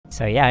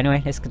So yeah,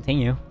 anyway, let's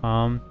continue.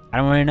 I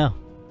don't really know.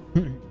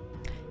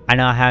 I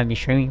know I haven't been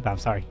streaming, but I'm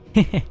sorry.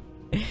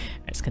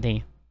 Let's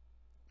continue.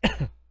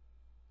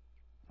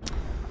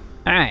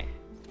 Alright.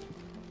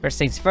 First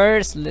things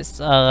first, let's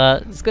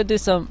go do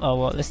some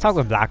well, let's talk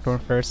with Blackthorn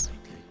first.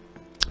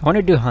 I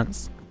wanna do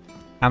hunts.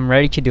 I'm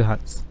ready to do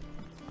hunts.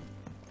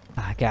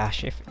 Ah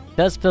gosh, it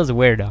does feels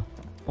weird though.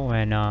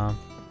 When I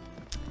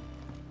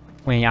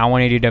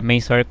wanna do the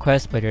main story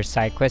quest but there's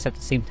side quests at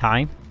the same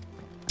time.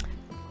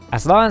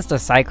 As long as the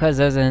side quest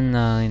doesn't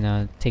you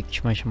know, take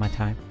too much of my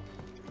time.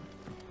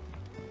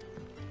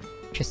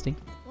 Interesting.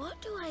 What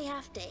do I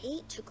have to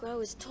eat to grow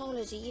as tall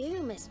as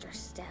you, Mr.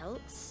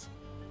 Stelz?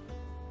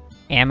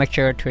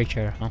 Amateur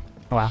Twitcher, huh?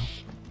 Wow.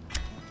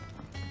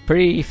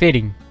 Pretty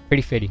fitting.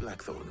 Pretty fitting.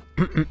 Blackthorn,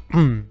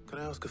 can I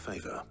ask a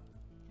favour?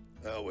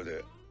 Hell with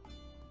it.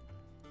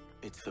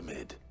 It's for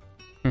mid.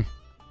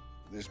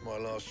 This my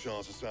last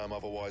chance to say I'm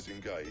otherwise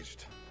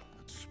engaged.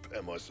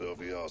 Spare myself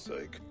the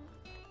arseache.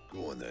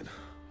 Go on then.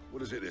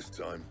 What is it this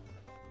time?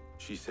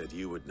 She said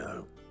you would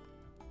know.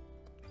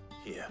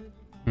 Here.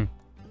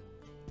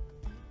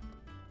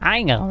 I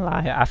ain't gonna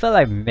lie, I feel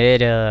like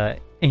mid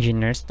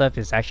engineer stuff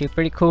is actually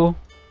pretty cool.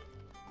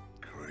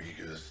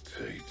 Krieger's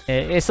teeth.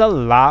 It's a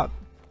lot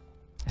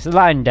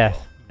in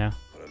depth, you know.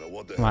 I don't know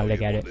what the Come on, hell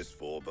look you at want it. this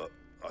for, but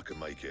I can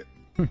make it.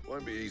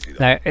 Won't be easy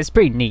though. Like, it's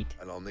pretty neat.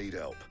 And I'll need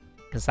help.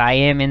 Because I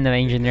am in the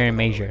engineering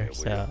major,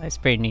 so it's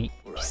pretty neat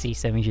to see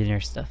some engineer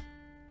stuff.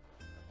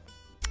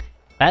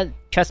 But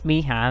trust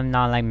me, I'm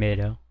not like mid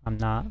though.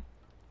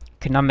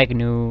 Could not make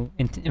new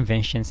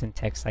inventions in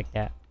text like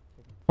that.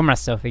 For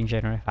myself in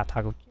general, if I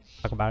talk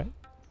about it.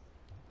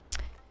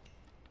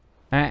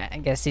 Alright, I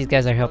guess these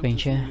guys are helping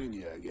you.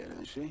 Again,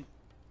 ain't she?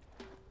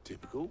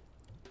 Typical.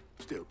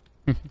 Still,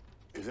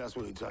 if that's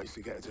what it takes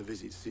to get her to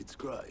visit Sid's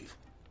grave,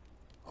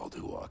 I'll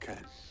do what I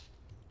can.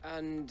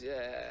 And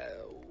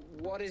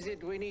what is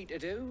it we need to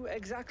do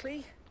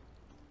exactly?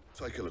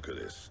 Take a look at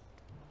this.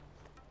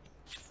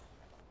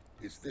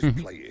 It's this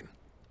plating.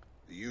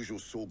 The usual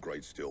sword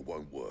grade steel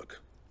won't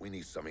work. We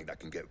need something that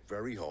can get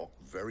very hot,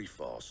 very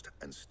fast,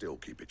 and still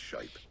keep its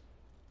shape.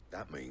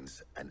 That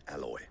means an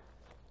alloy.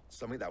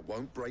 Something that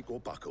won't break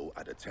or buckle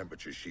at the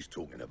temperatures she's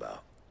talking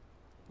about.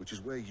 Which is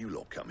where you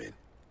lot come in.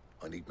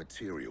 I need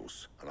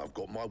materials, and I've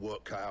got my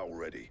work cut out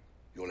already.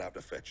 You'll have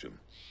to fetch them.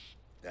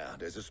 Now,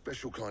 there's a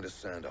special kind of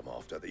sand I'm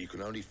after that you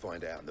can only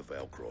find out in the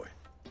Velcroy.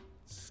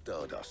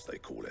 Stardust, they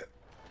call it.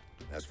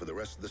 As for the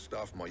rest of the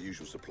stuff, my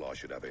usual supply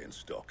should have it in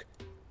stock.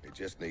 It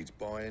just needs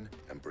buying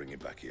and bringing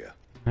back here.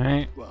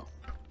 Alright. Well,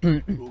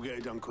 we'll get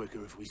it done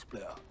quicker if we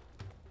split up.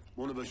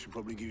 One of us should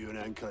probably give you an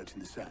hand coat in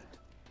the sand.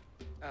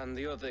 And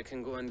the other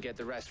can go and get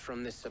the rest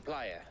from this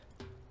supplier.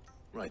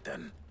 Right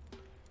then.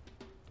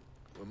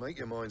 Well, make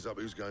your minds up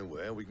who's going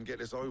where, and we can get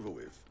this over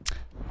with.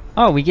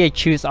 Oh, we get to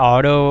choose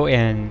Otto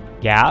and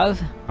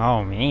Gav?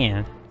 Oh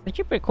man. That's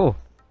actually pretty cool.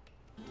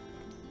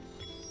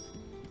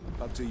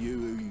 Up to you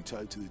who you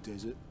take to the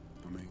desert.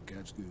 I mean,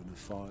 Gav's good in a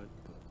fight,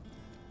 but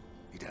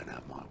he don't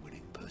have my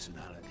winning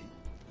personality.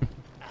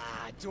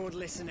 Ah, don't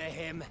listen to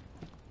him.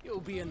 You'll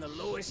be in the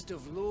lowest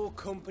of low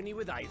company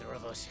with either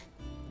of us.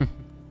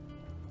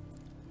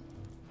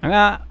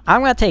 I'm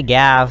gonna take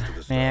Gav.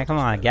 Man, come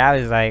on, Gav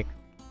is like.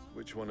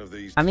 Which one of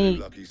these I two mean,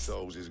 lucky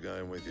souls is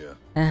going with you?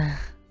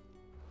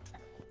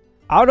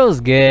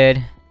 Otto's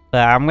good,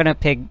 but I'm gonna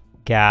pick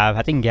Gav.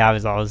 I think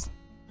Gav's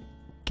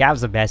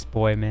the best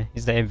boy, man.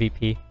 He's the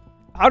MVP.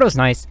 Otto's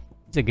nice.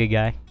 He's a good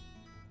guy.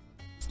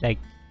 It's like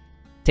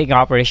taking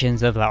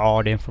operations of like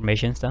all the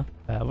information stuff.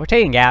 We're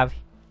taking Gav.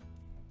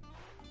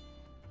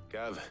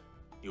 Gav,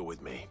 you're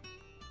with me.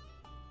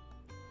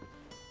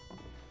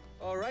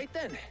 All right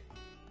then.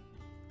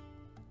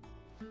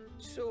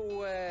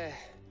 So,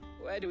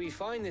 where do we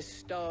find this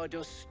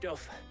stardust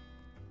stuff?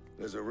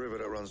 There's a river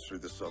that runs through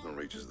the southern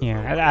reaches of the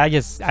Yeah, Velcro. I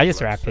just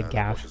Black rather pick sand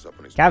Gav. washes up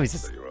on his Gav is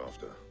boots just that you're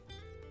after.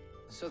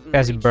 Southern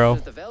best reaches bro.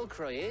 of the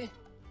Velcro, eh?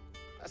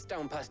 That's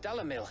down past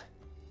Dalamil.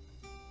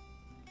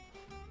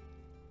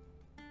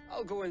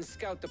 I'll go and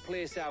scout the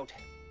place out.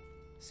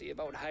 See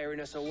about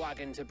hiring us a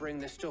wagon to bring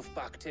the stuff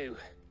back to.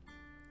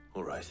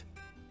 All right.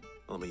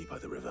 I'll meet you by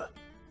the river.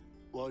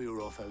 While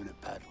you're off having a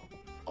paddle,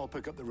 I'll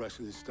pick up the rest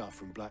of the stuff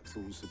from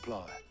Blackthorn's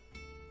supplier.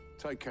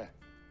 Take care.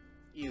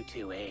 You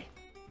two, eh?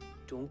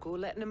 Don't go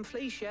letting them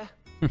fleece ya.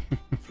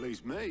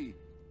 Fleece me?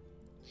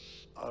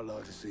 I'd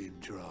like to see him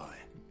try.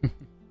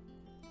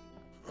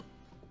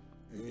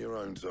 In your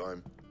own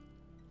time.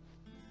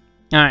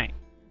 Alright.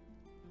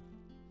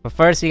 But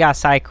first we got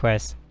side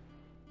quests.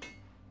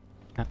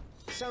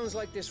 Sounds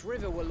like this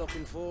river we're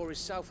looking for is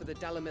south of the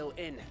Dalamil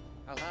Inn.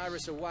 I'll hire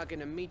us a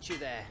wagon and meet you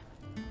there.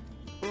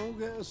 I'll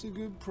get us a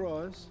good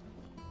price.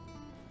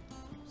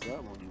 Is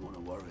that one you want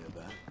to worry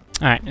about?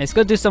 Alright, let's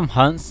go do some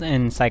hunts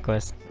and side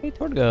quests. Hey,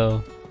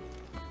 Torgo.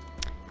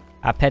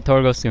 I'll pet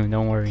Torgo soon,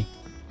 don't worry.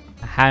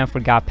 I haven't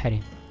forgot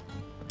petting.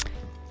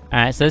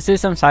 Alright, so let's do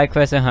some side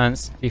quests and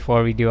hunts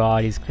before we do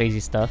all these crazy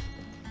stuff.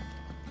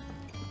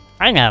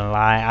 I ain't gonna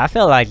lie, I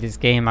feel like this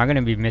game, I'm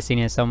gonna be missing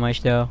it so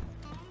much though.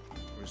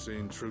 We're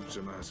seeing troops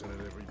amassing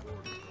at every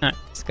border. Alright,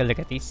 let's go look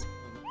at these.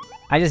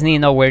 I just need to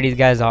know where these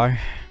guys are.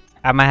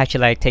 I might have to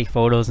like take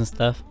photos and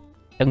stuff.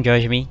 Don't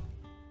judge me.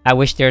 I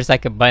wish there's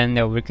like a button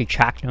that we could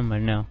track them,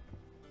 but no.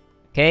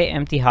 Okay,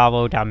 Empty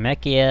Hollow,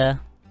 Dalmekia,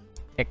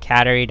 the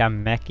Cattery,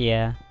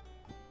 Dalmekia,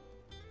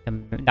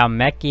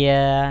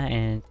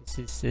 and this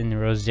is in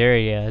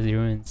Rosaria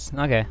ruins.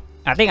 Okay,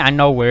 I think I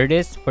know where it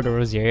is for the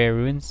Rosaria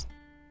ruins.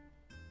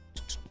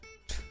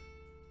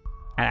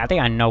 I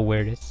think I know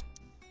where it is.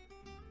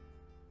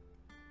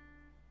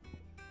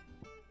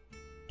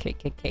 Okay.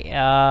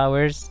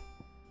 Where's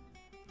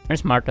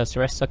Martha's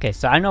Rest? Okay,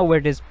 so I know where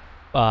this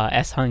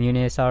S-Hunt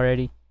unit is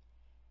already.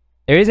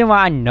 The reason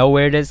why I know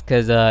where it is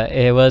because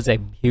it was a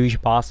huge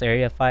boss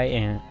area fight,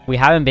 and we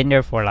haven't been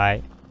there for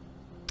like,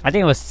 I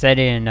think it was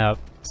setting up,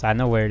 so I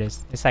know where it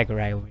is. It's like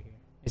right over here.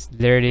 It's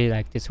literally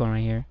like this one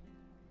right here.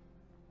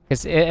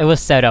 Cause it was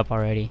set up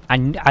already. I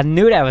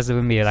knew that was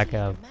gonna be like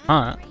a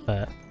hunt,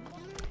 but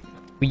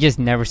we just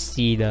never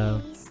see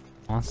the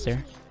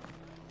monster.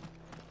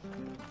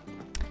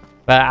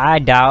 But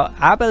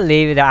I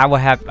believe that I will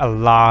have a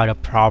lot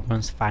of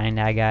problems fighting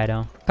that guy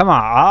though. Come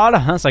on, all the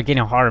hunts are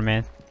getting harder,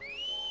 man.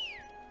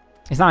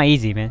 It's not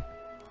easy, man.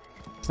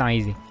 It's not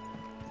easy.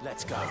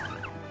 Let's go.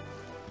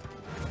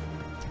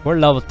 We're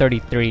level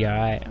 33,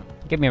 alright.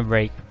 Give me a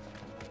break.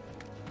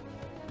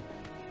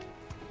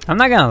 I'm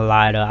not gonna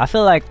lie though. I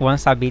feel like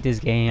once I beat this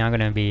game, I'm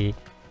gonna be...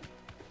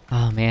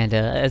 Oh man,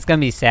 it's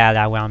gonna be sad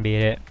that I won't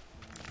beat it.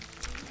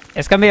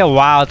 It's gonna be a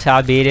while till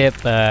I beat it,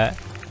 but...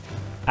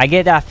 I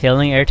get that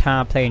feeling every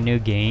time I play a new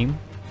game.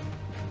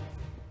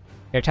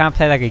 Every time I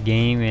play like a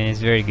game and it's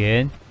very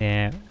good,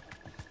 and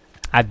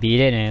I beat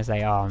it and it's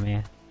like, oh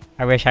man.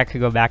 I wish I could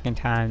go back in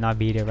time and not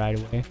beat it right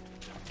away.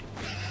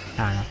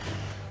 I don't know.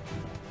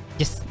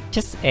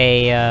 Just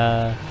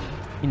a,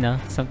 you know,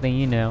 something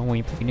you know when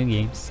you play new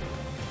games.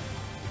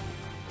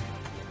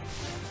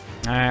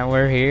 Alright,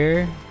 we're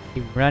here.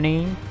 Keep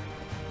running.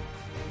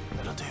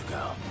 That'll do,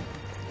 girl.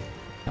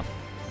 Nope.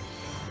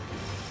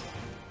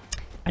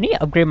 I need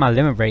to upgrade my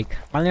limit break.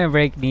 My limit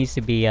break needs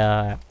to be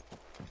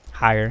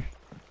higher.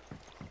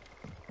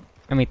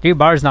 I mean, 3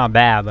 bars not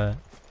bad, but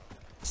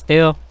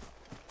still,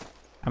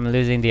 I'm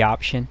losing the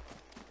option.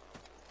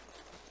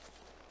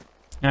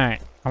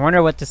 Alright, I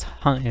wonder what this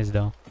hunt is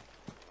though.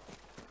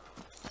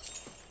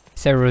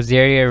 It's a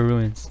Rosaria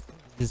ruins.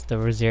 This is the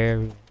Rosaria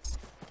ruins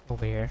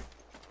over here.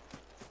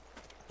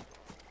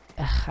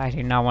 Ugh, I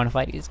do not want to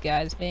fight these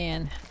guys,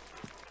 man.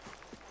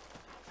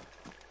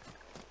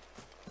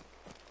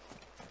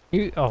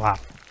 Oh wow.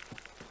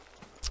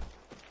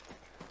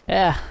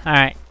 Yeah,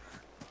 alright.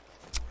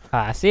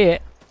 I see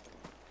it.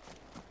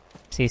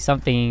 See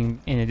something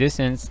in the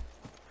distance.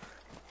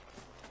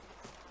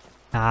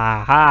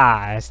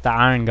 Aha, it's the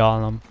Iron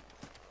Golem.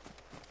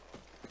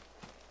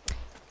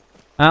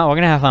 Oh, we're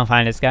gonna have fun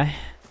finding this guy.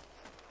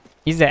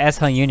 He's the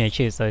S-Hunt unit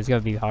too, so it's gonna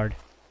be hard.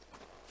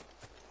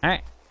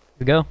 Alright,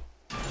 let's go.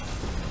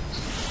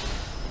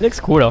 Looks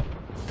cool though.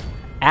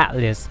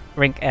 Atlas,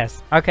 rank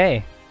S.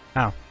 Okay.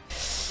 Oh.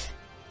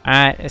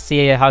 Alright, let's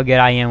see how good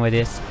I am with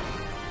this.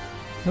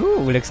 Ooh,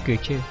 looks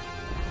good too.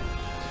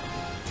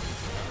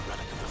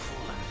 Relic of the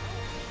Fallen.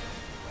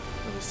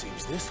 Well, it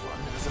seems this one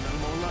has a little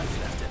more life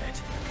left in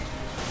it.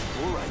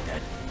 All right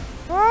then.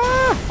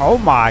 Ah, oh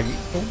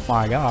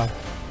my god.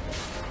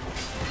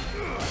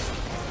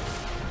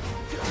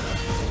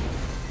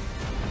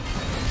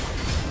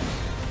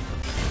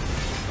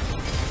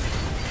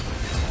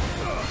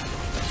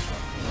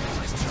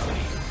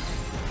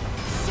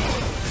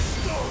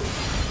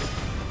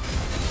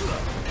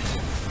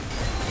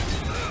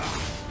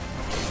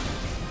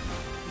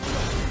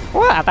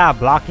 What? I thought I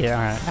blocked it.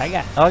 Alright, I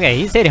got. Okay,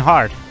 he's hitting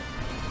hard.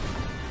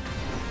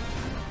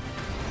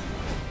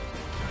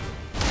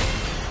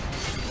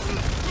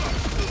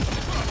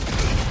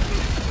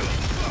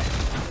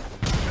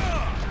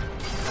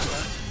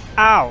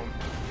 Ow!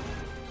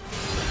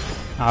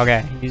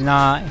 Okay, he's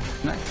not.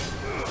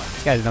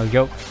 This guy's no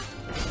joke.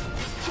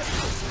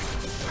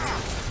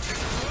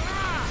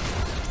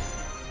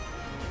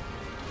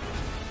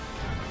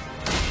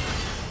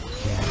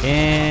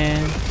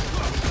 And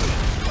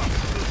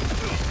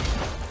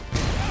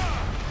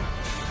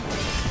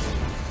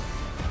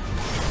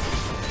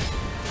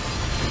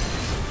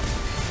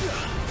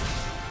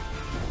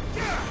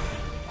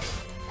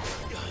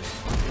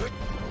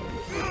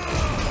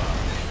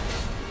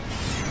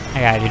I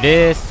gotta do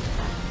this.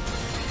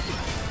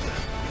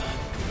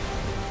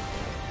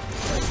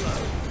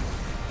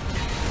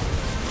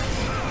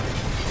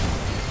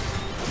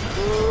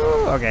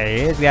 Ooh,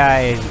 okay, this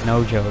guy is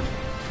no joke.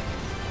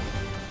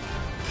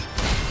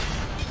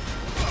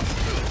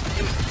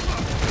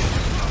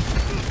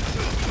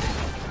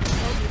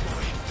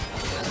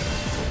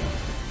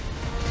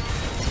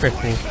 It's pretty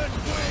cool.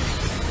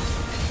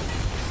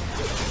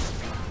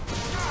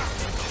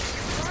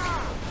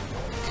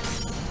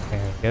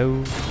 There we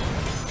go.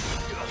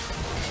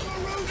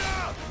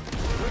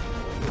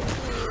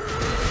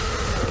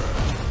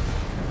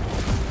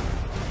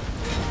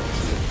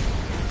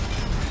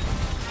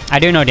 I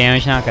do no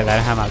damage now because I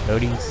don't have my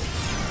abilities.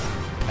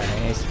 But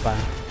it's fine.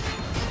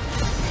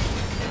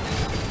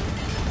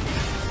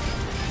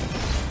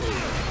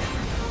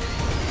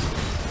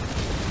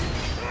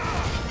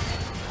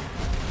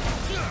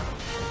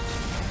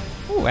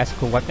 that's a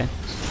cool weapon.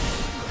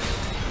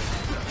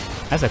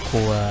 That's a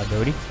cool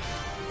ability.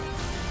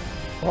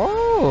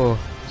 Oh!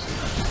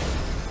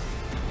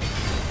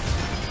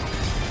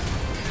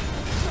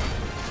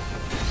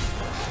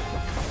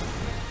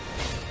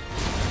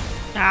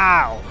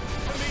 Ow!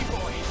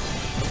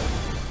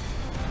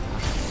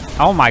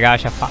 Oh my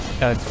gosh,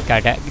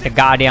 the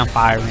goddamn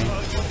fireman.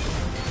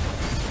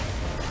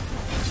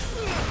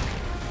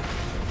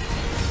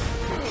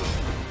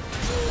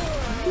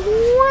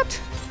 What?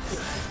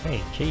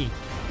 Hey, gee.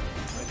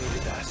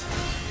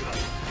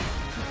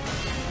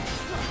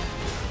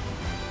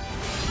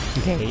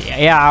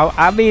 Okay, yeah,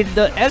 I mean,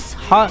 the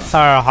S-hunts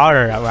are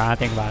harder when I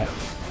think about it.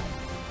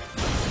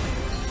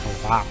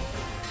 Oh, wow.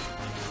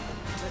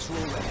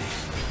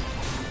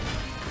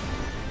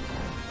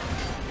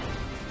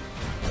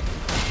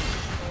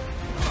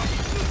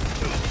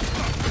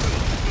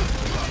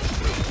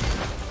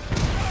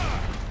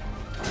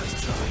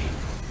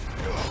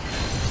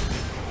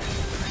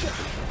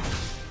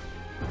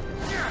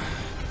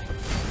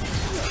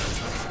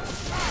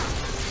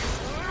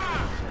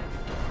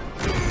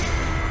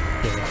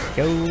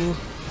 Go.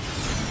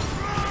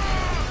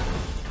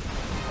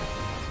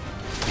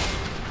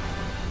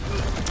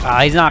 Ah,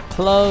 he's not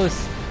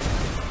close.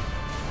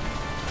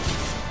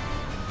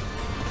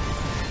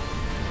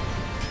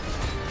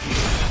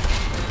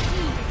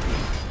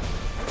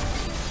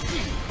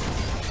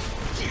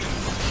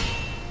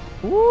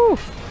 Woo!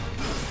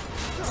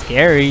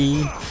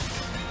 Scary.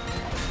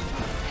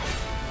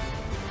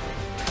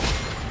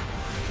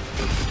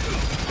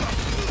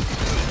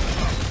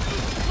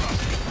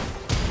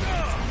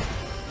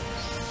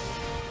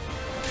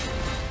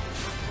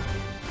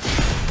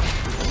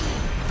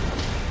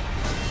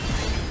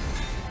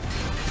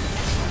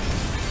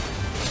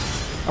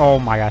 Oh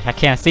my gosh, I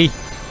can't see.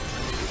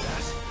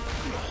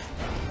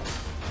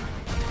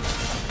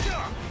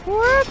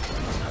 What?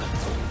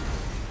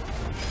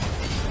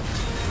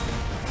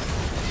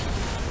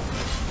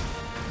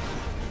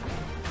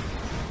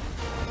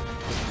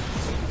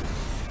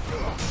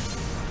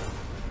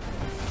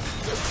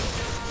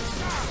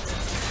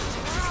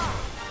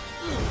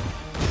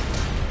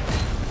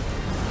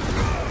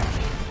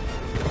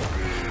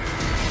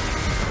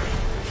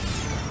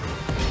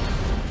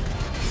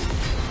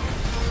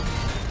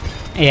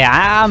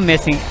 Yeah, I'm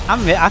missing.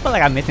 I feel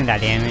like I'm missing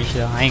that damage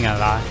though. I ain't gonna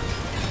lie.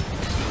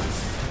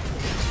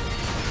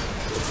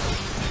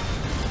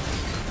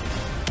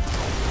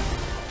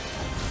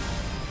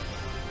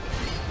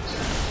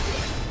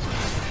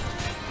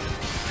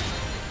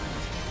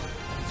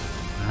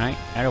 All right,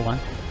 another one.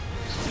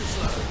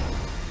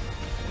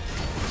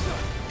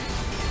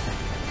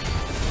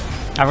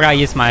 I forgot to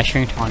use my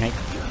shrink tonic.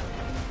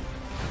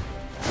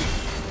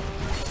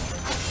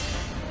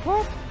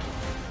 What?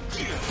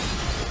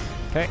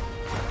 Okay.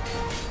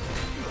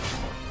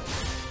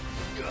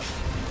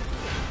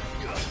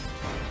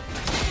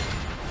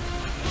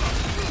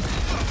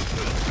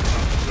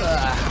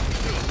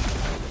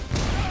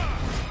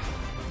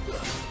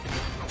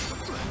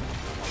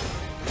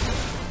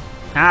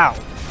 Ow!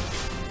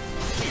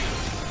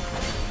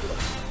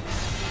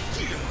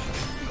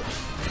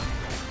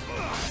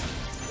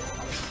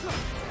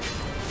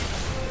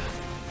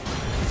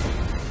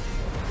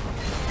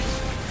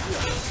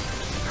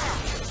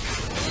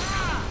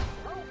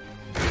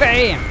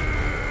 Bam!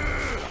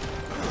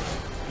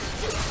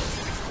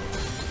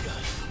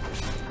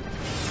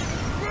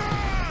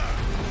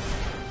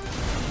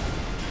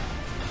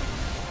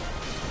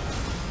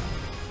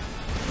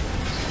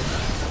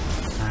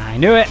 I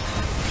knew it!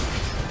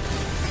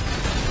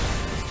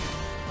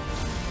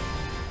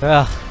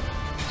 Ugh.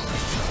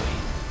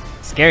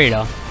 Scary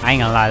though. I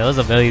ain't gonna lie, those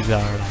abilities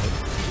are like...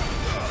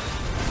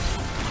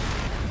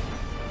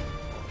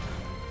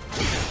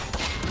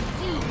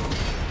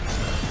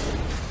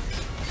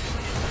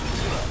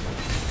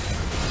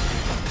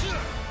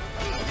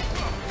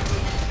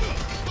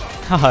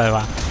 Oh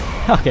wow.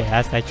 Okay,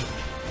 that's actually...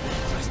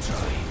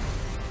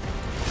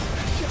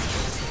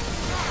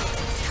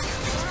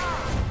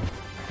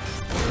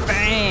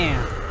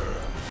 Bam!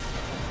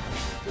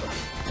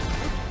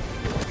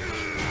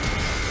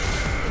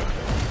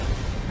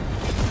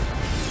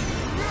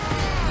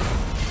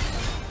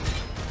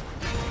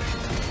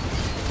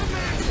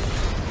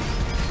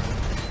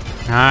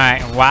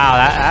 Alright, wow,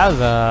 that was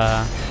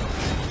a...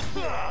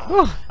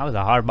 Whew, that was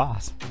a hard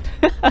boss.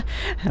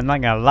 I'm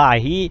not gonna lie,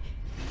 he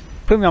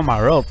put me on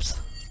my ropes.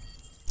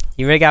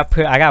 He really got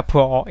put, I got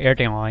put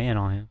everything all in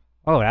on him.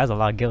 Oh, that was a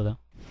lot of gil though.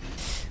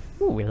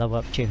 Ooh, we level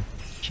up too.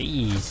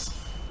 Jeez.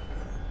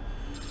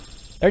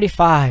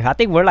 35, I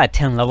think we're like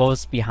 10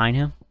 levels behind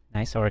him.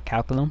 Nice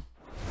orichalcum.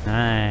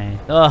 Nice.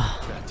 Ugh.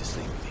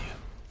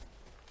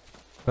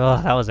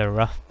 Oh, that was a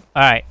rough.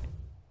 Alright.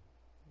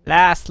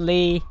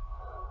 Lastly,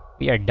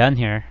 we are done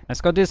here. Let's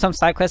go do some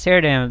side quests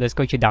here, then let's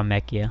go to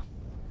Dalmekia.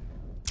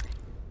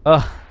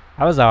 Oh,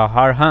 that was a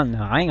hard hunt.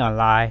 No, I ain't gonna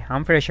lie.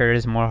 I'm pretty sure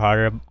there's more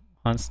harder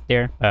hunts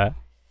there, but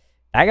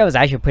that guy was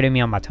actually putting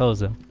me on my toes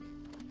though.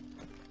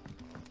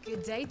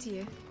 Good day to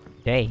you.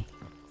 Day.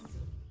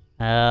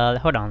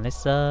 Hold on.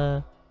 Let's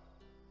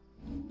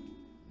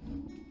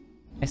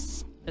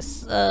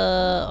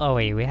Oh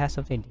wait, we have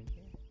something.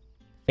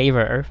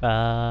 Favorite Earth.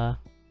 I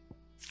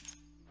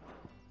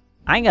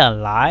ain't gonna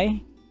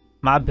lie,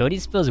 my ability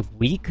feels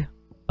weak,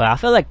 but I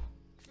feel like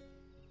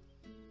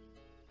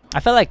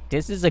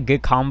this is a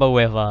good combo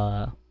with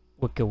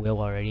Wicked Will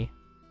already.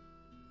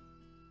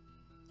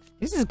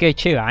 This is good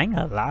too. I ain't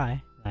gonna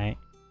lie. Like,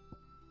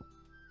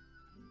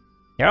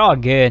 they're all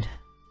good.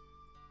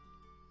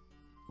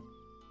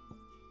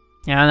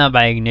 Yeah, I don't know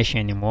about Ignition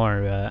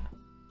anymore, but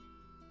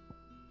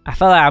I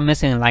feel like I'm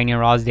missing Lightning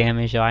Rod's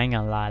damage though, I ain't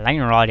gonna lie.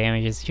 Lightning Rod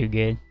damage is too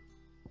good.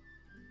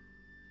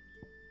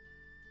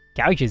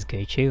 Gouge is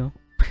good too.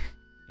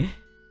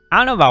 I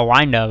don't know about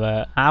Wind Up,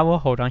 but I will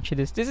hold on to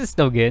this. This is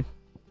still good.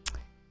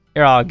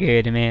 They're all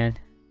good, man.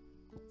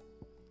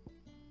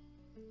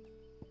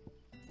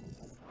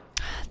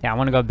 Yeah, I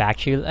want to go back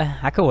to.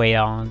 I could wait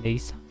on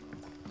these.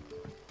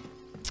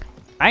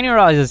 Lightning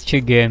Rod is just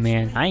too good,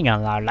 man. I ain't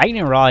gonna lie.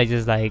 Lightning Rod is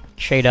just like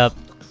straight up.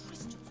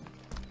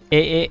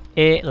 It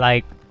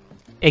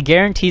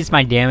guarantees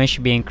my damage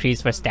to be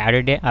increased for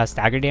stagger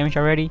damage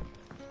already,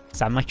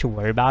 so I'm not too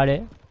worried about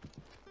it.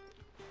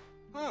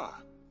 Ah,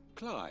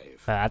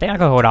 Clive. But I think I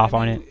could hold off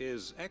on it.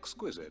 Is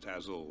exquisite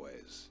as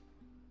always.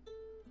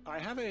 I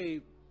have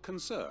a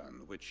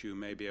concern which you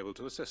may be able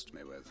to assist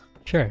me with.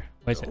 Sure.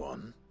 What is it? Go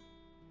on.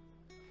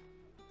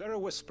 There are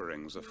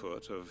whisperings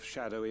afoot of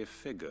shadowy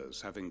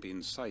figures having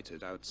been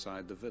sighted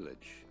outside the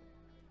village.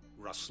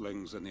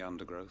 Rustlings in the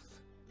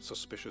undergrowth,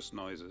 suspicious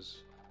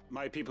noises.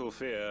 My people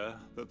fear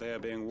that they are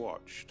being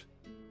watched.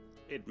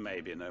 It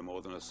may be no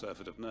more than a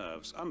surfeit of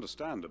nerves,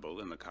 understandable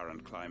in the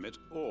current climate,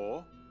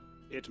 or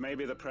it may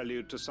be the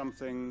prelude to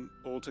something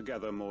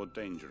altogether more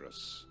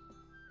dangerous.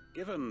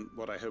 Given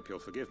what I hope you'll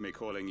forgive me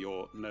calling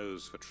your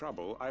nose for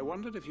trouble, I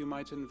wondered if you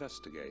might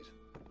investigate.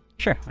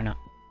 Sure, why not?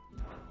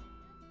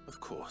 Of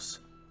course.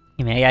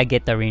 You may I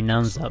get the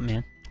renoms up,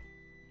 man.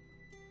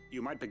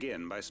 You might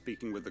begin by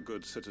speaking with the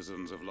good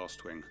citizens of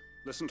Lostwing.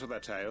 Listen to their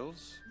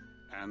tales,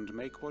 and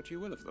make what you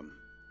will of them.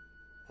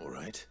 All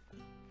right.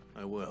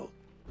 I will.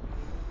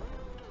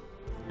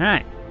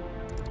 Alright.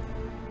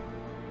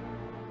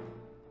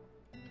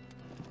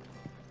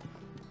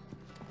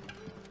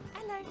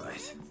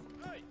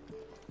 Right.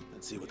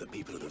 Let's see what the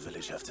people of the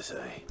village have to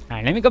say.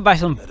 Alright, let me go buy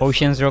some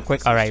potions real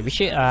quick. Alright, we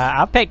should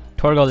I'll pick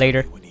Torgo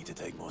later. We need to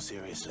take more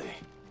seriously.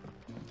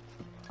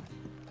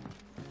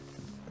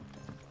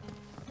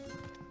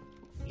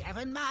 You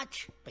haven't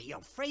much, but you're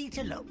free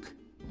to look.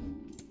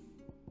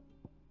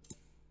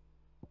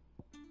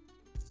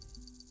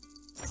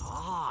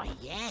 Ah,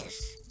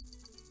 yes.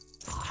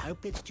 I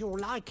hope it's to your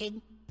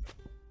liking.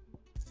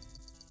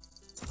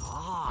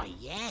 Ah,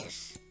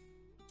 yes.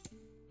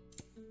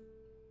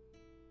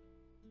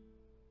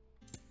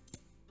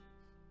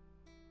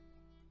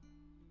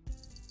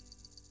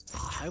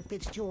 I hope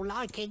it's to your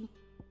liking.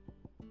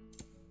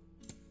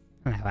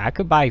 I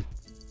could buy 2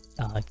 of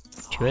Ah,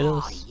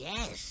 those.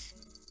 yes.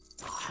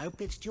 I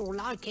hope it's to your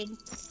liking.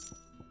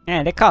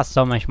 Yeah, they cost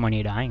so much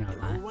money to hang on.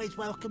 You're always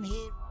welcome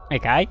here.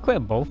 Like, I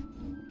quit both.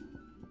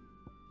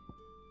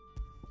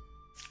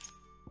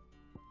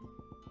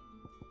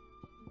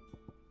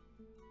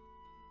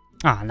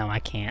 Oh, no, I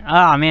can't.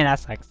 Oh, man, that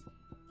sucks.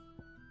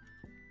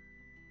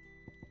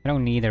 I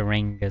don't need a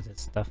ring because of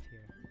stuff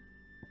here.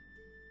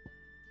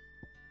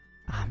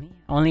 Ah, man.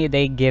 Only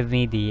they give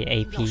me the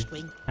AP.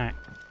 Alright.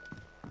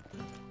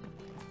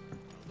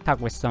 Talk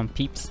with some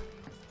peeps.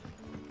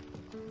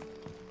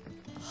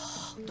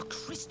 The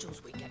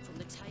crystals we get from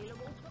the tailor.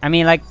 I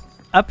mean, like,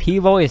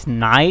 Upheaval is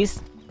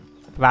nice,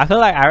 but I feel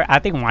like I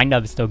think Wind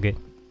Up is still good.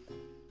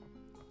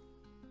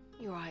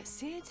 You alright,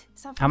 Sid?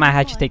 Something I might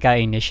have to alright? take out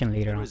Ignition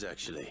later There on. is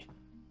actually.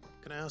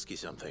 Can I ask you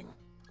something?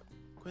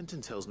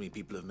 Quentin tells me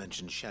people have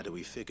mentioned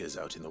shadowy figures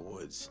out in the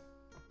woods.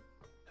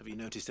 Have you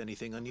noticed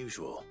anything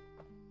unusual?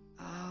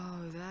 Oh,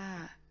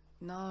 that.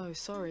 No,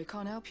 sorry,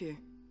 can't help you.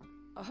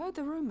 I heard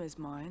the rumours,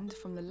 mind,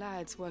 from the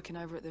lads working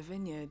over at the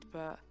vineyard,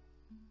 but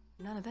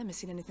none of them has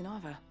seen anything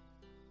either.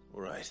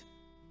 All right.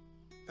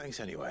 Thanks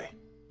anyway.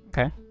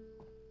 Okay.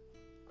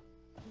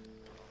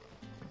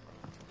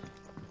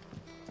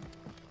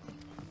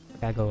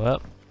 Gotta go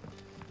up.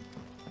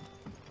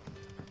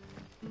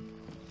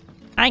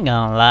 I ain't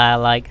gonna lie,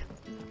 like,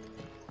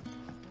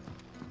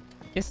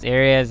 this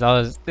area is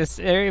always, this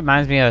area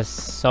reminds me of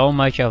so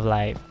much of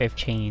like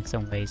 15 in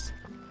some ways.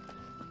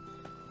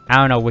 I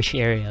don't know which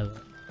area,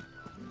 but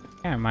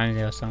it reminds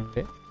me of some of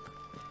it.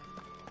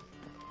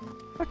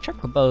 Oh,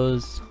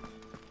 chocobos.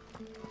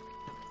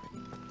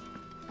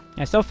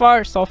 Yeah, so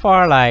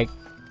far, like,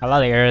 a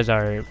lot of the areas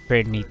are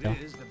pretty neat though.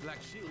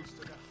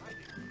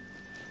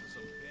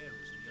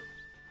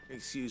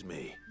 Excuse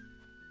me.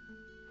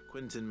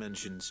 Quentin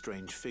mentioned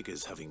strange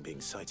figures having been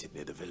sighted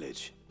near the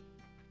village.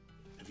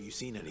 Have you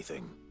seen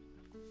anything?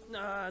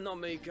 Nah, not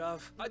me,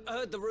 Gov. I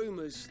heard the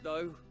rumours,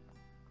 though.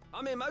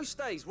 I'm here most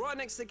days, right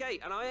next to the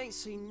gate, and I ain't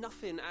seen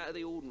nothing out of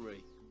the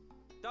ordinary.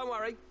 Don't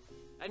worry.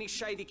 Any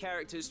shady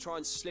characters try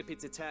and slip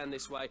into town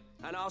this way,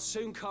 and I'll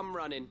soon come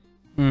running.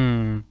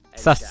 And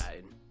Sus.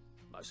 shouting,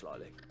 most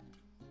likely.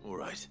 All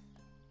right.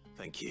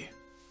 Thank you.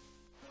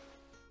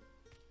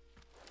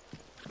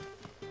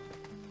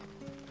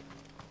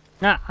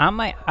 Nah,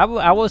 I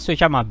will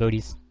switch out my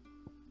abilities.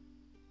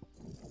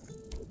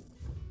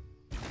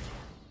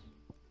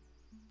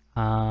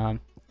 I'm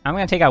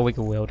gonna take out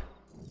Wicked Wield.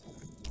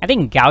 I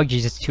think Gouge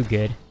is just too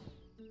good.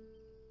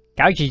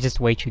 Gouge is just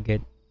way too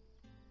good.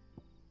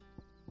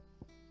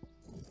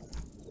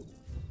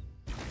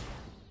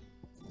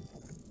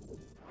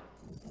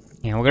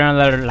 Yeah, we're gonna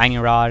let her Lightning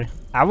Rod.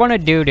 I wanna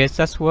do this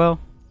as well.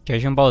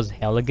 Judgment Ball is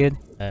hella good,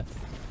 but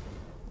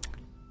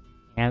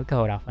yeah, we can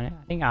hold off on it.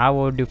 I think I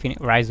will do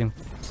Rising.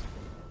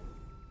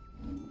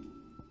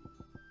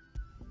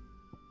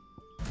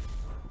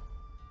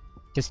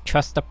 Just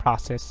trust the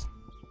process.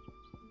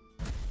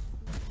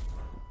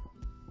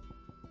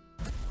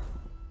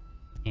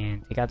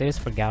 And take out this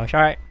for Gouge.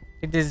 Alright,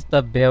 this is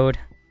the build.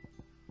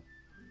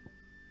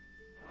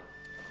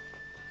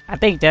 I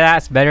think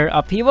that's better.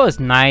 Upheaval is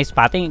nice,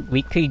 but I think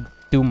we could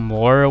do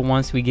more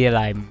once we get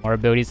like more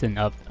abilities in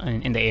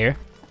the air.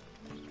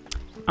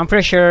 I'm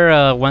pretty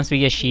sure once we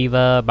get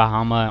Shiva,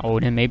 Bahama, and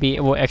Odin, maybe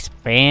it will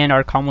expand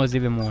our combos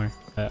even more.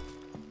 But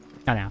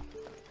not now.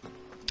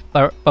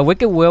 But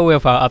Wicked Will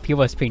with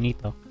Upheaval is pretty neat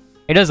though.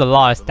 It does a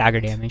lot of stagger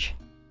damage.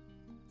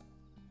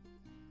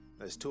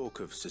 There's talk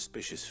of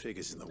suspicious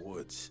figures in the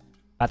woods.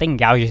 I think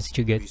Gouge is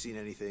too good. Have you seen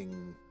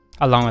anything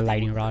Along with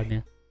Lightning Rod,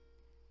 man.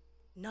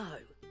 No,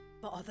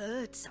 but I've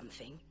heard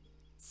something.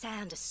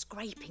 Sound of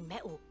scraping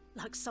metal,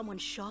 like someone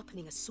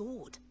sharpening a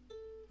sword.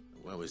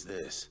 Where was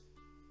this?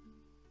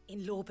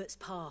 In Lorbert's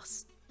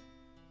Pass.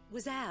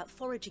 Was out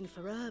foraging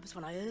for herbs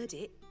when I heard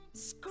it.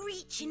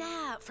 Screeching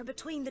out from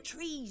between the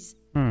trees.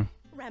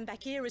 Ran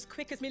back here as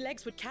quick as my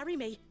legs would carry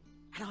me.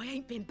 And I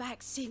ain't been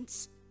back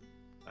since.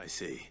 I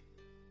see.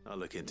 I'll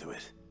look into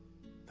it.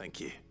 Thank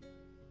you.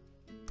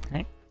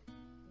 Okay.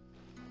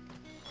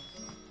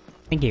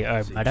 Thank you,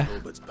 brother.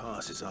 Lorbert's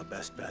Pass is our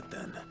best bet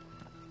then.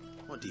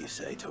 What do you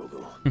say,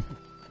 Torgal?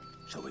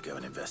 Shall we go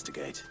and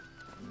investigate?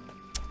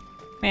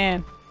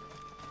 Man,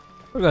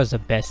 Torgo's the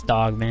best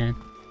dog, man.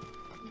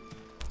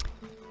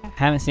 I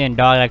haven't seen a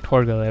dog like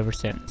Torgo ever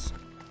since.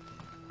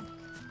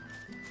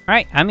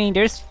 Alright, I mean,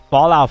 there's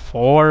Fallout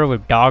 4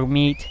 with dog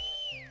meat.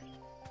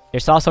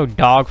 There's also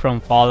Dog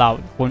from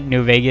Fallout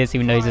New Vegas,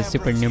 even though he's a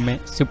super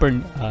mutant.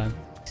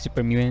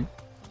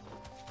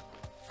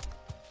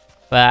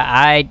 But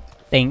I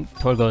think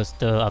Torgo is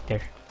still up there.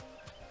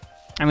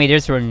 I mean,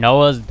 there's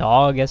Renoa's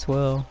dog as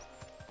well.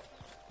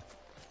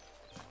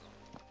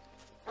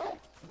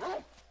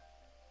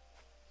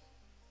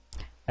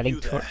 I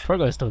think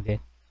Torgo is still good.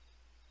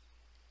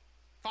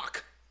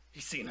 Fuck!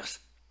 He's seen us.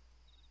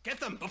 Get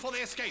them before they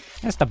escape.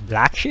 That's the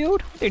Black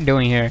Shield? What are they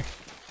doing here?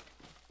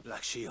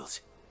 Black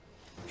Shields.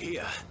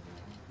 Here.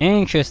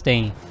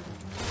 Interesting.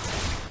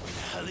 What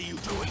the hell are you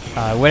doing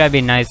here? Would have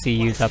been nice to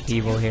use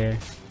Upheaval here.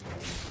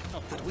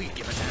 Not that we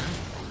give a damn.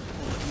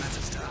 All that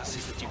matters to us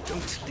is that you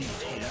don't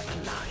leave here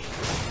alive.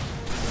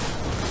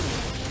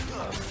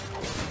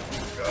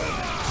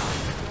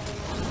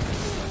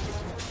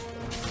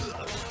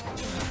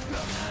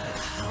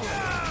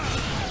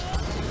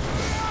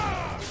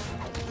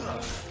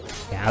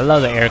 Yeah, I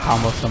love the air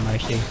combo so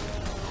much, dude.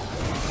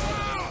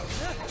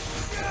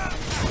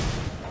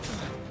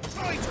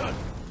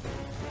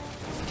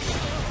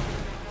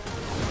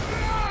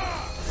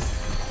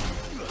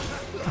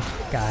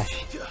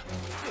 Gosh.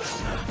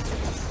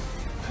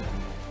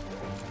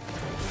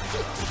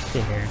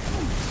 Get here.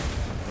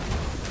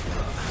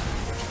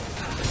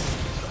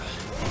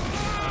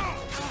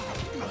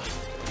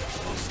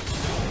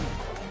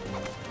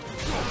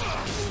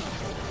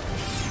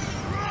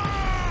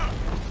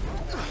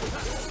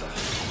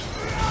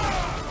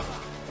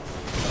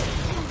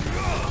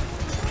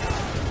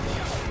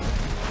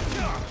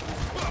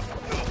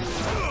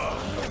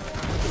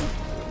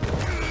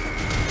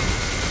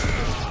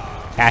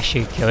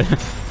 Actually killed him.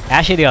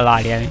 Actually did a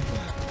lot, yeah.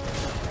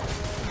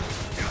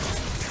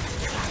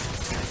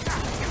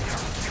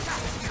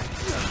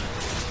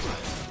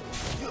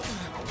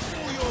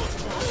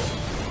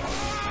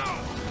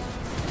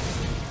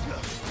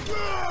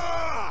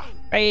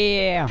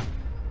 Bam!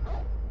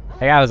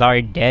 That guy was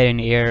already dead in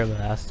the air,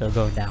 but I was still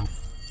going down.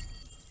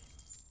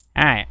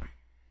 Alright.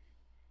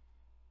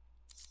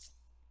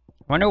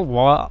 Wonder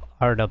what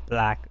are the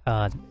black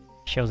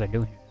shields are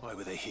doing here. Why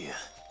were they here?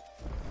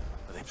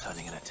 Are they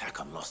planning an attack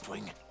on Lost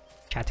Wing?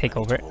 Try to take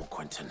over it.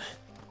 Quentin.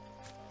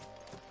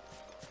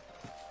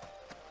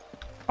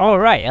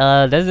 Alright,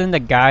 doesn't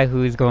the guy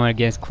who's going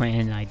against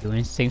Quentin like doing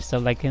the same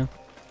stuff like him?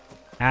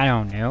 I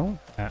don't know.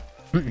 I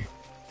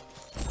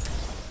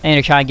need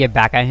to try and get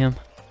back at him.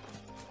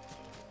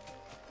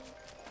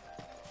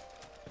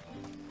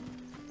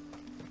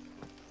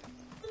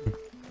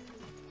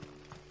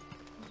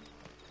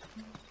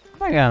 I'm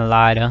not gonna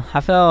lie though.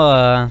 I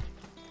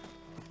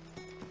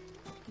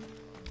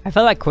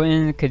felt like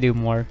Quentin could do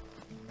more.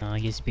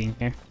 Just being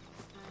here.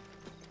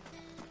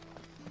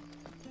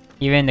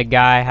 Even the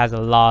guy has a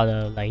lot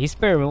of like he's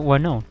very well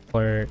known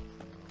for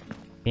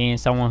being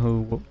someone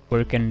who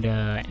worked in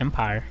the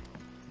Empire.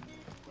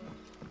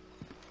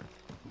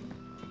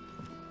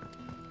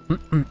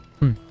 You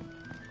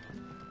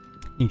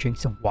drink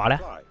some water?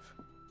 Clive,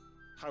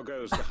 How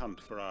goes the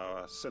hunt for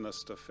our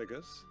sinister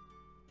figures?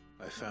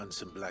 I found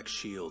some black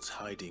shields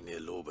hiding near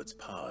Lorbert's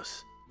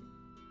Pass.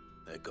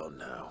 They're gone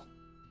now.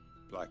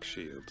 Black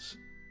shields.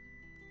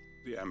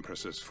 The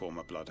Empress's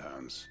former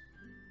bloodhounds.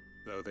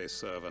 Though they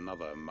serve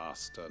another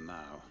master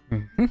now.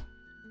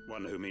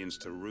 One who means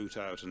to root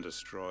out and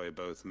destroy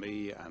both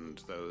me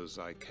and those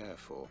I care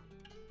for.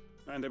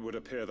 And it would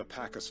appear the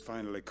pack has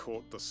finally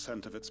caught the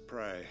scent of its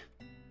prey.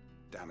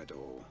 Damn it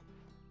all.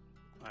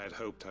 I had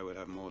hoped I would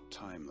have more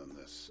time than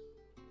this.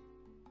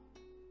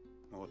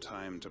 More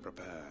time to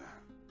prepare.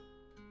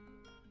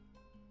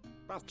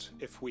 But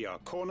if we are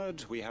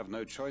cornered, we have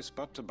no choice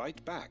but to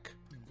bite back.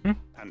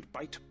 And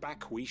bite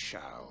back we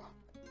shall.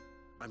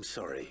 I'm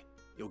sorry.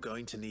 You're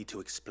going to need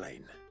to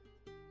explain.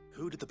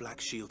 Who did the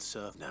Black Shield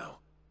serve now?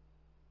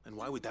 And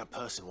why would that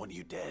person want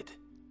you dead?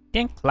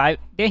 Didn't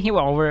he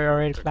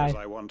already Because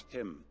I want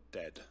him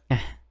dead.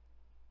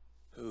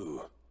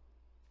 Who?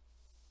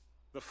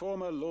 The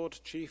former Lord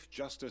Chief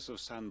Justice of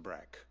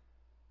Sanbreque.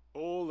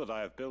 All that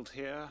I have built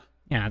here...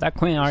 Yeah, that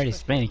queen already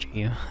explained it to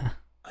you.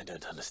 I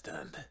don't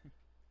understand.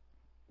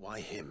 Why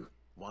him?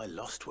 Why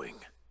Lostwing?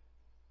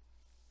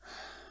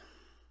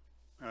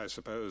 I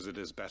suppose it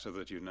is better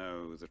that you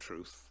know the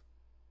truth.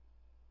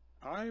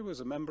 I was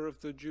a member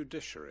of the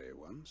judiciary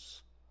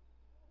once.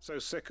 So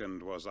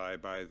sickened was I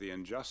by the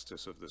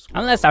injustice of this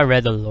world, Unless I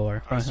read the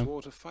lore. I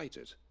swore to fight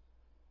it.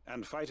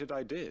 And fight it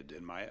I did,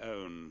 in my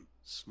own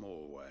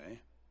small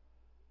way.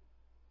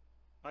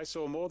 I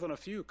saw more than a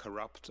few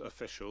corrupt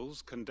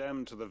officials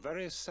condemned to the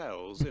very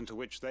cells into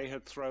which they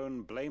had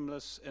thrown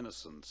blameless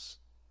innocents.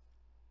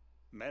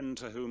 Men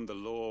to whom the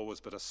law was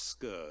but a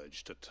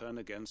scourge to turn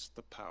against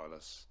the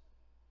powerless.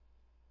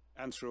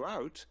 And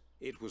throughout,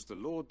 it was the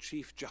Lord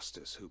Chief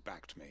Justice who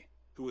backed me,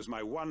 who was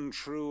my one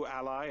true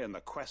ally in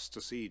the quest to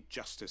see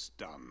justice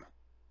done.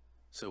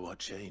 So what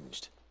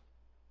changed?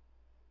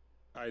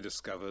 I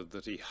discovered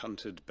that he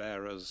hunted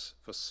bearers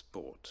for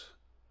sport.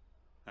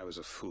 I was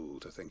a fool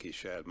to think he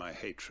shared my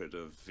hatred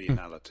of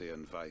venality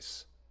and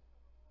vice.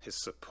 His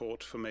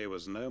support for me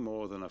was no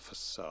more than a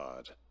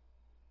facade,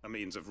 a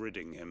means of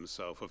ridding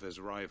himself of his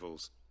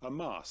rivals, a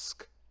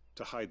mask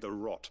to hide the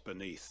rot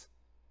beneath.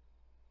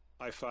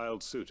 I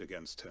filed suit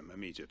against him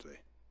immediately.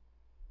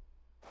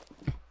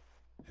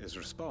 His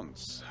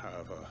response,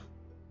 however,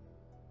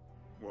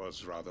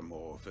 was rather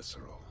more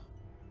visceral.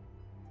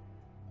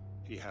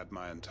 He had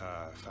my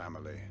entire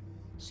family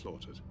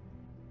slaughtered,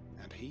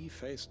 and he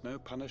faced no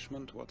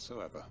punishment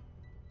whatsoever.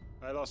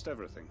 I lost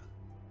everything.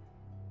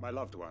 My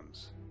loved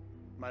ones,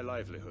 my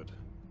livelihood,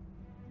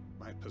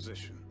 my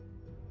position,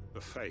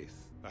 the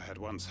faith I had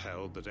once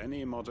held that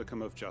any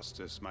modicum of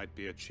justice might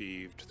be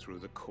achieved through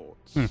the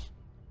courts.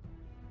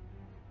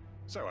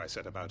 So I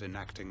set about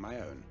enacting my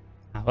own.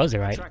 Was it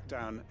right? I tracked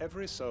down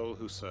every soul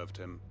who served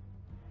him,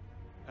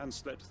 and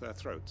slit their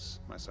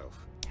throats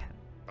myself.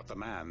 But the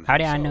man How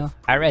did I know?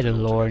 I read the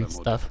lore and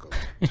stuff.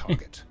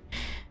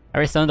 I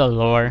read some of the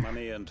lore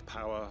Money and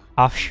power,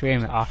 off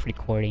stream and off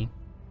recording.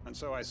 and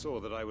so I saw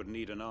that I would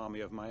need an army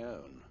of my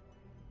own.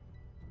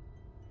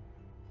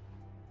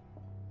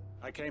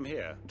 I came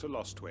here to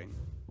Lostwing.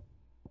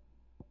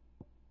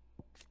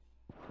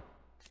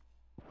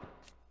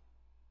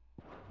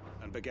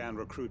 And began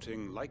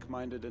recruiting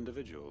like-minded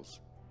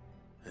individuals.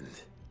 And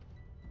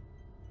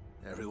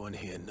everyone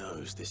here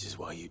knows this is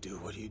why you do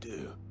what you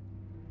do.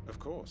 Of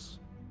course.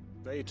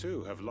 They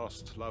too have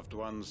lost loved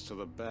ones to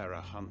the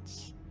bearer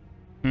hunts.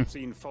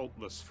 Seen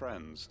faultless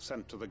friends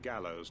sent to the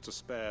gallows to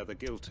spare the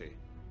guilty.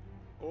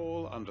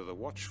 All under the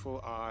watchful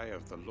eye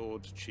of the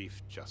Lord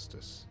Chief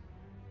Justice.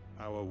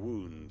 Our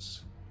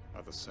wounds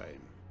are the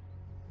same.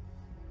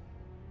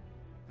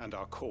 And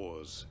our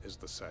cause is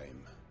the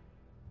same.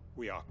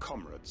 We are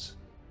comrades.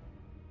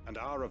 And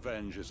our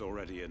revenge is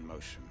already in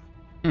motion.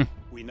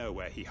 We know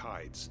where he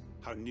hides,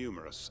 how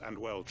numerous and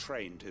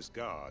well-trained his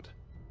guard.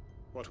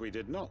 What we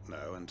did not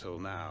know until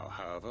now,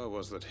 however,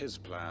 was that his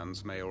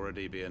plans may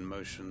already be in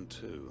motion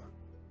too.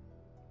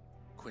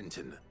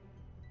 Quentin.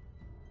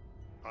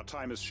 Our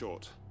time is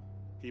short.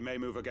 He may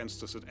move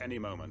against us at any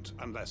moment,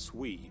 unless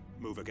we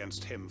move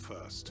against him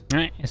first.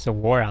 Alright, it's a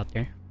war out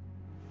there.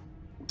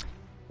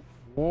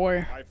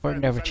 War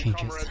never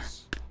changes.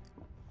 Comrades,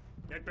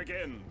 it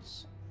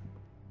begins.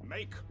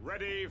 Make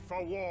ready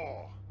for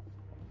war.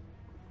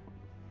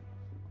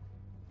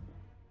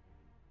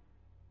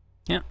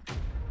 Yeah.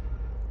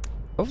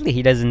 Hopefully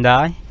he doesn't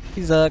die.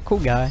 He's a cool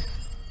guy.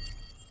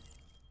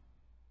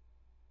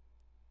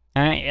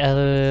 Alright,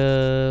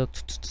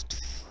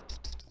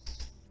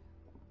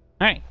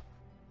 Alright.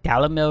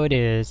 Dalamil it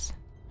is.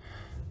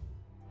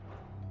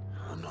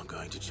 I'm not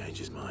going to change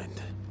his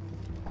mind.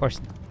 Of course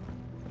not.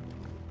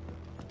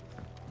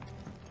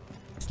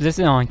 Let's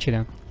listen on to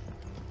them.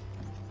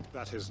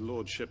 That his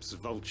lordship's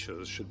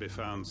vultures should be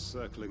found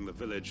circling the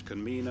village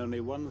can mean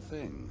only one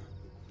thing.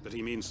 That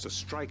he means to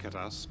strike at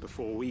us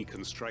before we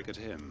can strike at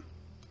him.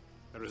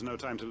 There is no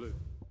time to lose.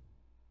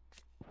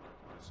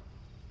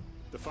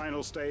 The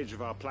final stage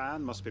of our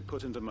plan must be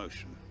put into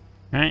motion.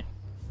 Alright.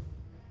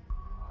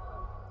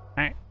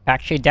 Alright.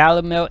 Actually,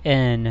 Dalamil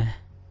and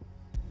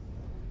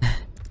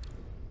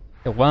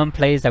The one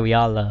place that we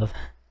all love.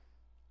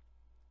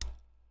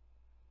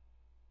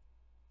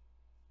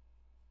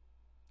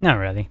 Not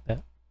really,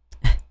 but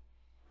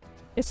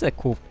it's a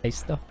cool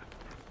place though.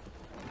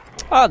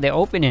 Oh, they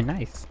open it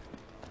nice.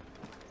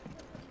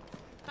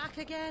 Back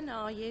again,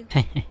 are you?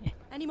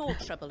 Any more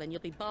trouble and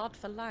you'll be barred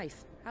for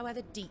life,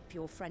 however deep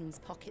your friends'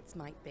 pockets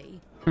might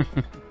be.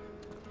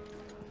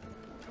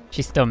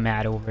 She's still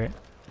mad over it.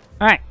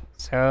 Alright,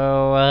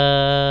 so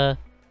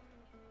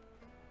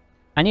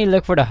I need to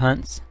look for the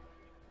hunts.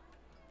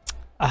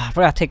 I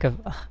forgot to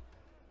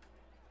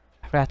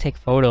take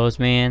photos,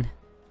 man.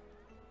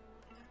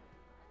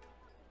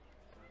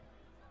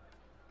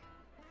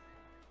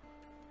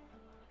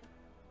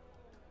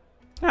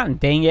 Oh,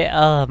 dang it.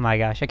 Oh my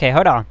gosh. Okay,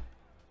 hold on.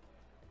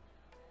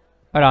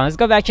 Hold on, let's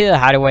go back to the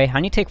hideaway.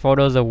 I need to take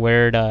photos of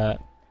where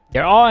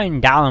they're all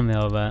in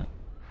Dalamil, but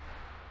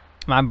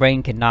my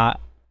brain cannot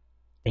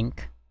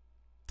think.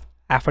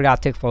 I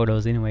forgot to take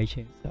photos anyway,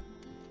 too. So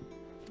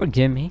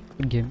forgive me.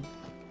 Forgive me.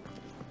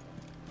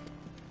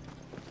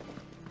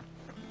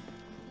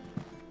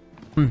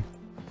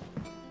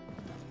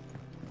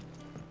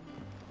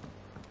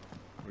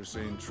 We're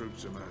seeing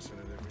troops amassing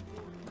at every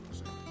corner.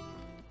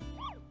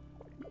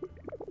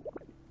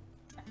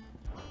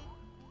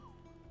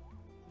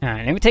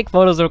 Alright, let me take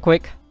photos real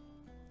quick.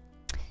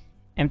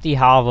 Empty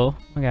hovel.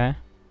 Okay.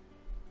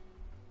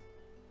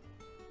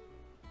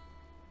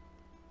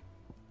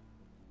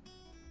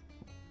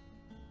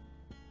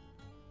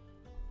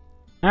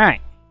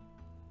 Alright.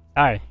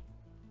 Sorry.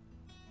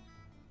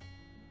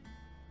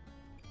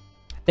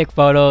 Take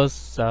photos,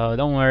 so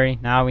don't worry.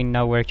 Now we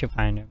know where to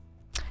find them.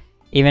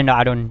 Even though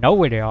I don't know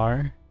where they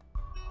are,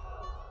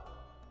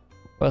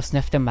 we'll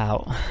sniff them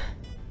out.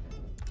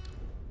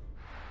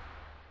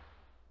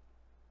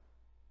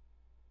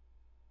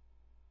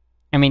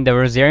 I mean, the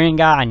Rosarian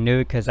guy I knew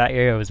because that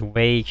area was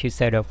way too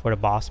set up for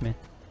the bossman.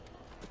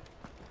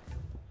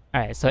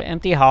 Alright, so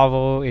empty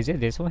hovel. Is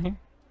it this one here?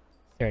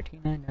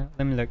 13? No,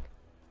 let me look.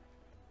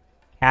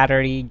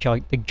 Cattery,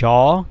 the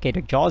jaw. Okay,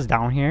 the jaw is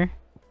down here.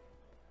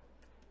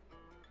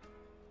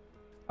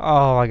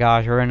 Oh my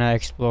gosh, we're gonna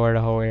explore the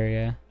whole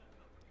area.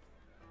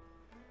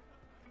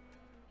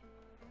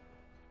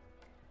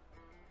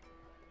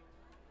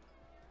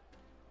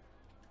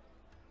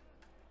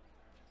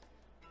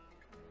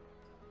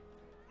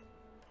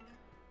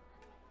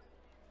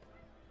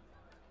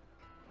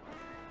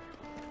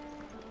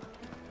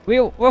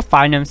 We'll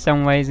find them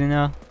some ways, you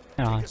know.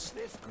 Oh.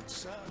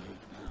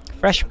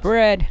 Fresh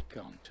bread.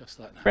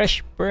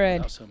 Fresh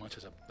bread. So much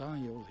as a bar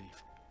your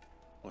leave.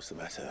 What's the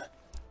matter?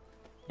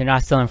 You're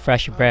not selling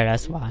fresh bread,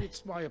 that's why.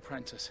 It's my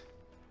apprentice.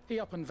 He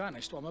up and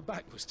vanished while my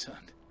back was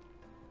turned.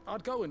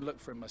 I'd go and look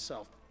for him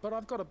myself, but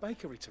I've got a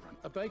bakery to run.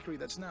 A bakery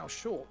that's now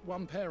short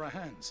one pair of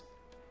hands.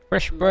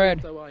 Fresh bread.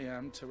 Though I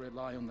am to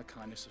rely on the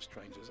kindness of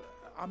strangers,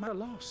 I'm at a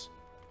loss.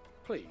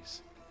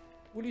 Please,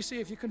 will you see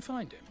if you can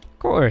find him? Of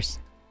course.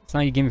 As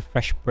long as you give me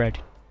fresh bread.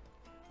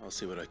 I'll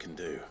see what I can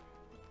do.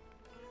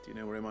 Do you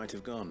know where he might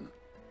have gone?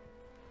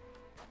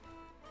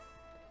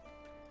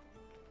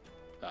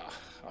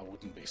 I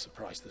wouldn't be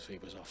surprised if he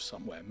was off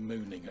somewhere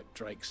mooning at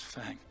Drake's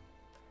Fang.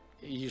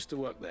 He used to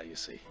work there, you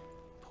see.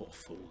 Poor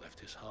fool left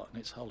his heart in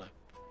its hollow.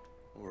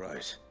 All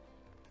right.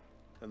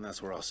 Then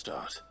that's where I'll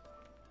start.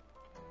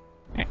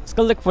 Alright, let's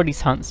go look for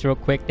these hunts real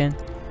quick then.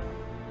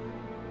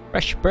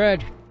 Fresh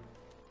bread.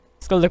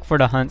 Let's go look for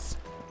the hunts.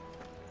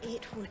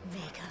 It would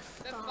make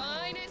a the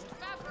finest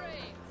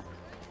fabric.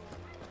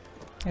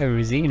 Hey,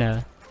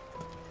 Rosina.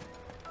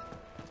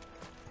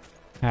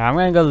 Alright, I'm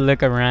gonna go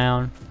look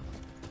around.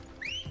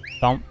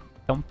 Don't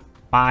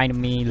find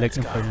me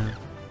looking for them.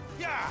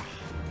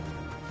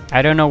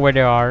 I don't know where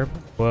they are,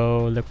 but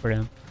we'll look for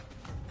them.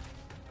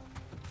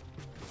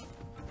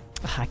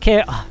 I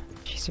can't. Oh,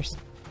 Jesus.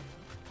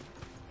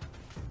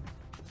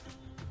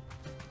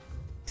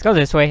 Let's go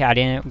this way. I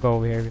didn't go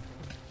over here.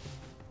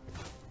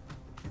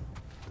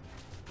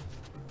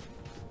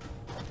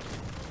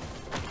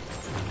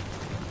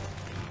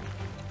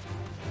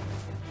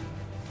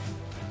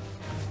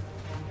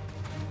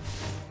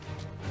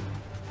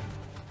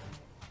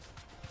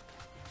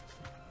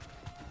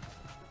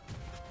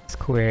 It's a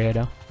cool area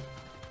though.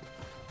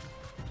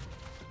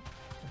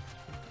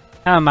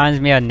 That reminds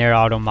me of near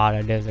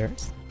Automata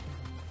Deserts.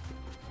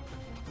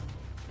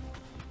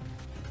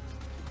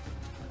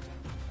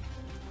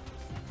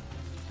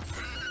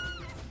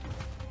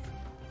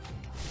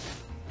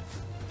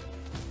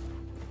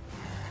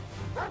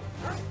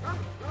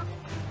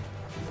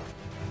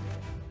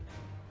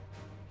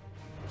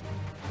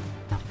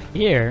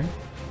 Here,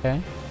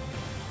 okay.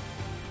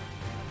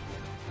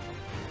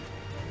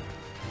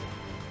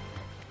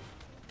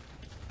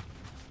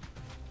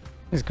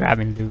 Just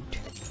grabbing loot.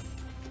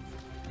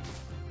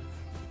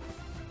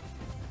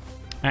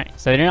 Alright,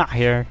 so they're not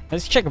here.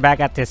 Let's check back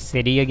at this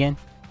city again.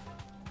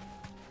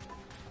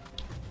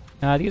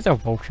 These are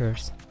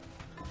vultures.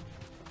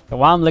 So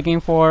what I'm looking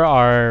for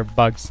are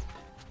bugs.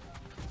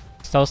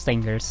 Soul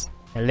stingers.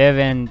 They live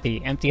in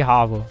the empty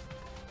hovel.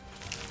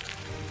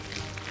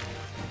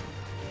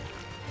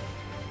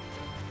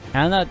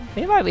 I don't know,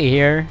 they might be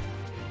here.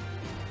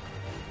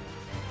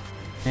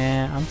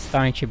 And I'm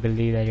starting to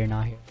believe that you're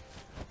not here.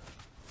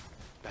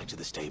 Back to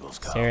the stables,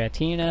 Carl.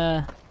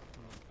 Seratina.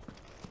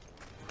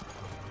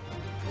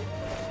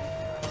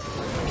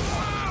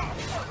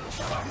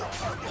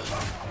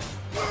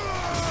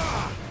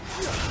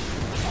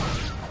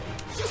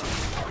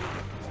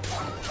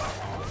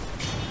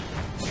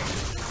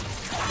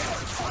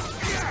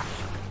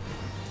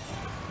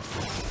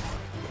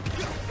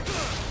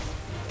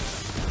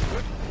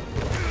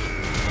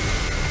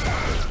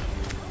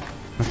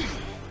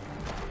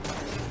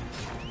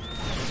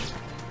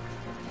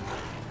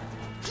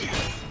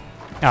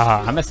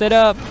 Ah, I messed it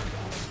up.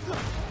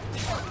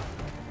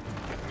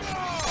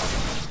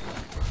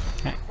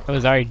 It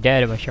was already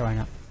dead, but sure, why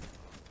not?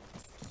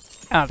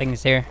 I don't think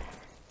it's here.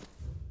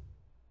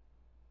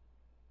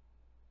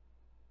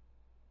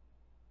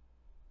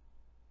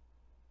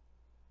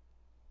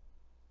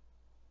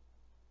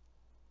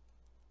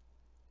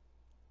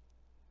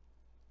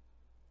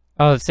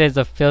 Oh, it says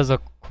the Fields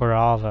of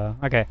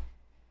Corava. Okay.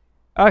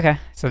 Okay,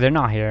 so they're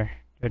not here.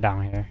 They're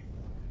down here.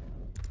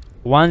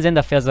 One's in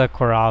the Fields of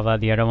Corava,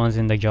 the other one's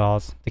in the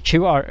Jaws. The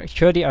two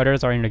of the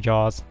others are in the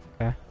Jaws.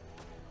 Okay.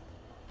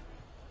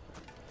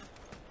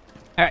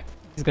 Alright,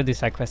 let's go do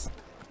side quests.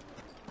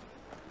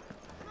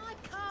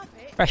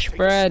 Fresh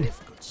bread!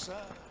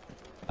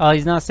 Oh,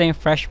 he's not saying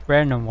fresh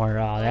bread no more.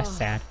 Oh, that's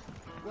sad.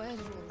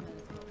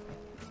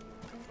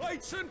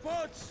 Plates and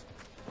pots.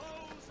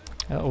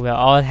 Oh, well,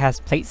 all it has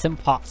plates and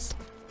pots.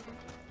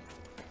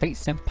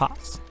 Plates and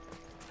pots.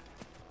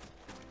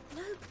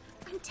 No,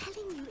 I'm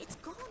telling you, it's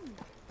gone.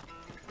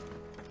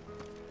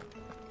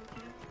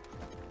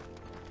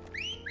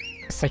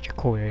 Such a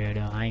cool area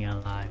though, I ain't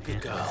gonna lie, man.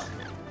 Good girl.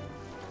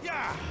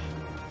 Yeah.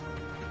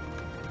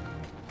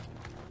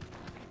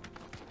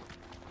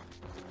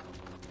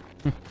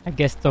 I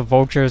guess the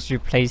vultures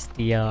replaced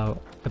the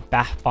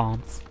bath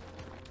bombs.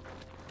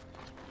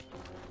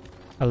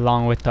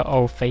 Along with the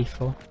Old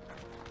Faithful.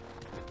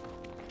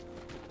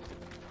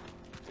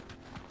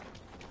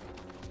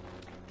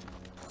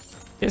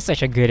 This is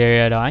such a good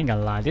area though, I ain't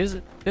gonna lie. This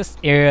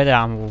area that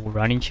I'm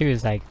running to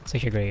is like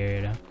such a great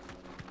area though.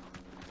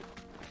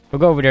 We'll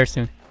go over there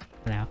soon.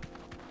 For now.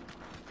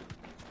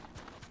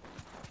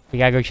 We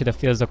gotta go to the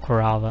Fields of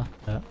Corava.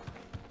 We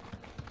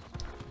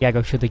gotta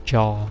go to the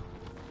Jaw.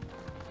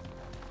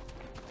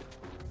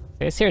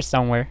 It's here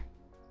somewhere.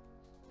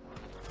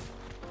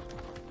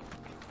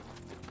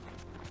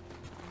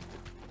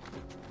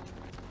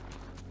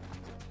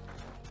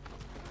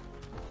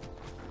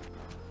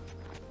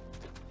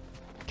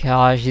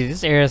 Gosh,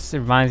 this area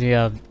reminds me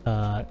of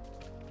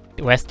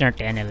Western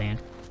Thailand.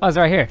 Oh, it's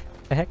right here.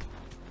 The heck?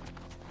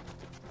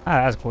 Ah,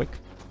 that was quick.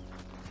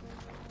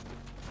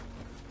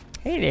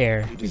 Hey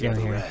there. You deserve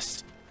a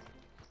rest.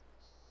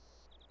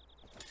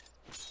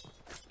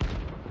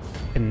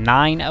 The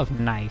Nine of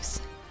Knives.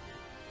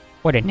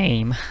 What a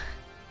name.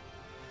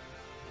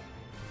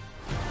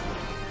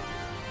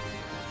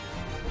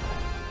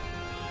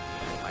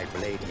 My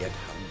blade yet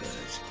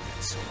hungers,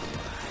 and so do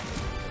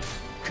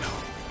I.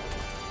 Come.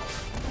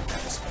 Let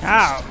us feast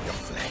Ow. on your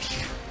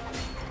flesh.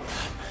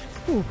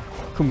 Ooh,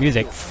 cool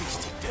music. Your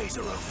feasting days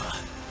are over.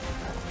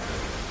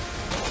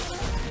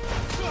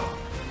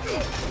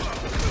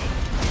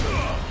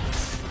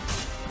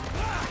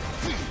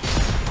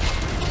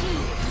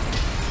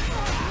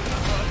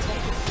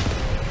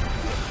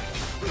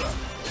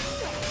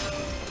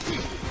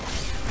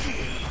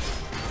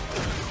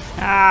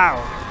 Ow!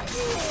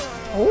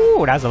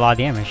 Oh, that's a lot of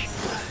damage.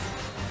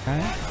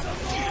 Okay.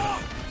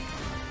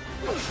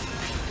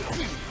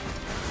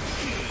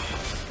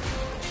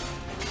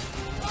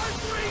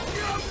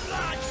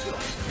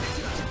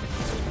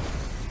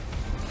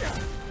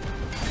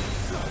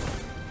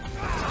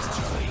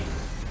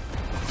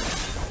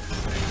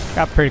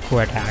 Got pretty cool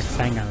attacks,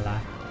 I ain't gonna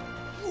lie.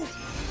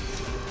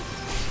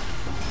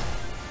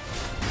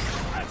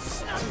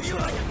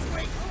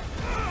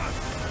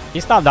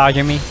 You stop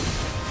dodging me.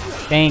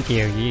 Thank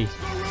you, yeesh.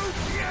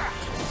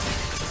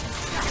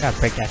 Gotta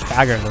break that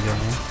stagger a little bit,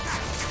 man.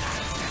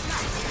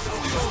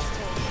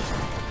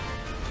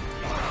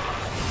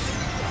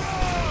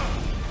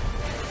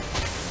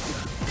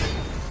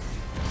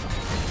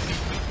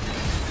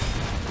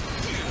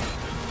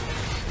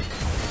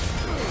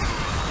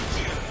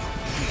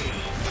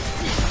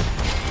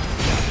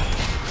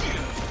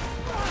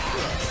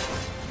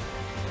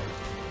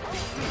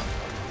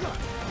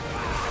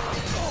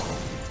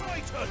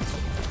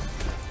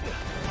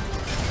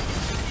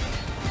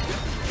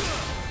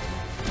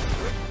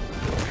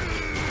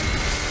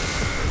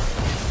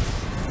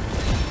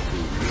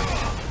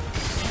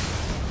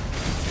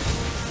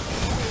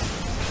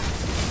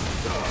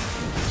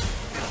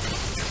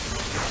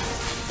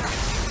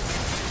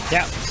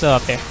 Yeah, still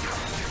up there.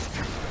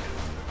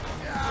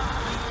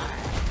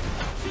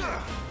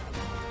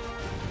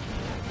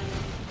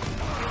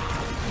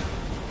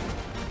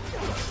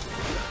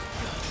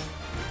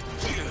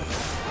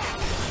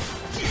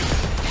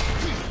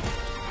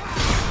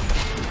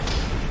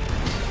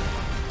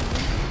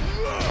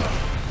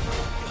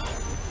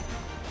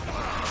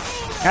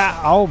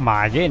 Ah, oh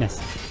my goodness.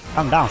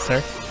 Calm down,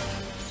 sir.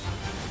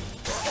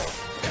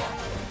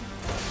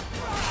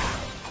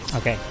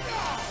 Okay.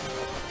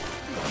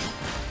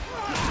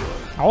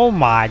 Oh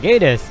my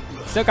goodness.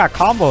 Still got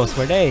combos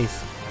for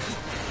days.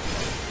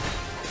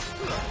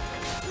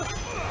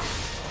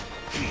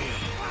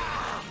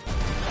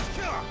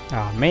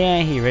 Oh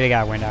man, he really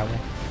got wind out of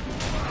it.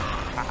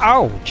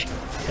 Ouch!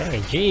 Hey,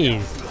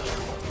 jeez.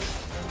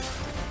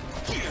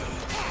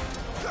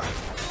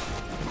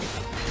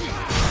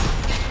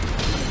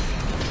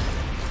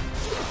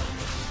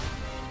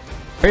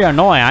 Pretty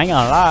annoying, I ain't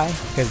gonna lie,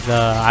 because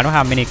I don't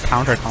have many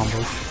counter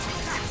combos.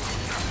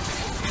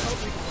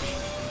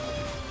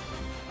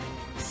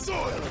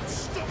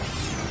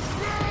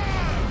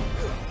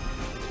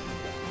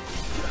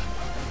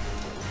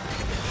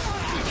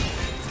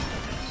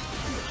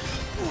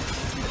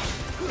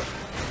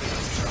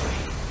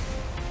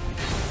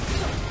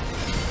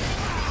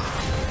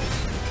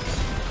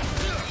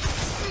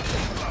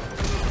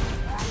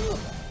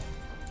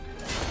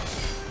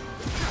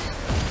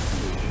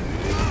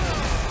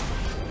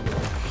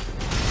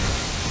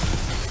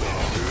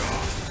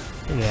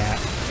 Yeah.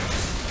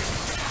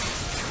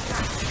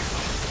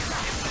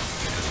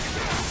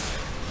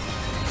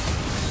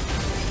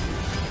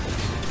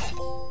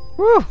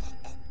 Woo!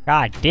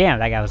 God damn,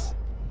 that guy was...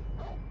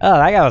 Oh,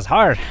 that guy was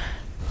hard.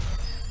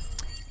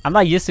 I'm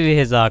not used to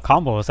his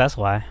combos, that's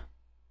why.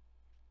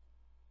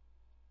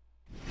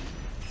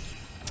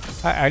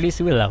 At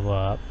least we level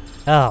up.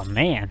 Oh,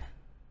 man.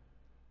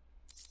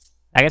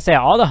 Like I said,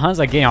 all the hunts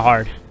are getting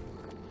hard.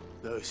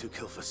 Those who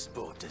kill for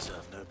sport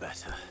deserve no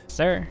better.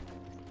 Sir.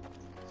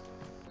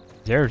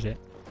 Deserves it.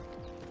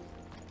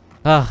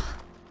 Ugh.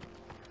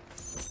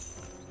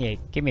 Yeah,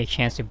 give me a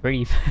chance to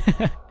breathe.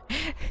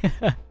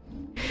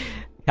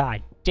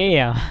 God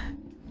damn.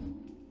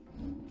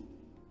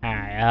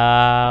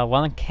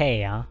 Alright,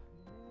 1K, huh?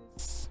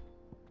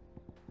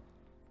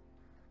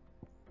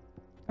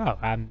 Oh,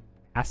 I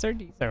mastered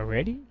these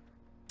already?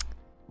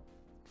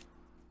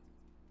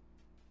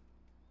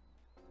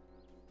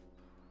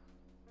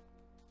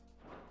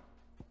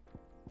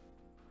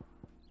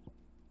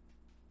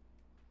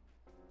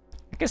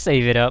 I can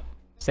save it up.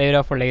 Save it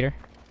up for later.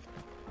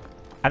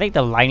 I think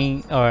the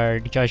lightning or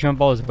the judgment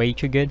ball is way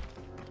too good.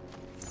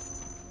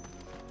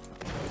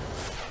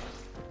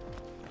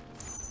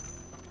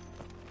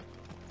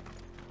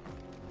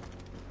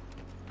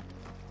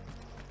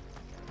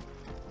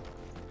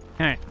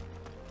 Alright.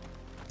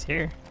 It's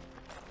here.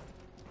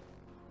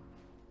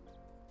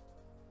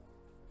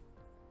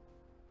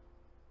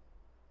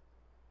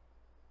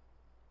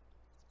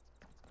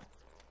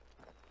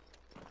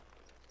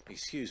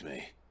 Excuse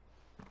me.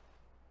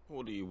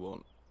 What do you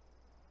want?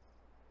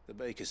 The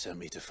baker sent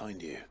me to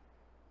find you.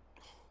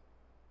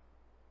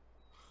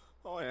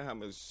 I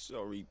am a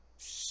sorry,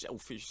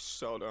 selfish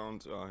sod,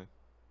 aren't I?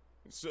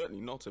 I'm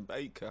certainly not a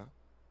baker.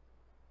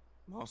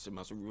 Master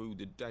must have ruled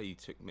the day he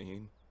took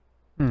me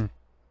in.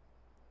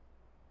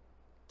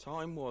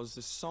 Time was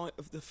the sight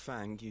of the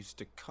fang used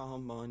to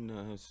calm my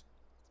nerves.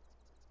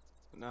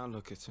 But now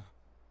look at her.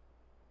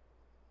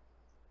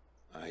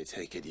 I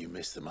take it you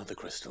missed the mother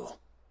crystal.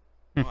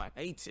 I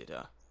hated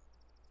her.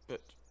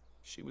 But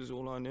she was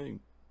all I knew.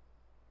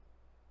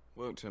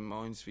 Worked her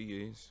mines for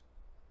years.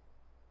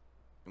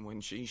 And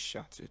when she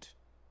shattered,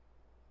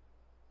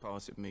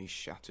 part of me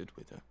shattered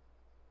with her.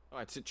 I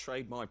had to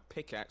trade my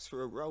pickaxe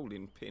for a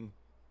rolling pin.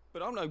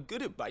 But I'm no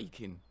good at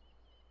baking.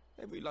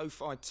 Every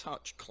loaf I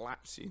touch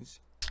collapses.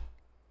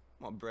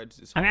 My bread's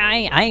as I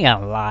mean, I ain't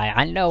gonna lie.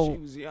 I know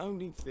She was the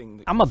only thing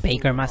that I'm a could fill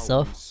baker the hole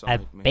myself. I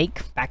inside me.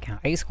 baked back in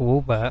high school,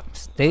 but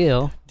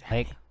still,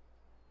 like,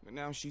 But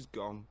now she's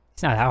gone.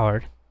 it's not that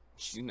hard.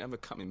 She's never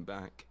coming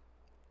back.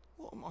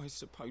 What am I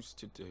supposed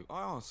to do?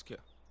 I ask her.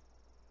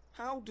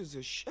 How does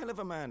a shell of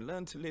a man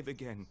learn to live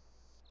again?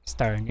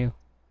 Start anew.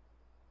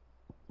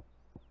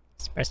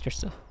 Express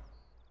yourself.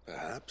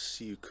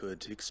 Perhaps you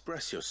could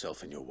express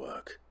yourself in your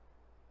work.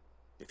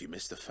 If you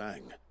missed the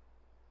fang,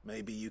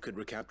 maybe you could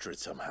recapture it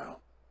somehow.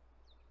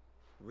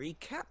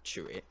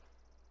 Recapture it?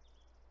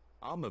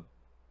 I'm a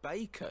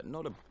baker,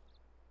 not a...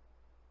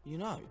 You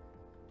know,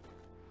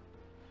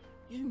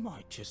 you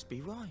might just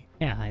be right.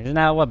 Yeah, isn't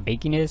that what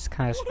baking is?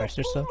 Kind of express What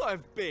a yourself. fool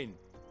I've been.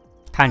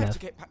 Kind I have of.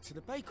 to get back to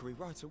the bakery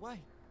right away.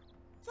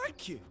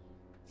 Thank you.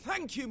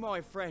 Thank you, my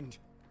friend.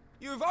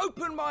 You've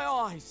opened my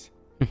eyes.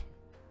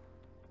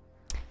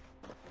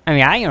 I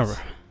mean, I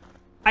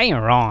ain't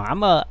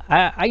wrong.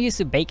 I used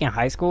to bake in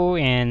high school,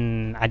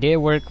 and I did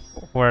work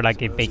for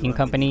like a baking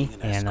company,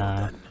 and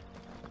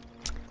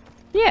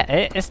yeah,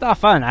 it's not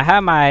fun. I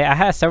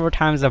had several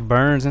times of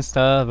burns and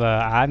stuff,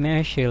 but I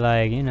managed to,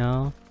 like, you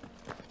know,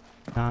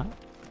 not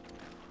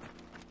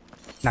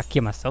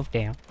kill myself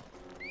down.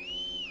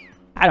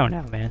 I don't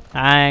know, man.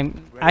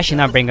 I should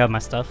not bring up my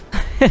stuff.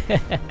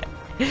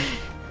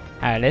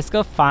 Alright, let's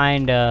go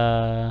find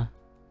oh,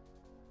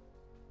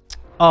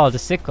 the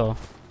sickle.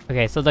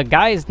 Okay, so the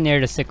guy is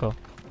near the sickle.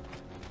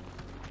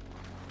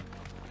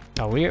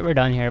 Oh, we're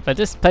done here, but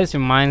this place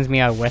reminds me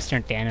of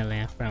Western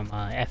Dandelion from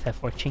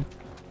FF14.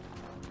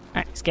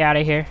 Alright, let's get out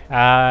of here.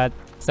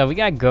 So we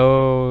gotta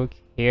go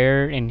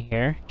here and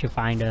here to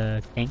find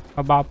a thing,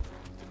 or Bob,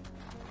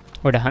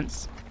 or the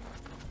hunts.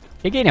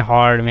 They're getting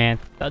hard, man.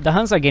 The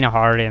hunts are getting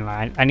hard, and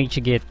I need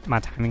to get my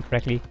timing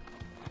correctly.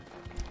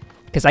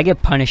 Because I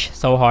get punished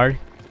so hard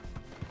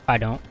if I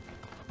don't.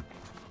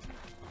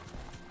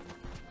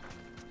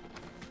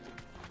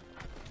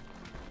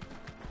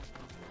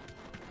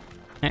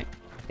 Alright.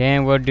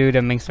 Then we'll do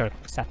the main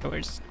circles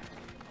afterwards.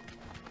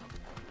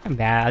 Not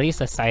bad. At least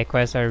the side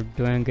quests are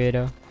doing good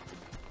though.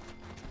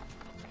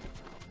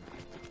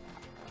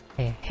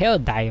 Hey, hell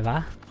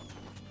diver.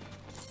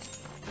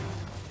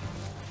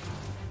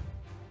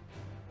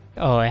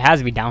 Oh, it has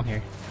to be down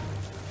here.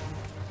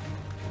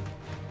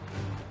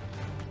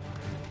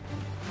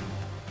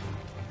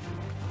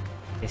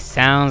 It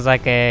sounds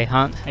like a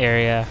hunt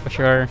area for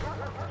sure.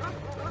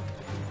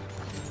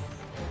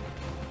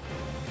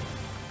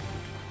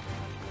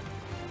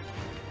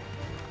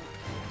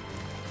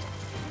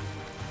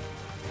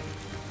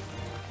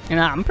 You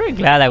know, I'm pretty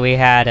glad that we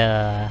had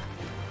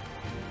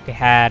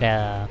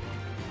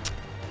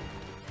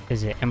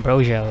is it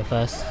Ambrosia with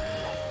us?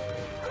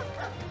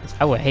 'Cause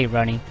I would hate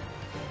running.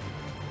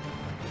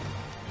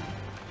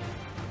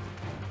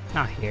 It's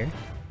not here.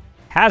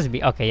 Has to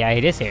be. Okay, yeah,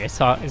 it is here. It's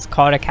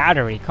called a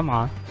category. Come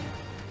on.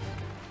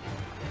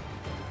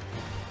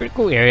 Pretty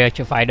cool area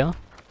to fight though.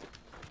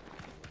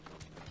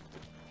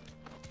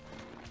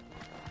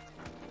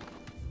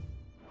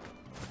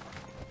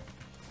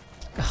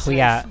 Oh, we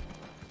got.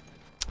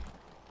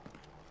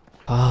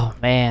 Oh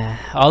man.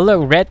 Oh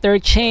look, Red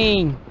Third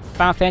Chain.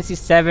 Final Fantasy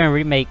VII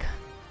Remake.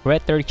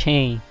 Red Third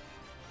Chain.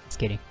 Just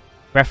kidding.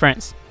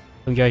 Reference.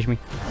 Don't judge me.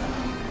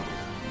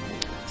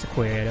 It's a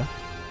cool area though.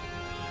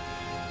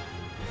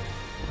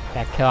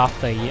 That kill off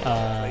the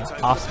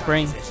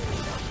offspring.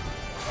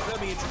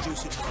 Let me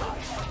introduce you to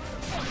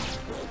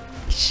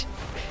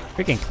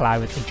Freaking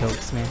Clyde with the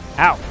jokes, man.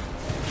 Ow!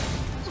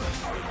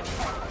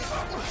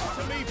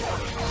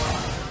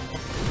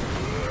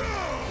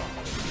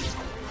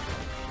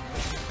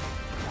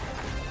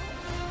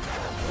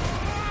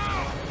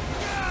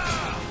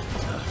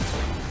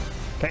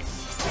 Okay.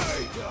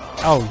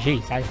 Oh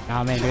jeez, I did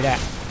not meant to do that.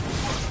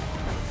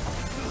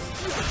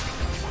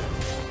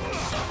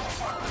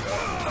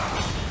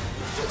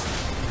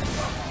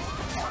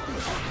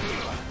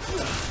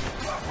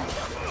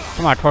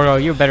 Come on, Toro,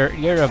 you're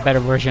a better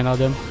version of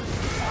them.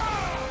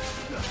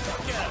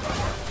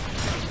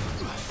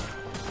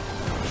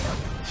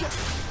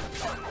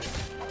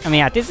 I mean,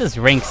 yeah, this is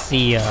rank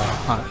C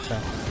hunt, so.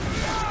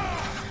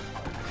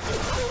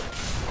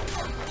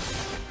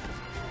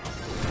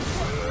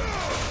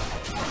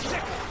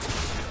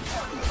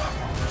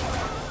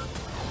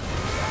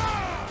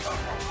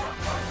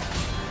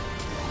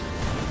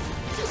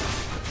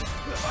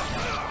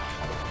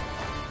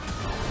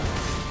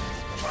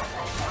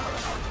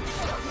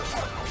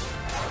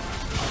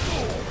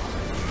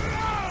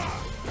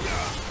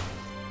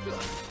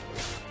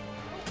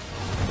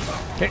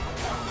 Okay.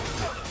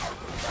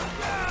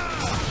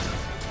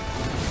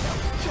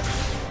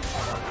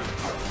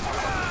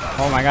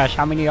 Oh my gosh,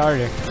 how many are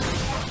there?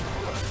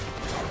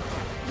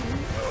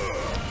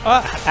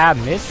 Oh, I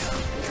missed.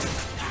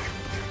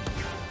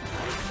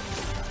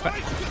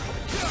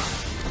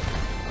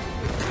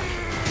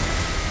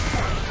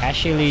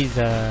 Ashley's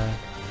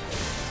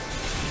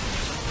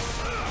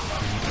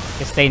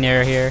just stay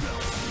near here.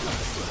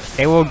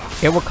 They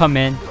will come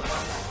in.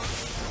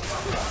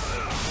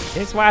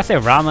 This is why I say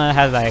Rama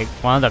has like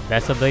one of the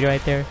best ability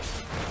right there.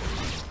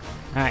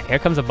 Alright, here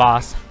comes a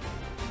boss.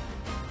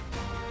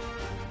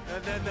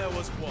 And then there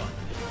was one.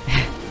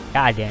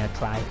 God damn it,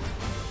 Clyde.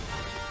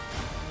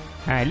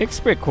 Alright, looks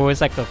pretty cool.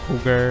 It's like a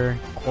cougar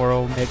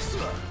coral mix.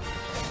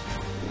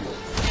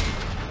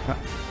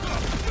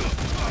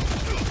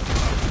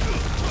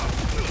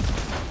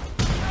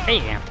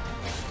 Damn.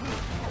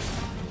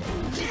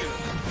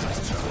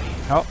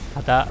 Oh,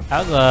 I thought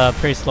that was a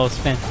pretty slow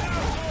spin.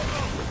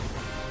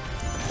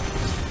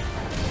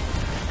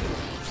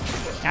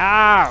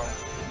 Ow!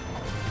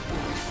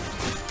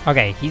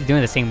 Okay, he's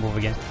doing the same move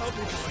again.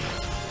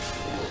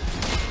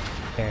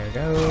 There we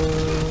go.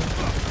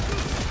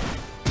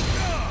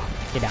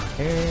 Get down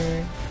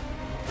here.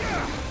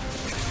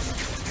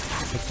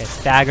 Take that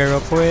stagger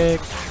real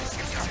quick.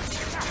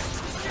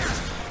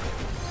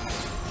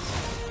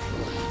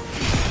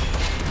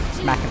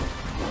 Smack him.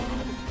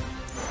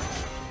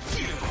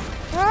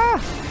 Ah!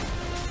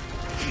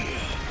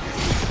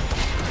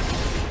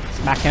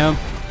 Smack him.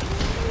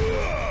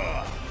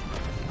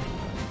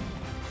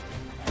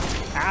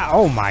 Ah,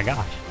 oh my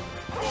gosh.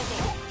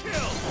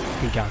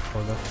 Good job,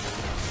 Torgo.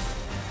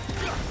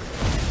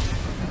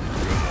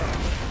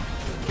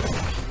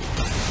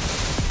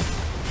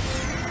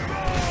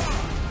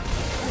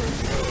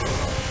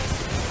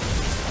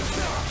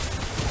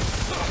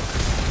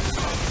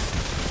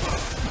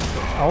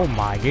 Oh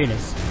my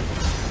goodness.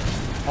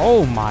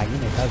 Oh my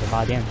goodness, that was a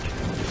lot of damage.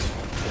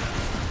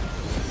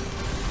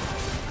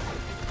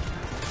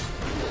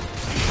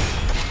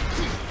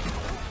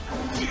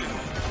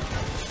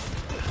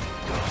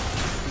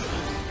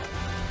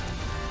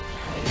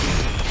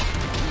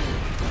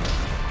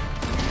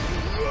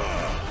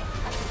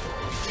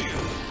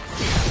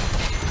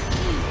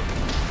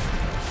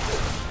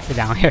 Sit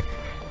down here.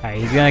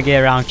 Alright, he's gonna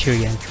get around Chew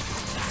again.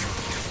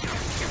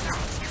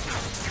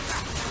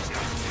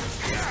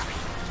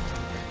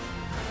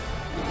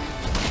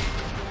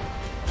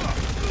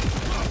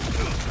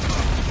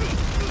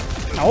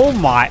 Oh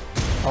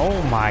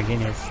my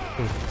goodness.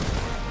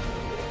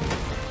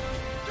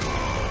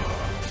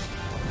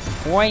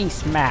 Boing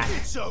smack.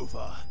 It's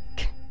over.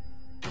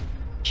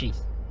 Jeez.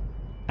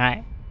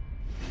 Alright.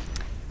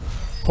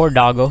 Poor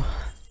doggo.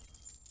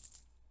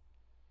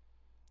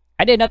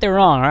 I did nothing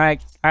wrong,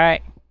 alright?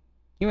 Alright.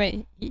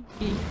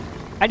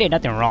 I did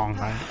nothing wrong,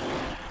 right?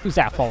 Who's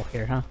at fault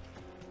here, huh?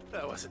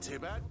 That wasn't too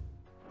bad.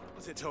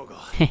 Was it, Torgal?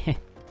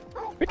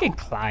 Freaking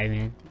Clive,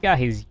 man. He got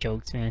his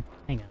jokes, man.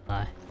 I ain't gonna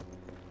lie.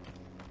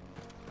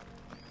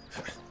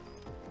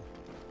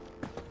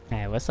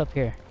 Alright, what's up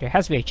here? There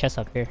has to be a chest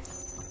up here.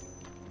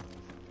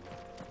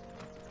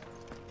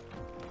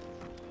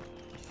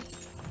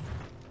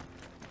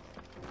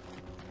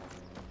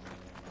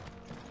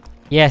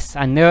 Yes,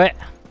 I knew it.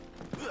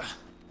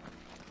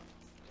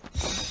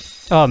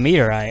 Oh,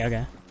 meteorite,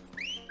 okay.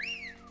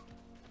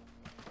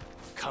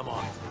 Come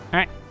on.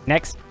 Alright,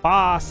 next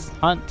boss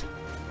hunt.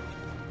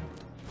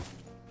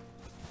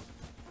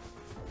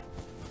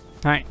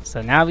 Alright,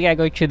 so now we gotta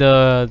go to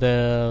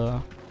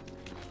the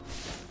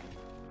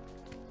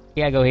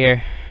we gotta go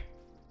here.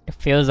 The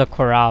Fields of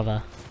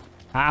Korava.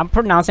 I'm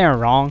pronouncing it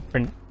wrong.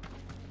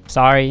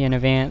 Sorry in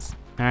advance.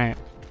 Alright.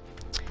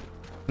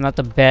 I'm not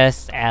the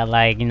best at,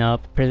 like, you know,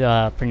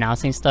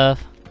 pronouncing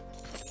stuff.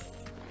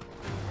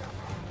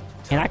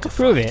 And I could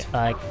prove it.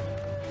 Like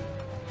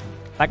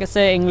I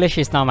said, English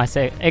is not my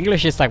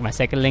English is like my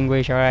second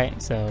language,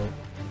 alright? So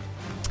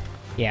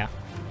yeah.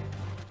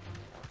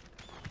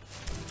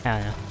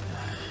 I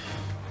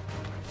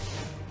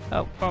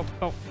don't know.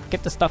 Oh,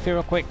 get the stuff here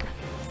real quick.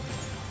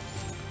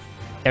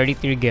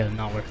 33 gil,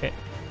 not worth it.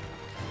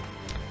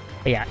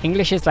 But yeah,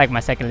 English is like my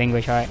second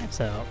language, alright?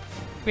 So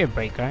give me a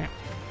break, right?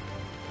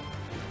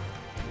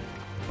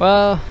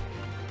 Well,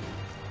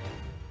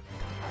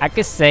 I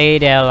could say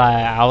that,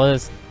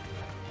 like,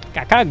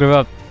 I kind of grew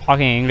up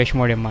talking English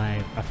more than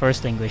my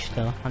first language,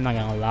 though. I'm not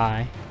gonna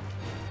lie.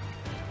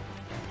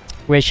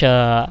 Which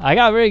I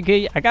got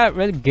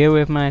really good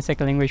with my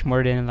second language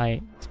more than,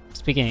 like,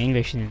 speaking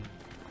English in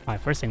my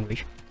first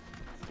language.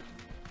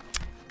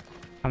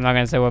 I'm not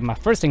gonna say what my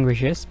first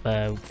language is,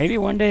 but maybe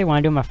one day when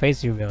I do my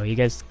face reveal, you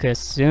guys could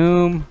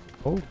assume.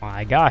 Oh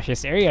my gosh,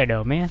 this area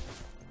though, man.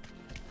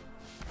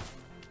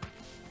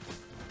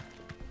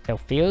 So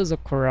Fields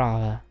of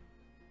Korava.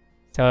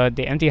 So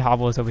the empty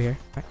hovel is over here.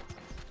 Right.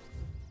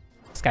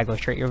 This guy goes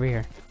straight over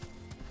here.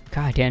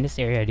 God damn, this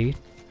area, dude.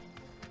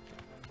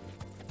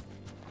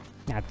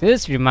 Now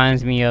this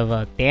reminds me of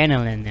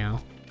Thanalan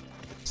now.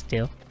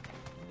 Still.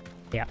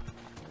 Yeah.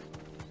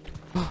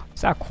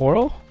 Is that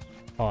Coral?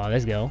 Oh,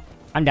 let's go.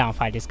 I'm down to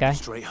fight this guy.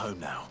 Straight home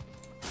now.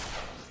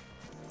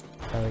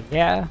 So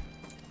yeah.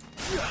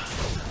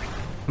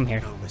 Come here.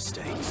 No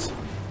mistakes.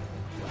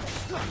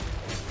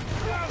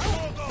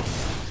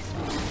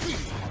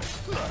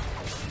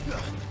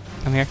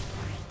 Come here.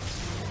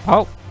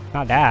 Oh,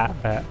 not that,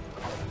 but.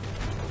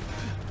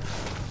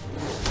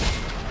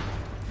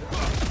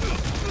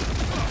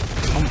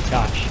 Oh my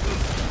gosh.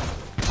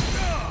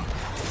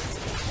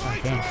 Oh,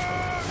 damn.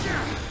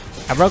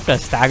 I broke the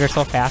stagger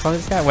so fast on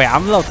this guy. Wait,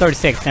 I'm level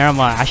 36. Never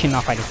mind. I should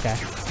not fight this guy.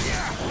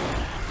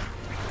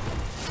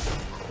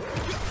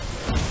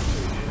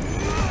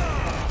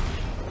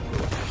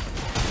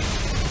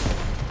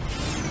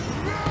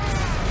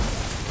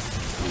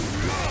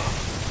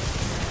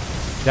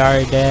 He's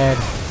already dead.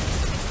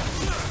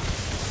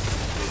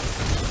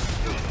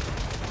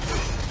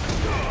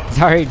 He's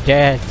already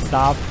dead.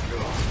 Stop.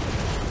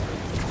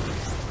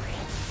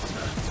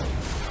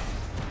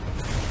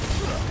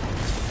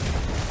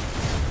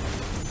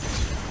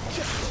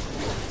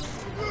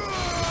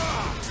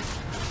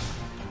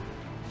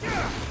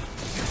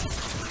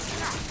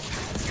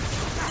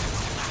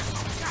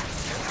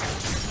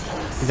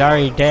 He's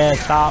already dead.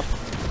 Stop.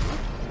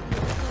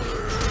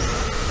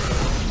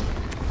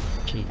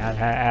 Gee,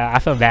 I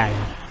feel bad.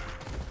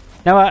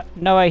 No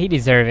what? He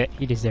deserve it.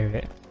 He deserve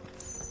it.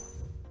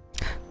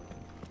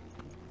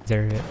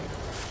 Deserve it.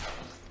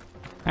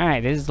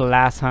 Alright, this is the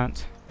last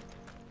hunt.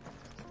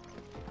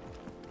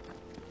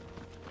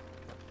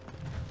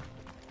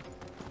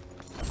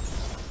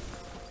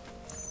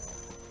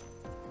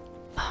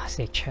 Ah,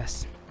 say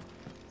chest.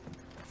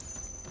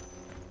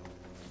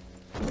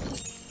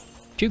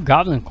 2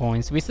 goblin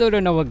coins. We still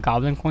don't know what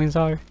goblin coins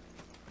are.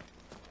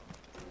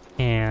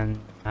 And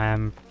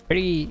I'm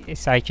pretty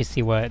excited to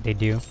see what they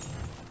do.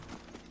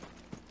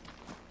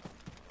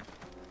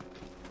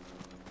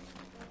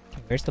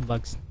 Okay, where's the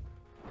bugs?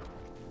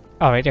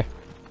 Oh, right there.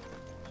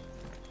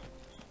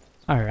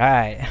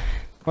 Alright.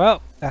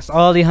 Well, that's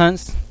all the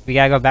hunts. We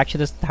gotta go back to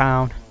this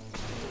town.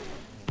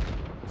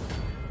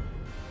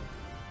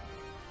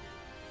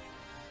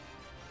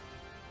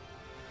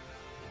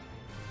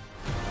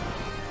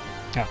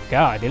 Oh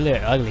god, they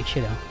look ugly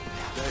shit though.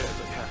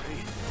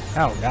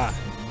 Oh god.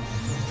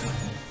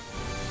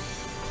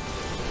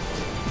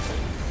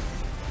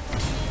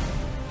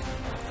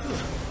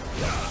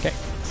 Okay,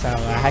 so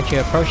I had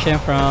to approach him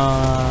from...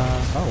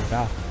 Oh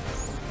god.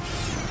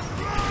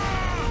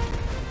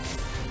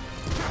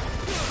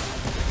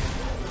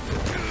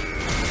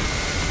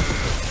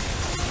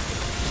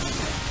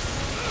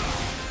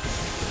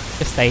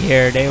 Just stay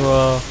here, they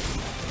will...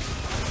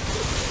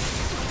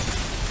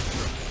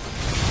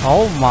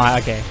 Oh my,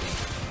 okay.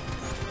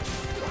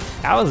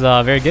 That was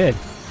very good.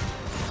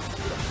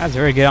 That was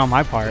very good on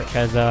my part,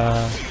 because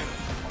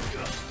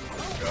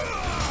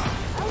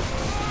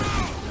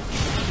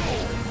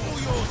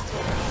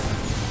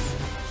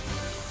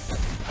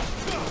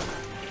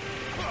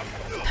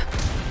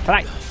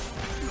Right.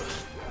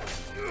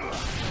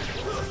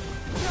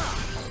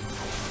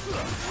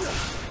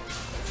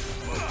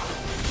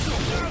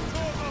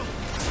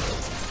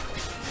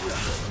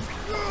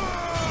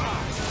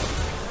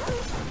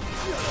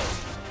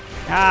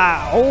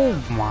 Ah, oh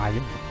my.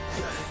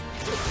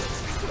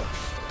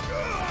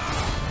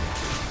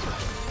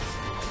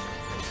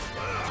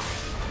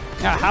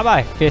 Yeah, how about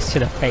a fist to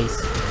the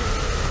face?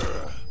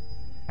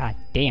 God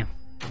damn.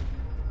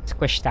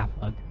 Squish that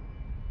bug.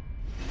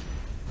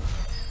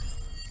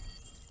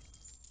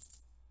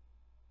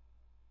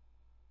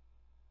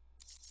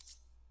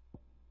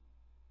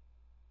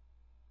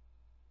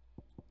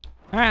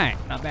 Alright,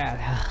 not bad.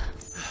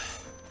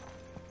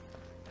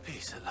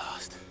 Peace at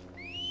last.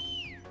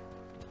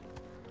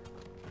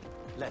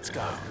 Let's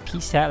go.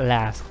 Peace at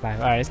last. Alright,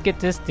 let's get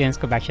this, then let's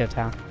go back to the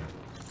town.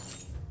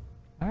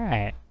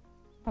 Alright.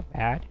 Not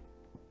bad.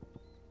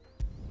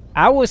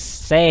 I will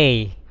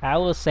say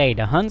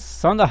the hunts,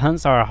 some of the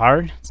hunts are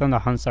hard, some of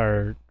the hunts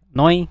are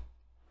annoying.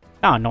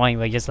 Not annoying,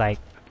 but just like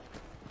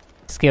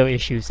skill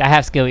issues. I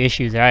have skill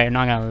issues, alright, I'm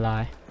not gonna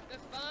lie.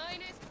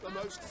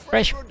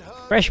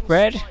 Fresh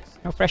bread?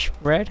 No fresh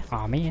bread?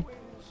 Aw, man.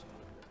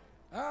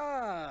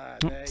 Ah,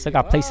 Still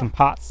gotta place some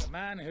pots. The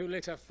man who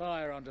lit a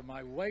fire under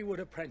my wayward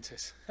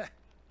apprentice.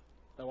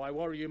 Though I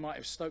worry you might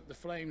have stoked the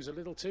flames a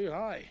little too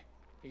high.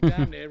 He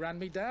damn near ran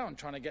me down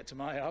trying to get to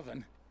my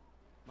oven.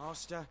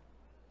 Master,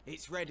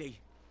 it's ready.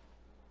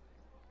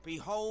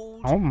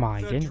 Behold Oh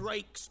my the goodness.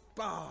 Drake's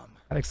Balm.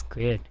 That looks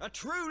good. A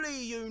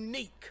truly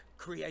unique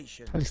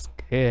creation. That looks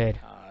good.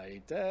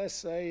 I dare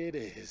say it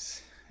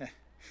is.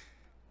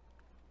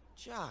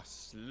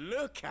 Just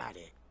look at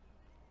it.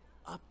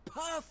 A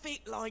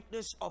perfect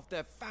likeness of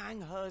the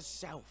Fang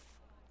herself.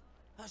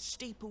 Her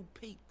steeple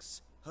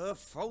peaks, her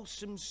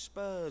fulsome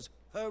spurs,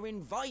 her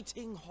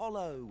inviting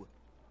hollow.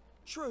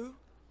 True,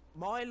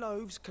 my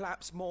loaves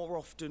collapse more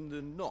often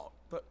than not,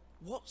 but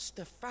what's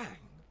the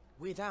Fang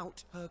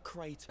without her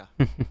crater?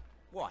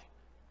 Why,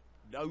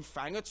 no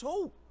Fang at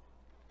all.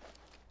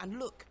 And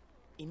look,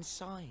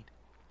 inside.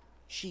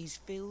 She's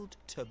filled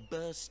to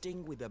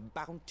bursting with a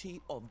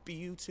bounty of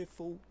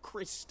beautiful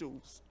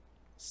crystals.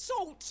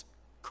 Salt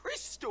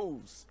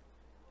crystals!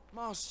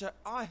 Master,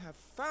 I have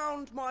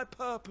found my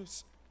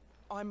purpose.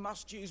 I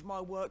must use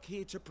my work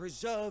here to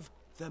preserve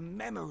the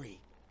memory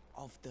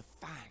of the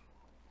Fang.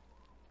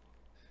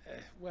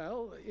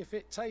 Well, if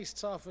it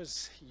tastes half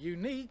as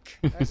unique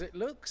as it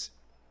looks,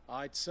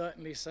 I'd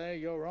certainly say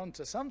you're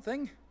onto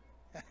something.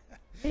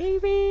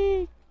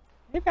 Maybe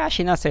I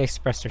should not say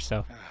express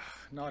herself.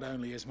 Not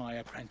only is my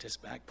apprentice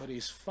back, but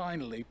he's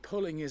finally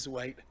pulling his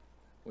weight.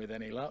 With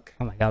any luck.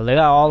 Oh my god, look at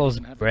all those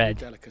I have bread.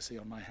 Delicacy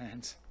on my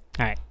hands.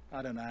 Alright.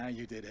 I don't know how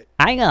you did it.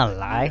 I ain't gonna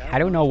lie, I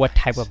don't know what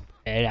type of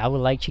bread I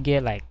would like to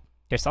get. Like,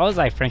 there's always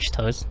like French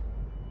toast,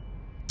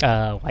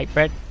 white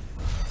bread,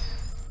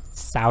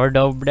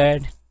 sourdough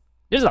bread.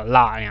 There's a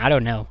lot. I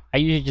don't know.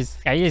 I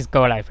just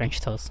go like French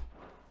toast.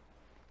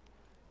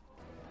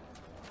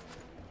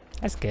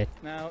 That's good.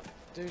 Now,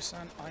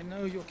 Dusan, I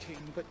know you're keen,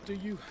 but do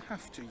you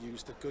have to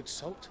use the good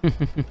salt?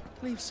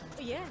 Leave some.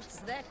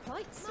 Yes, they're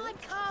quite My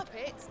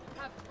carpets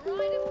have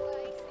pride of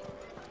place.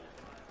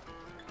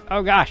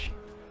 Oh gosh.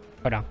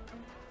 Hold on.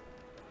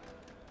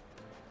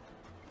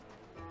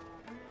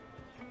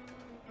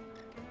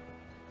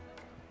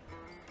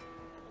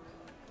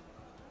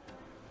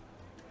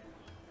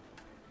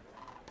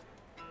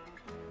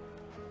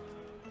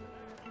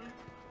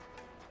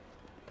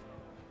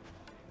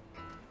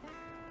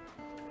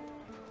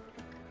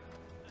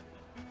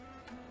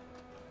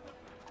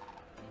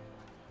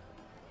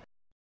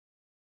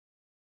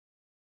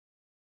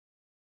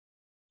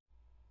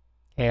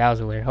 Okay, that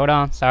was weird. Hold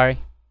on, sorry.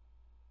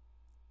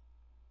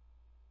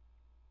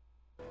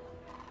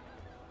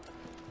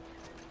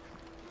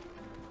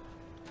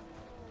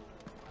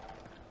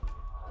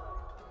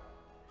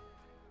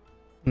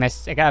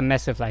 I gotta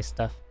mess with like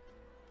stuff.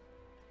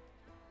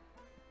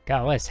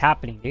 God, what is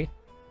happening, dude?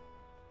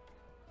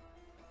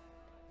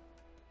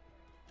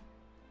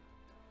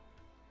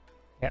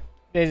 Yep,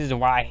 this is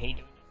why I hate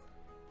it.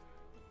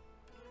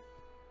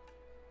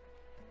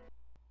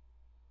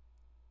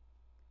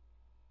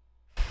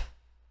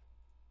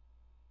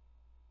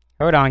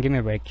 Hold on, give me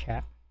a break,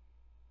 chat.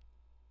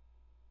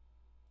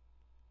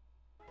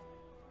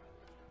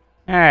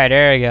 Alright,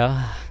 there we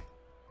go.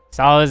 It's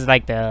always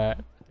like the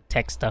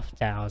tech stuff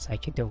that I was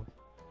like, you do.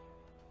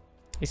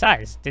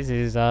 Besides, this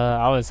is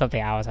always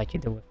something I was like, you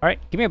do. Alright,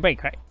 give me a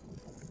break, right?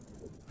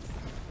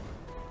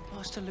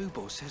 Master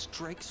Lubor says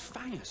Drake's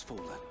fang has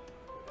fallen.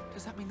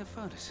 Does that mean the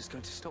furnace is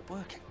going to stop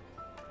working?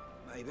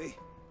 Maybe.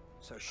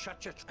 So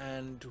shut your...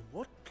 And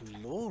what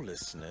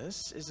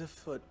lawlessness is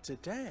afoot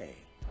today?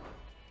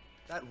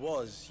 That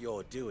was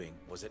your doing,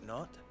 was it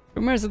not?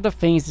 Rumors of the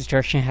Fang's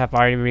destruction have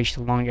already reached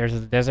the long areas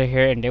of the desert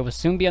here, and they will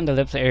soon be on the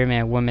lips of every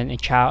man, woman,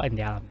 and child in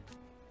the element.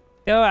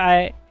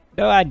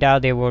 Though I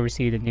doubt they will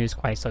receive the news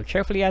quite so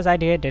cheerfully as I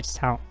did, this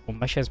town will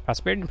much as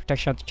prosperity and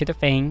protection to the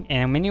Fang,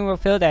 and many will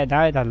feel that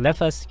now that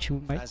left us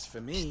to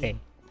stay.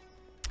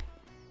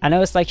 I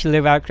know it's like to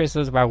live out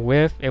crystals, but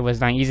with it was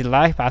not an easy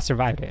life, but I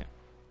survived it.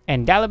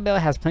 And Dalibel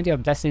has plenty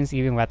of blessings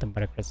even without the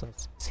mother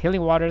crystals. Its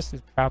healing waters,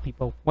 its proud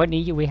people. What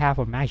need we have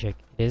for magic?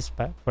 It is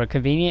but for a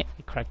convenient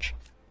crutch.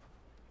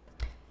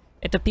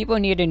 If the people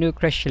need a new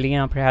crutch to lean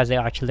on, perhaps they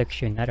ought to look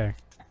to another.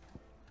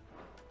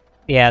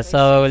 Yeah,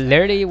 so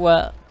literally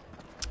what...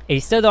 I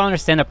still don't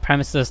understand the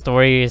premise of the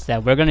story is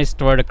that we're gonna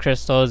store the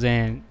crystals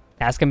and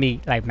that's gonna be,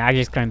 like,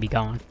 magic's gonna be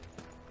gone.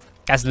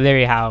 That's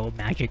literally how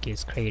magic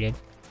is created.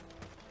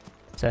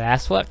 So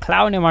that's what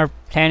Cloud and them are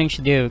planning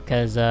to do,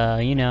 because,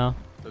 you know,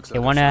 they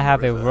want to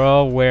have a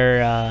world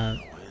where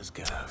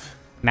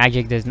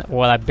magic doesn't,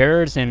 well, like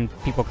birds and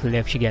people could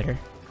live together.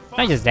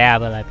 Not just that,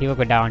 but like people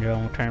could die on their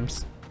own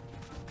terms.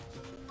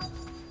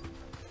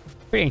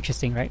 Pretty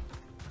interesting, right?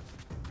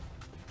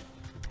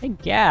 Hey,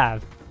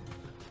 Gav.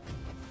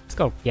 Let's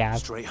go, Gav.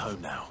 Straight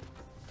home now.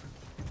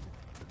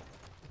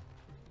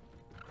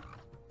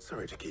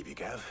 Sorry to keep you,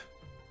 Gav.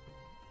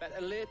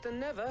 Better late than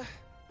never.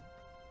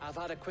 I've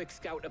had a quick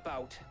scout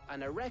about,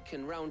 and I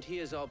reckon round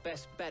here's our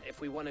best bet if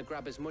we want to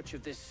grab as much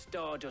of this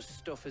Stardust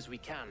stuff as we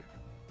can.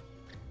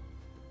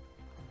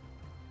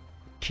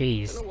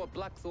 Jeez. Don't know what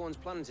Blackthorn's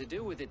planning to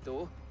do with it,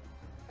 though.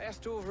 I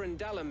asked over in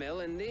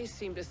Dalamil, and they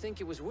seem to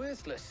think it was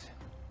worthless.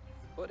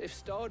 But if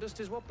Stardust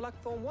is what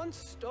Blackthorn wants,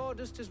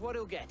 Stardust is what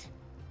he'll get.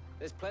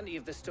 There's plenty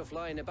of this stuff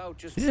lying about.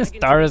 Just isn't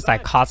Stardust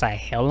like cost like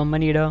hell of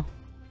money though?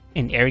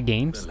 In air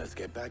games? Then let's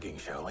get bagging,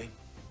 shall we?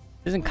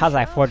 Doesn't cost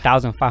like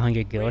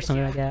 4,500 gil or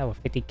something like that, or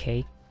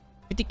 50k.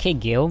 50k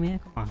gil, man,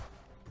 come on.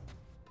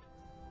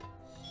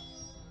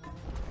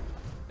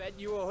 Bet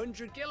you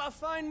 100 gil I'll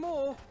find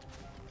more.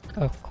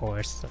 Of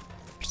course, of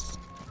course.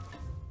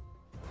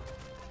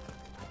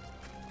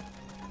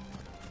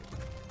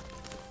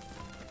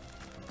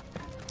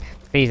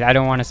 Please, I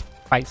don't want to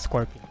fight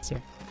scorpions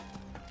here.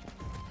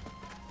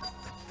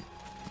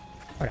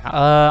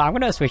 I'm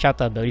gonna switch out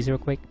the abilities real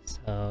quick.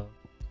 So.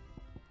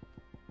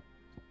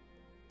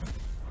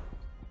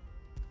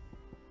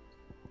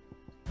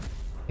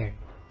 Here.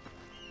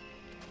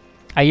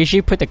 I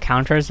usually put the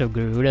counters of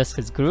Garuda's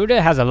because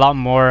Garuda has a lot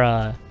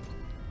more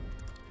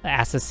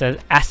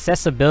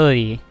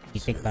accessibility. If you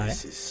think about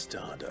this it. Is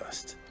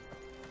Stardust.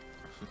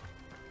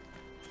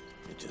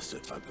 It just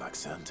looks like black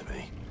sand to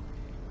me.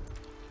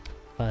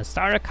 But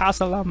starter costs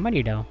a lot of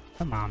money though.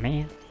 Come on,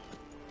 man.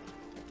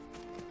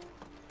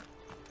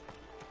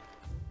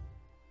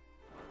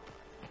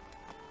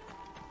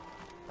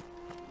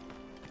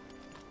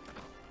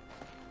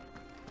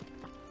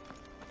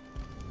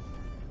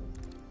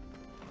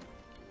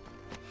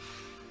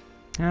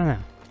 I don't know.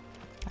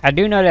 I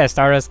do know that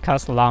Stardust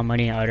costs a lot of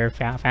money in other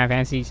Final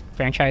Fantasy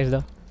franchises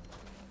though.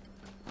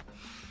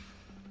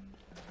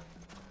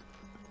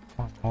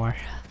 One more.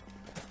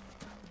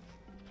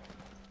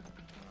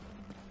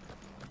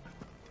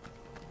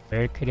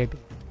 Where could it be?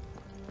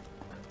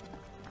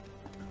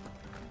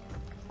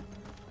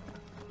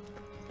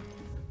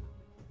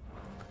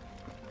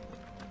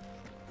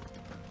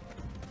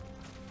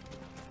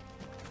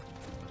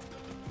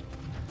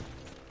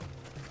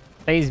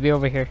 Please be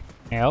over here.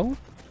 No?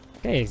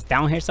 Okay, it's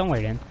down here somewhere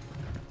then.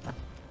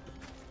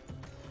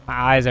 My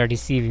eyes are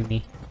deceiving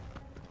me.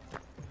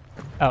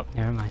 Oh,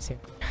 never mind. Here.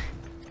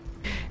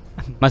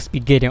 I must be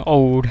getting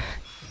old.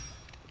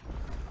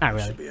 Not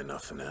really. Should be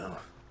enough for now.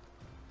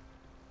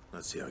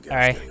 Let's see how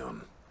Gav's getting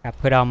on. I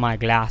put on my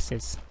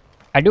glasses.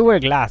 I do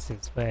wear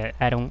glasses, but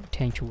I don't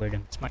tend to wear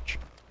them as much.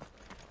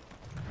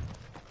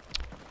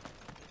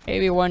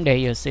 Maybe one day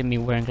you'll see me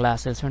wearing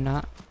glasses or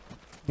not.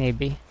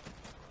 Maybe.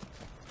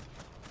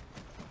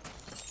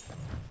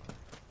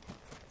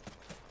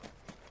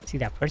 See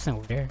that person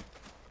over there.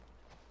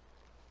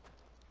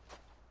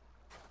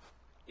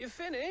 You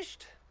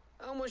finished?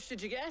 How much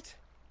did you get?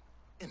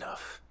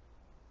 Enough.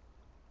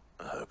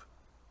 I hope.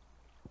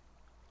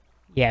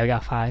 Yeah, we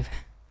got 5.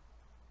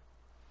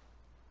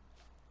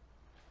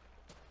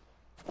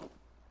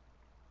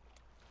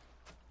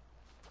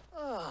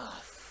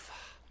 Oh,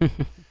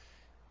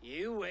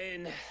 you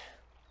win.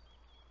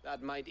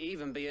 That might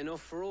even be enough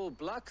for old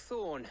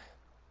Blackthorn.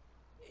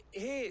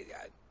 Hey,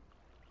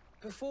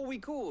 before we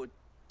go,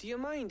 do you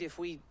mind if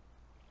we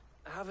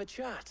have a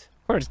chat?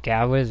 Of course,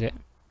 Gav, what is it?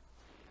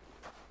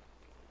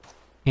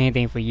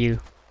 Anything for you.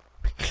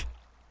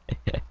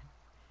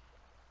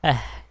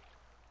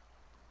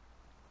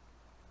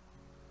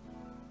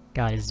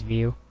 Got his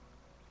view.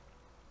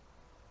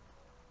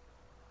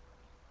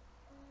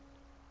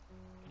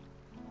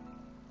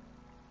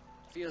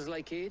 Feels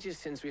like ages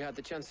since we had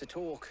the chance to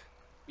talk.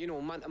 You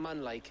know, man to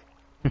man like.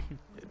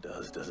 It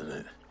does, doesn't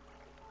it?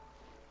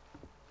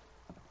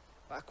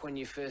 Back when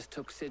you first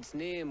took Sid's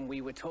name,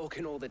 we were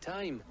talking all the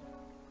time.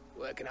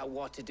 Working out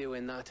what to do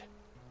in that.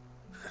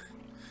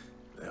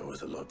 There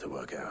was a lot to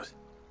work out.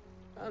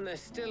 And there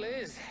still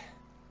is.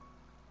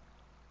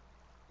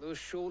 Those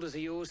shoulders of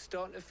yours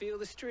starting to feel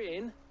the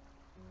strain?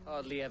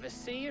 Hardly ever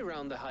see you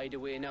around the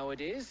hideaway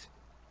nowadays.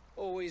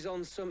 Always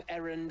on some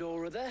errand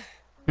or other.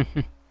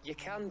 You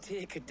can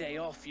take a day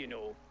off, you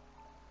know.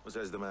 Well,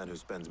 says the man who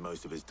spends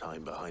most of his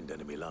time behind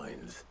enemy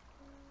lines.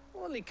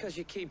 Only 'cause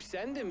you keep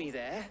sending me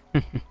there.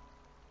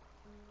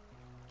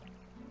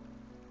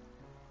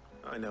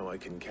 I know I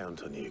can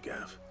count on you,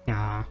 Gav.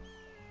 Aw.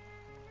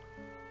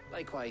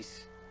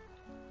 Likewise.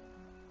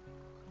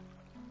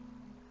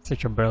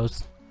 Such a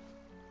bros.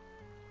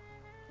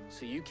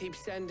 So you keep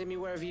sending me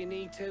wherever you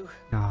need to.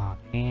 Aw,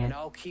 man. And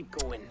I'll keep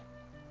going.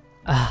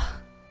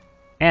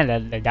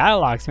 Man, the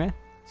dialogues, man.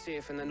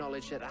 Safe in the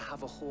knowledge that I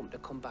have a home to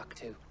come back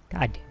to.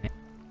 God damn it.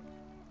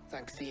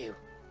 Thanks to you.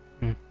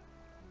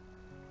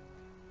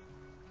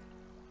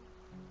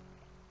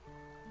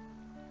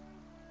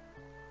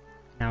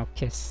 Now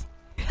kiss.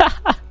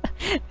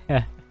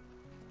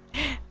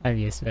 I'm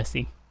used to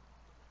see.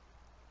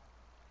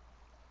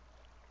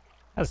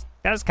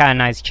 That's kind of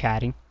nice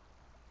chatting.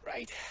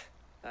 Right.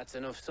 That's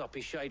enough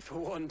soppy shite for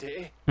one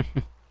day.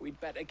 We'd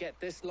better get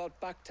this lot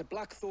back to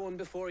Blackthorn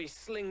before he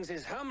slings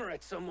his hammer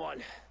at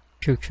someone.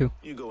 True, true.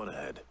 You go on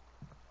ahead.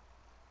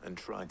 And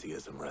try to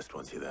get some rest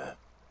once you're there.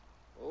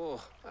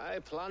 Oh, I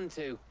plan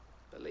to.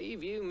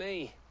 Believe you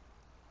me.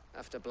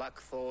 After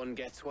Blackthorn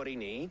gets what he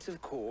needs,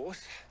 of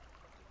course.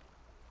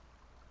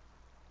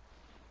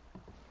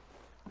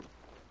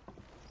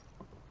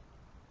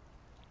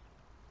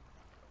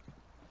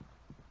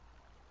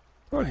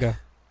 Where'd go?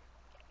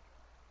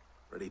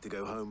 Ready to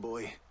go home,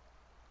 boy?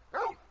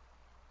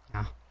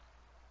 Ah.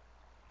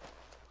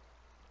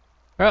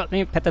 Well, let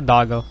me pet the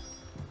doggo.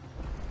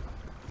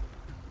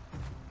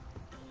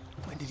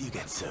 When did you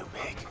get so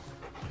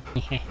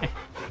big? You're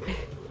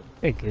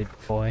a good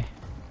boy.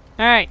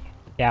 Alright,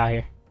 get out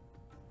here.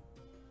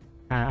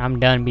 I'm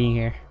done being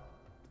here.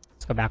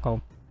 Let's go back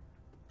home.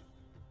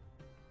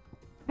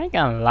 I ain't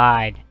gonna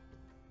lie.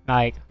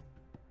 Like,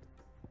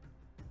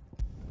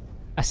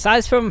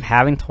 aside from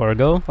having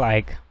Torgo,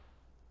 like,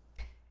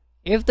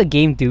 if the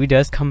game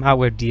does come out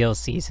with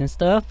DLCs and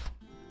stuff,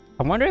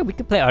 I wonder if we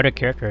could play other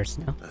characters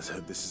now. Let's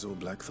hope this is all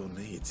Blackthorn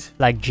needs.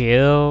 Like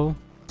Jill,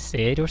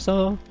 Sid or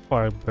so,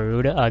 or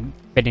Baruda,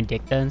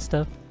 Benedicta and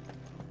stuff.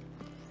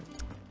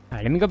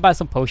 Alright, let me go buy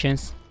some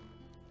potions.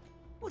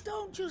 Well,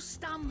 don't just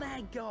stand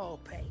there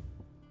gawping.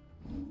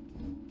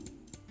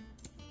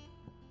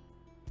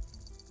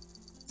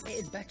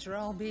 It'd better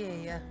all be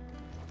here.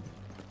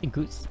 Hey,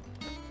 Goose.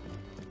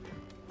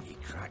 He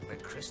cracked the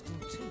crystal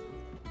too.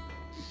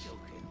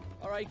 Joking.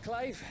 Alright,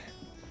 Clive.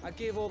 I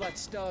gave all that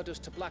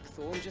stardust to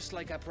Blackthorn just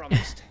like I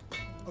promised.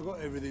 I got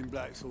everything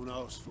Blackthorn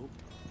asked for.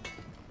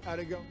 How'd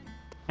it go?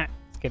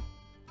 Skip.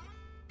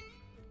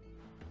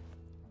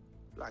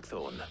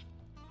 Blackthorn.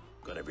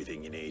 Got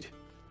everything you need?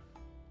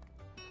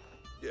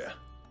 Yeah.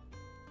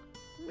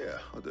 Yeah,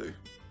 I do.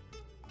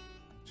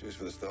 Cheers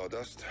for the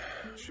stardust.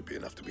 Should be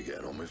enough to be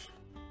getting on with.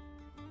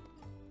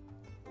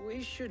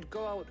 We should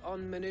go out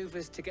on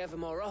maneuvers together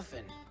more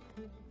often.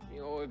 You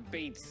know, it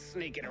beats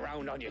sneaking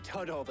around on your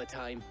tud all the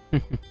time.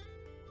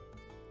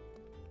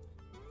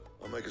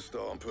 I'll make a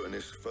start on putting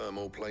this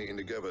thermal plating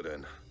together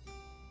then.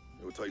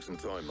 It will take some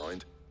time,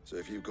 mind. So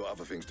if you've got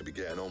other things to be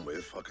getting on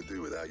with, I could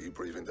do without you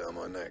breathing down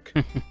my neck.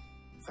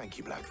 Thank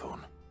you,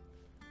 Blackthorn.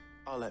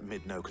 I'll let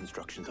Mid know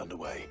construction's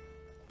underway.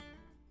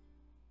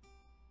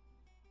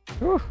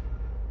 Whew.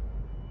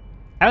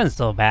 That wasn't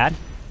so bad.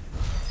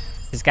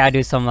 Just gotta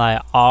do some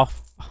like off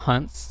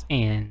hunts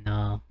and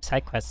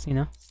side quests, you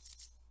know.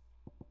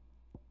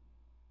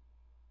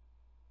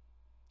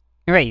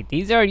 Wait,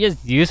 these are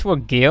just used for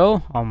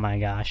Gil? Oh my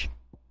gosh.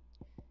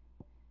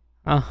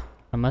 Oh,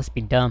 I must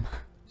be dumb.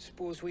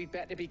 Suppose we'd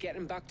better be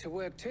getting back to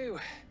work too.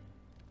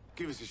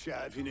 Give us a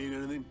shout if you need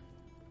anything.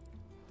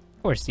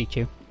 Of course,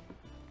 Sichu.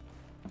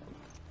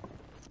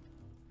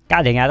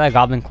 God dang, I thought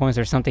goblin coins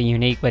were something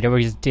unique, but they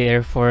were just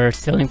there for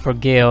stealing for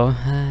Gil.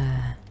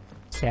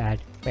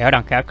 Sad. Wait, hold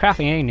on,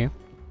 crafting ain't new.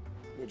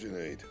 What do you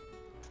need?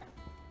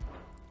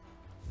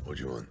 What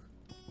do you want?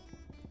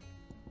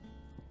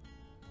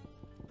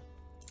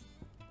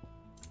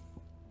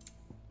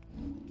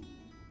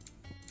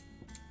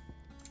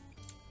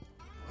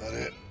 That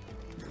it?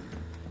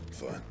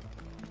 Fine.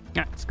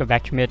 Yeah, let's go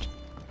back to mid.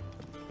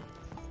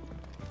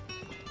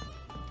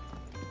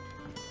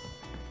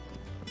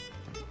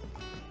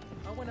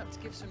 I went up to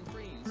give some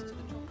greens to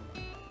the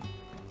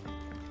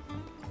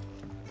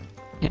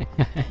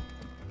dog.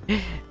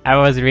 I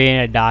was reading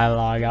a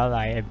dialogue, I was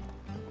like, I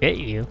bit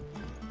you.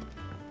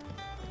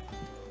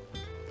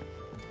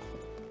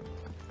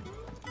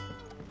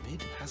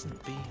 Mid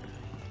hasn't been.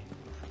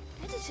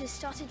 Editors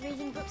started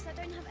reading books that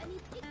don't have any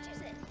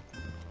pictures in.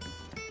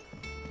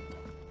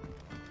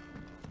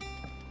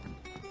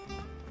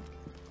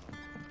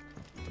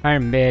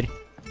 I'm mid.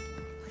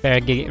 Better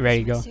get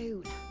ready to go.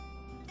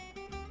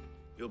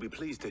 You'll be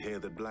pleased to hear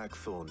that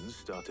Blackthorn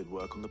started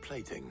work on the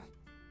plating.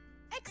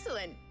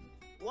 Excellent.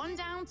 1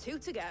 down, 2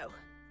 to go.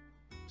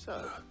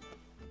 So,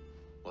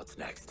 what's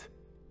next?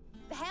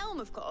 The helm,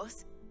 of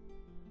course.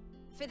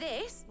 For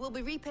this, we'll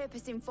be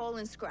repurposing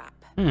fallen scrap.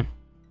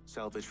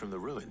 Salvage from the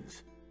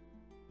ruins?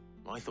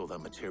 I thought that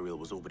material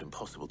was all but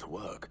impossible to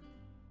work.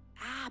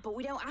 Ah, but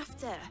we don't have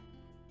to.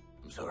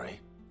 I'm sorry.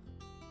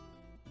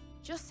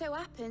 Just so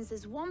happens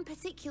there's one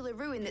particular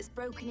ruin that's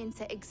broken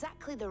into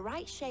exactly the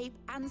right shape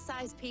and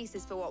size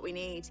pieces for what we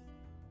need.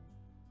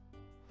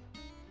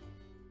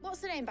 What's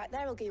the name back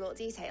there? I'll give you all the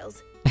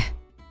details.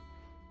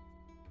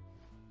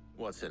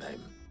 What's her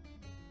name?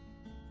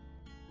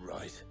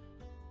 Right.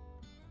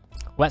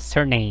 What's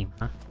her name?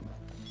 Huh?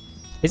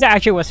 Is that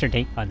actually what's her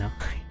name? Oh no.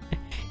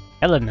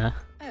 Helena.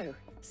 Oh,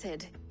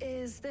 Sid,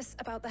 is this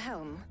about the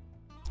helm?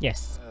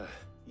 Yes.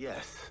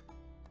 Yes.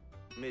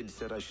 Mid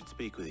said I should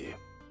speak with you.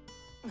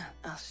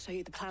 I'll show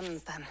you the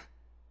plans then.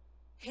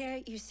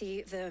 Here you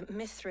see the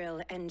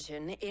mithril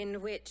engine,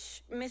 in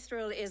which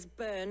mithril is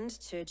burned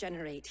to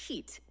generate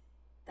heat.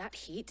 That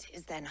heat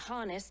is then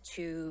harnessed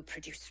to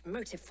produce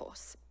motive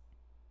force.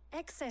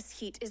 Excess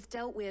heat is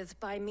dealt with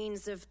by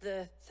means of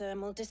the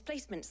thermal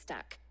displacement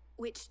stack,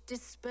 which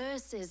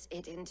disperses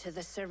it into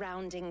the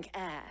surrounding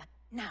air.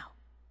 Now,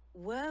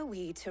 were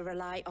we to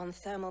rely on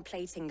thermal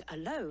plating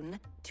alone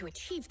to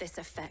achieve this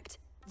effect,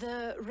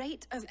 the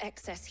rate of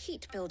excess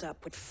heat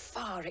buildup would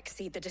far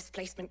exceed the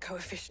displacement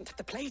coefficient of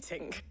the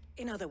plating.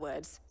 In other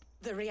words,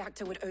 the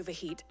reactor would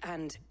overheat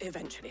and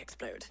eventually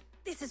explode.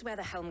 This is where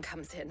the helm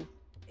comes in.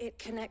 It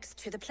connects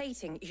to the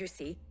plating, you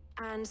see,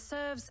 and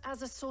serves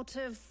as a sort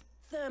of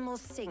thermal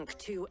sink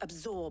to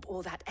absorb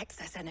all that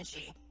excess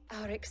energy.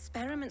 Our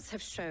experiments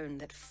have shown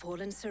that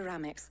fallen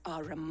ceramics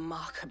are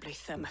remarkably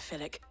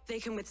thermophilic.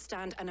 They can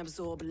withstand and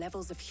absorb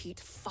levels of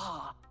heat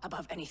far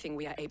above anything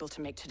we are able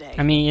to make today.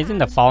 I mean, isn't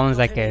the Fallens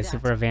like a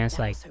super advanced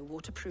they're like also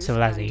waterproof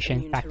civilization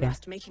and immune back to then?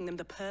 rust, making them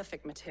the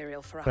perfect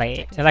material for our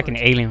Like they're like an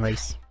alien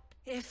race.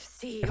 If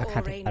sea If I or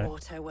can't think about it.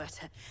 rainwater were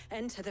to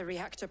enter the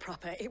reactor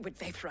proper, it would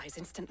vaporize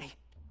instantly.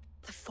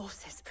 The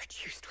forces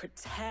produced would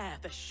tear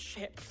the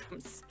ship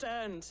from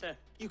stern to...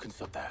 You can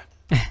stop there.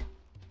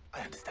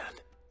 I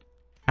understand.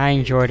 I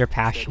enjoy their Said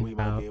passion we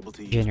might about be able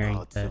to use generating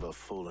parts the... of a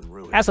fallen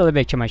ruin. That's a little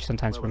bit too much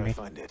sometimes Where for would I me.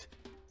 find it?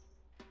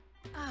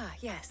 Ah,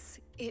 yes.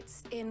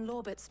 It's in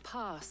Lorbert's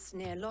Pass,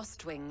 near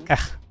Lostwing.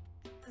 Ugh.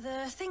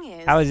 The thing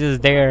is... I was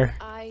just there.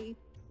 I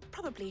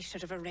probably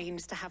should have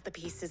arranged to have the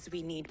pieces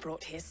we need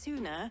brought here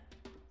sooner.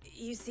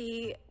 You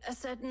see, a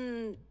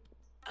certain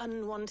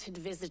unwanted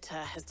visitor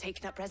has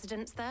taken up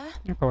residence there.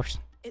 Of course.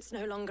 It's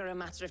no longer a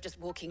matter of just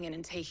walking in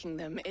and taking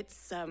them.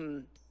 It's,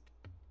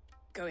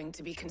 going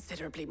to be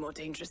considerably more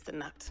dangerous than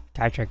that.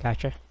 Gotcha,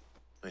 gotcha.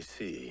 I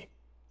see.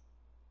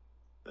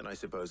 Then I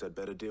suppose I'd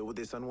better deal with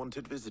this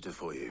unwanted visitor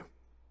for you.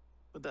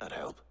 Would that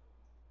help?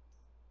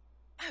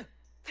 Oh,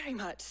 very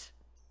much.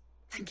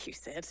 Thank you,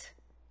 Sid.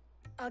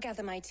 I'll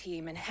gather my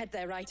team and head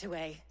there right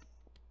away.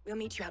 We'll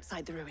meet you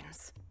outside the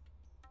ruins.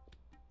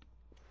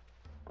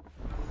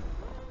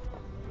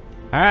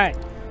 Alright.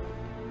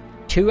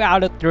 2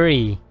 out of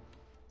 3.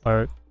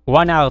 Or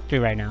 1 out of 3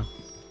 right now.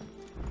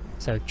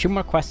 So 2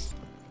 more quests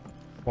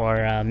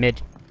for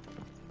mid.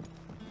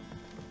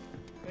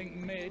 I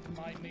think mid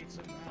might need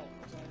some help.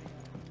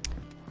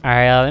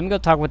 Alright, let me go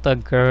talk with the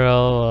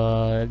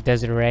girl,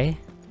 Desiree.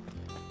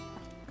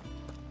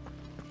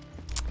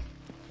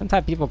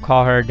 Sometimes people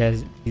call her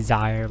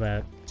Desire,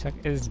 but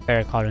it's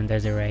better called than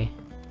Desiree.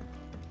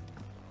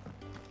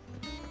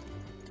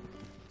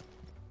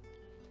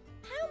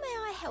 How may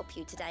I help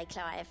you today,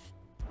 Clive?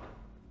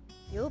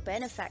 Your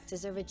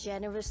benefactors are a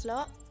generous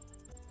lot.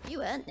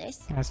 You earned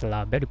this. That's a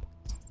lot better.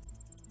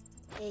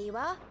 Here you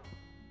are.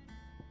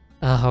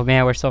 Oh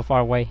man, we're so far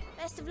away.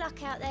 Best of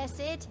luck out there,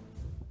 Sid.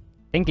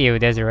 Thank you,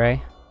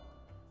 Desiree.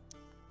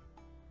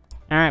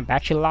 Alright,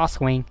 back to Lost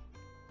Wing.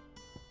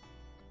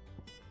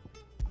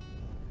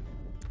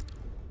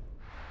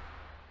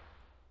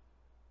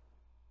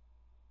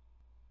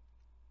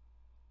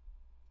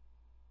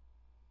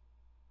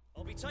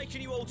 I'll be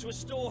taking you all to a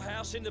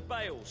storehouse in the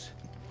bales.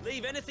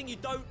 Leave anything you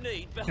don't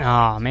need behind.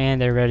 Oh man,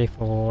 they're ready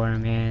for war,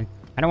 man.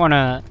 I don't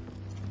wanna...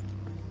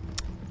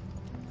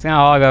 It's gonna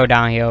all go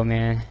downhill,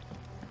 man.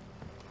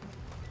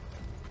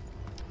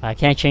 I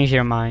can't change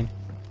their mind.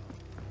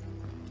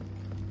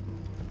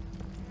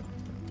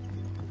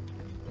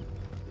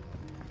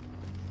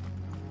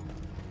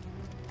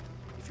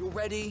 If you're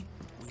ready,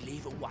 we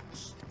leave at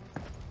once.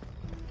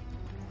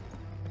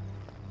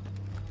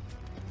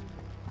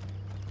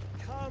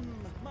 Come,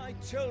 my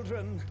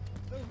children.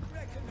 The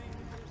reckoning.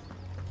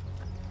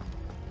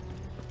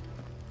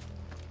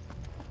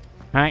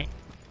 Alright.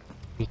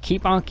 We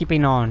keep on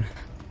keeping on.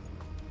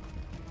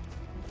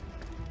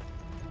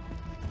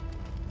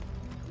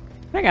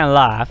 I'm not gonna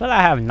lie, I feel like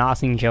I have not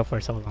seen Jill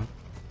for so long.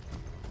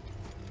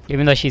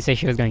 Even though she said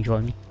she was gonna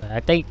join me. But I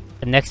think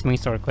the next main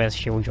story quest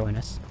she will join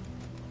us.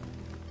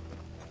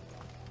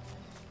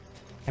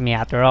 I mean,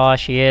 after all,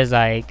 she is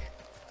like...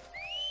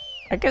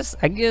 I guess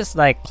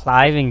like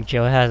Clive and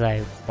Jill has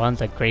like one of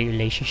the great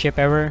relationship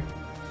ever.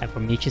 Like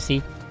from me to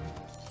see.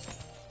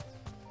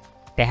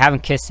 They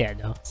haven't kissed yet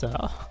though, so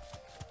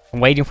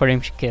I'm waiting for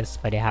them to kiss,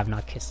 but they have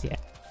not kissed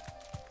yet.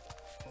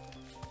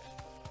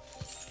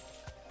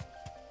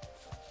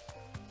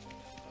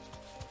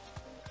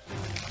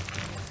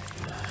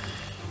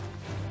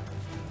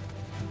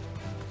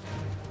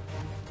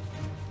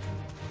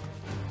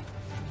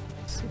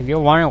 So if you're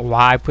wondering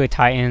why I put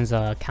Titan's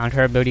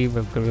counter ability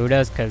with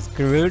Garuda's, because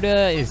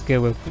Garuda is good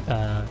with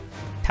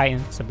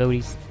Titan's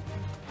abilities.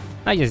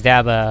 Not just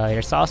that, but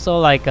there's also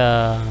like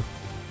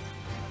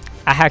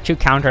I have 2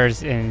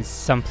 counters in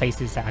some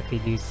places that I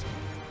could use.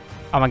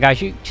 Oh my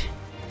gosh, you.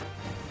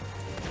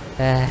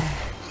 There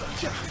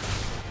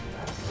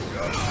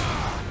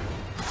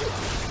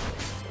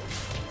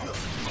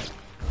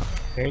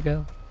you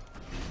go.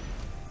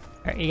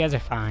 Alright, you guys are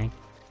fine.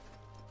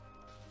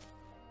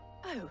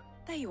 Oh,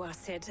 there you are,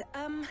 Sid.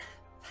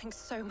 Thanks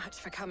so much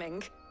for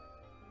coming.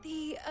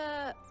 The,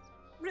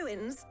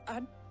 ruins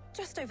are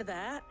just over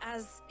there,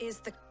 as is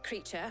the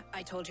creature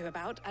I told you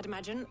about, I'd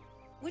imagine.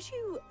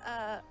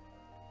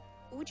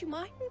 Would you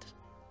mind?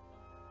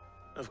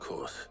 Of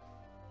course.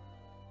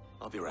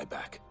 I'll be right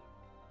back.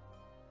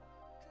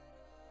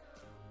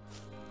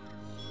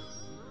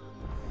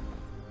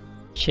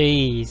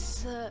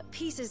 Jeez. The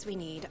pieces we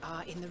need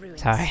are in the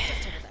ruins. Sorry.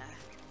 Just over there.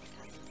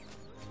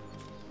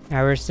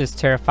 Now where's this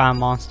terrifying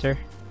monster?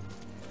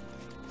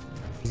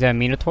 Is that a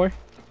Minotaur?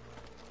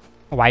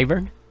 A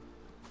wyvern?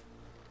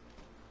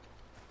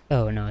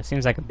 Oh no, it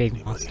seems like a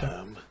big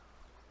monster.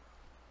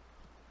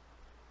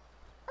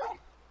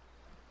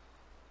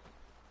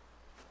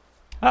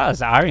 Oh,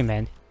 it's Iron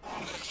Man.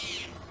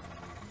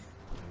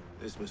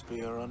 This must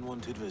be our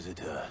unwanted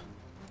visitor.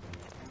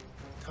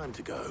 Time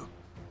to go.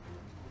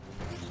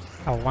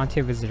 A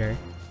wanted visitor.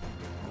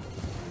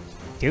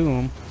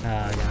 Doom.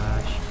 Oh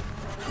gosh.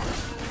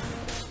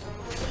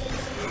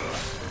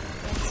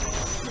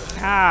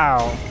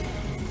 Ow.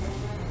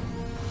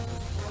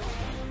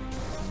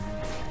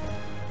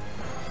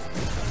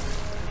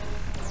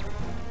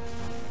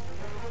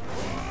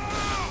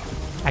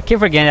 I keep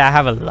forgetting I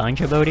have a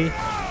lunge ability.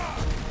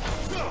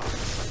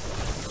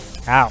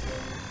 Ow.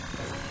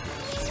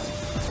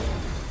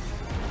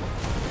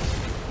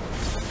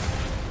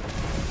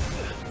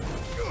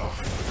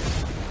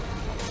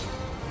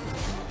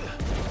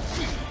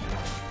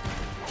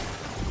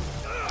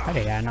 How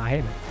did I not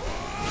hit him?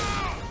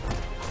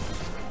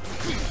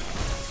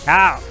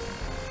 Ow!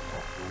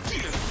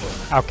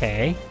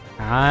 Okay.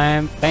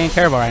 I'm playing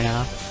terrible right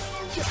now.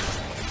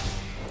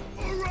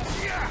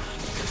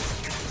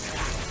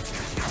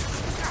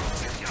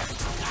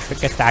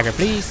 Quick stagger,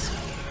 please.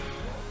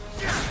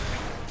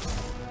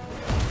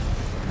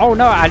 Oh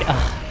no, I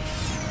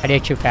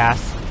did too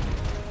fast.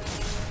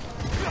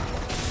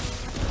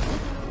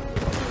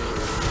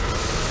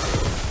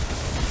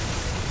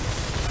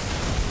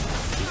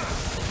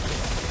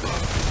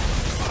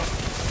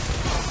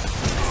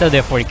 Still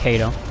did 40k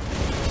though.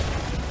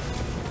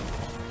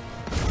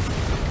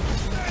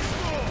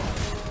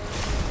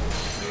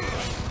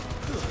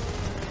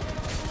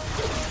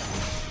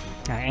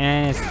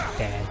 And it's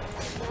dead.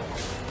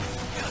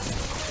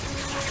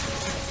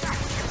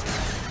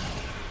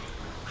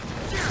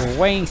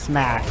 Wing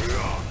smash.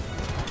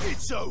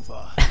 It's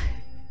over.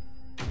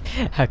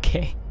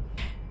 Okay.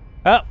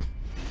 Oh.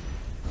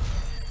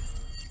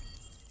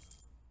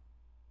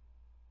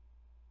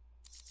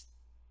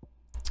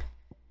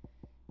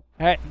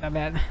 Alright, not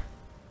bad.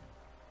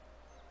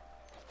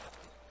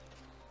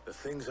 The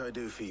things I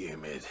do for you,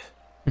 Mid.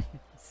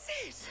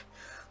 Sid!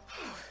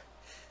 Oh,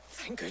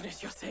 thank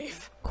goodness you're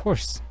safe. Of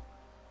course.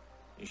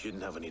 You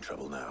shouldn't have any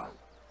trouble now.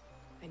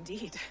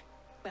 Indeed.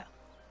 Well,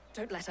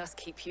 don't let us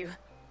keep you.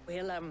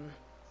 We'll,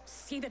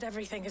 see that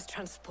everything is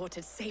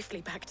transported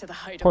safely back to the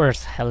hideout. Of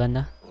course,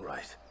 Helena. All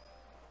right.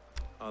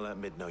 I'll let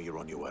Mid know you're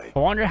on your way. I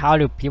wonder how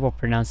do people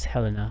pronounce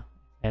Helena?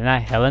 Is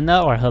that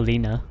Helena or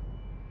Helena?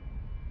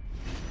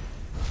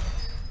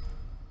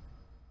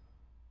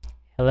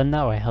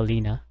 Helena or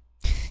Helena?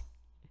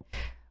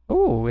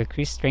 Ooh,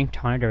 increased strength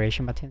tonic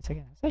duration by 10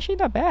 seconds. It's actually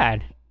not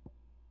bad.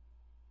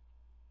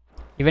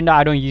 Even though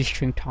I don't use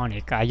strength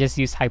tonic, I just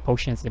use high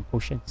potions and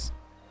potions.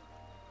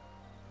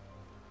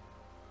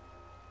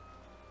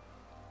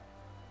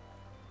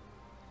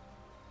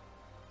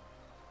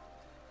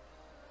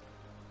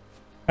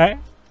 Alright.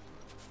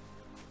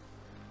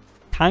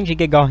 Time to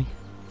get going.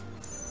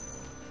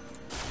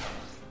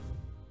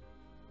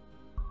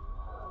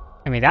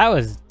 I mean, that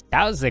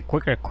was a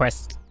quicker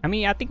quest. I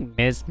mean, I think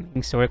Miz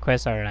main story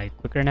quests are like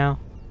quicker now.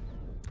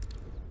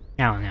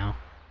 I don't know.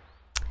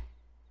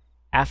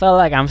 I felt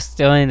like I'm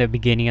still in the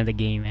beginning of the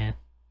game, man.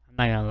 I'm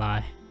not gonna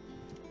lie.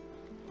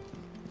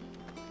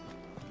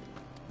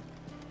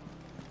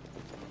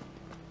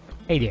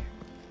 Hey there.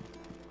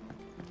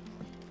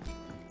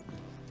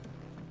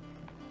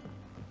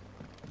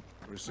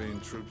 We're seeing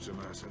troops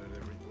amassing at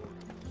every border.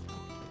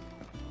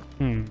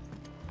 Hmm.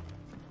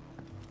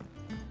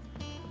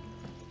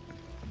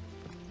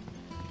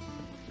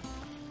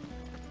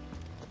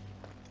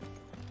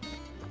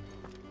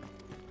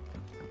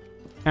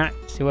 Alright,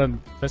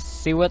 let's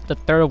see what the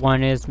third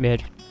one is,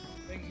 Mid. I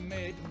think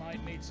Mid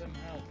might need some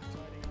help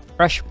tidying up.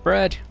 Fresh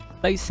bread.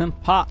 Place in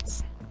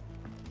pots.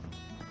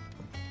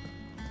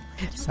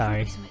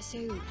 Sorry.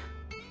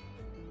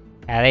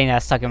 I think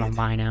that's stuck in my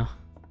mind now.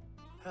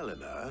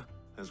 Helena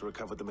has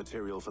recovered the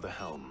material for the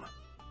helm.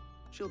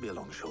 She'll be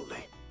along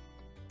shortly.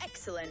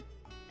 Excellent.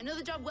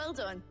 Another job well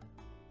done.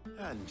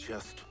 And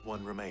just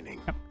one remaining.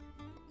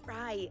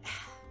 Right.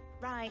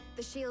 Right,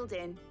 the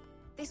shielding.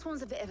 This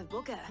one's a bit of a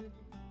bugger.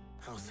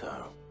 How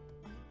so?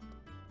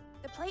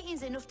 The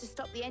plating's enough to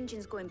stop the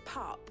engines going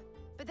pop,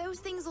 but those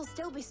things will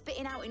still be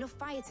spitting out enough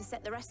fire to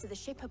set the rest of the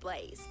ship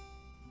ablaze.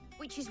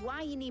 Which is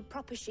why you need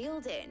proper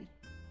shielding.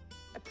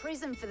 A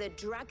prison for the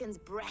dragon's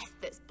breath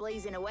that's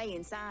blazing away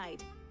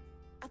inside.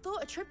 I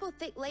thought a triple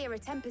thick layer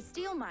of tempered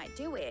steel might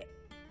do it.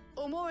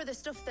 Or more of the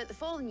stuff that the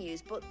Fallen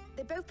use, but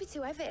they'd both be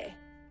too heavy.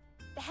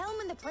 The helm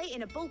and the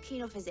plating are bulky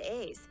enough as it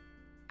is.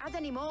 Add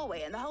any more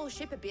weight and the whole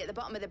ship would be at the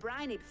bottom of the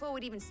briny before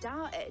we'd even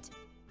started.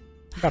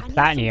 Got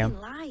platinum.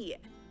 Light,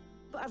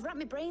 but I've wrapped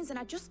my brains and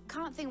I just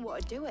can't think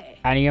what to do it.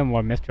 Platinum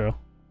or mithril?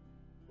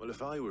 Well,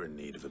 if I were in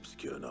need of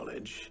obscure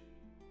knowledge,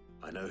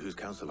 I know whose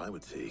counsel I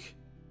would seek.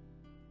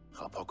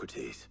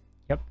 Hippocrates.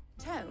 Yep.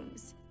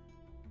 Tomes?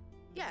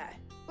 Yeah,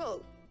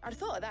 well, I'd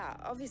thought of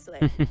that, obviously.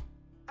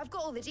 I've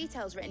got all the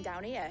details written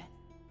down here.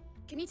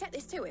 Can you take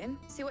this to him?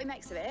 See what he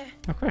makes of it?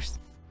 Of course.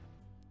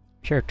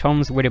 Sure,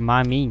 Tom's wouldn't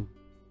mind me.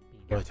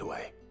 Right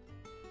away.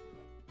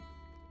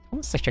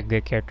 Tom's such a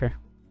good character.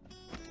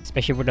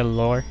 Especially with the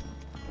lore.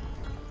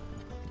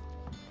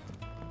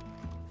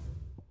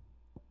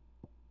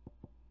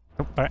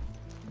 Oh, alright.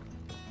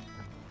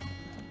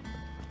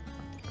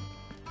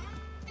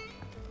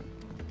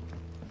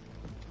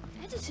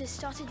 Editors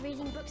started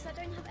reading books that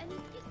don't have any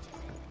pictures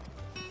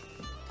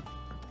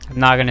in. I'm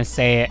not gonna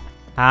say it.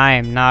 I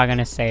am not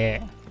gonna say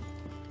it.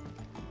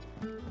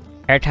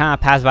 Every time I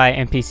pass by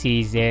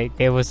NPCs,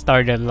 they will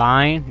start a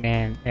line,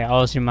 and it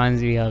always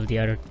reminds me of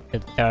the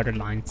other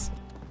lines.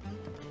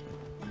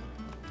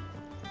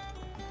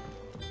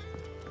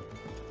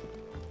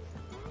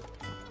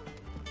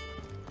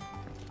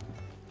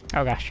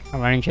 Oh gosh, I'm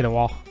running to the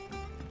wall.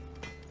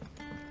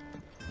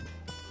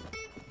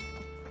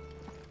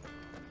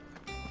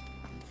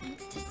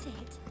 Thanks to Sid,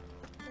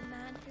 the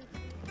man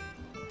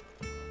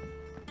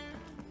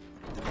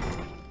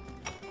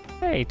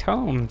who... Hey,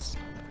 Tomes.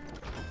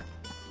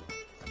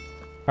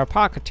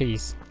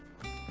 Hippocrates.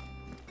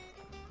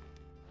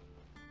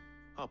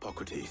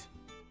 Hippocrates,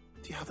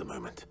 do you have a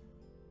moment?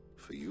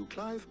 For you,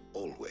 Clive?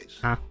 Always.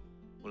 Huh?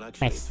 Well,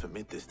 actually, Nice. it's for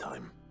mid this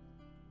time.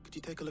 Could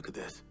you take a look at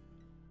this?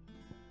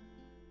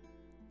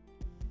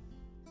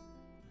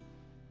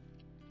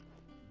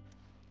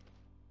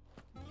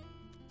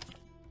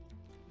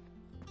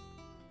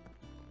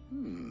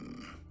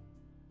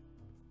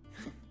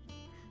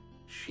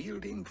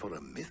 Shielding for a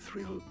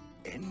mithril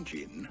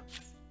engine?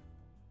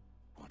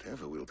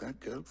 Whatever will that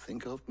girl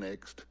think of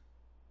next?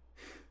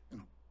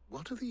 And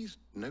what are these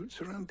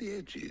notes around the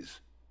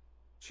edges?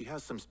 She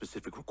has some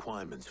specific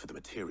requirements for the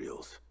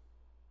materials.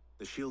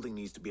 The shielding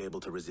needs to be able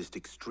to resist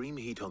extreme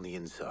heat on the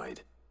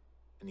inside,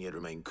 and yet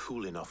remain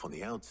cool enough on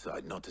the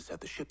outside not to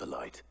set the ship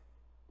alight,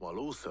 while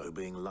also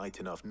being light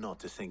enough not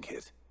to sink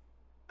it.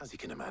 As you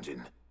can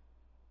imagine,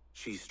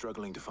 she's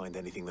struggling to find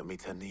anything that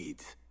meets her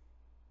needs.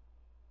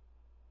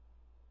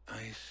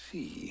 I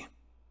see.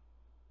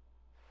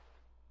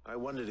 I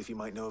wondered if you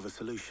might know of a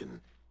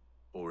solution,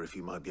 or if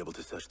you might be able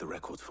to search the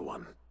records for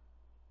one.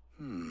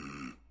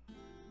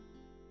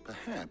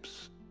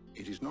 Perhaps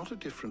it is not a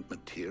different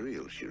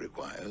material she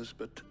requires,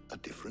 but a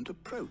different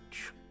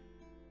approach.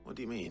 What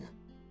do you mean?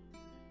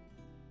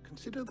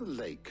 Consider the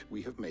lake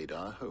we have made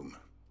our home.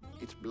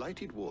 Its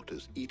blighted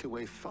waters eat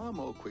away far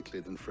more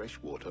quickly than fresh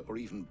water or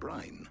even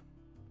brine,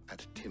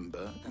 at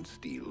timber and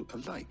steel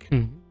alike.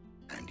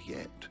 And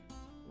yet,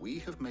 we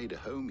have made a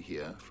home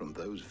here from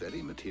those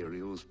very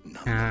materials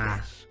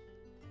nonetheless.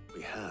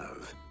 We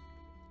have.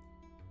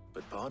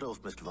 But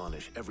Bardolph must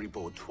varnish every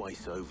board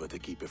twice over to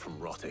keep it from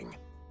rotting.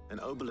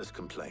 And Obelisk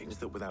complains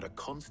that without a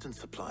constant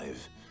supply of...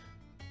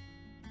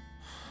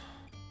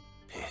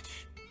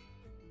 pitch.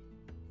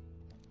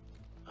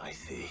 I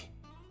see.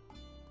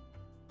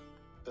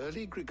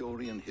 Early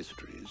Gregorian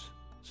histories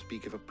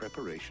speak of a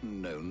preparation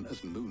known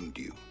as moon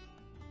dew.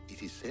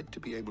 It is said to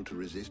be able to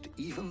resist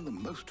even the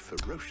most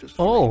ferocious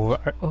flames.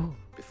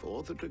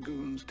 Before the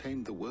dragoons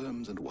tamed the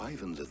worms and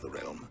wyverns of the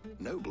realm,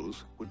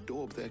 nobles would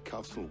daub their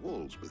castle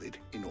walls with it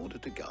in order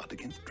to guard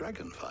against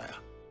dragonfire.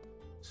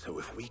 So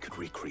if we could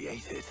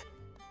recreate it...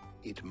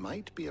 It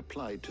might be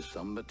applied to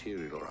some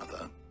material or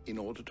other in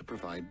order to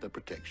provide the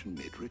protection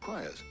Mid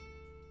requires.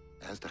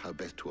 As to how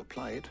best to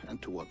apply it and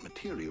to what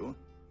material,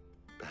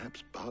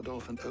 perhaps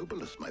Bardolph and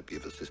Obelisk might be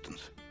of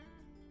assistance.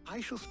 I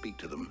shall speak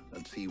to them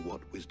and see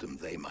what wisdom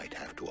they might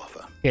have to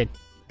offer. Good.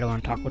 I don't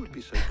want to talk with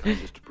them. So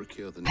kind as to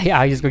procure the yeah,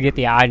 I'll just go get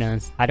the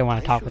items. I don't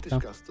want to talk with them.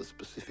 Discuss the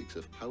specifics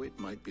of how it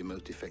might be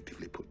most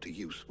effectively put to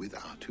use with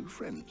our two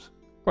friends.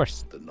 Of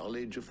course. The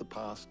knowledge of the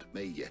past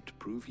may yet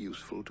prove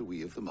useful to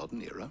we of the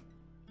modern era.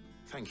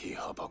 Thank you,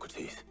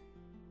 Hippocrates.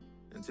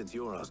 And since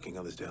you're asking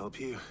others to help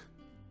you,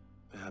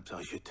 perhaps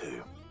I should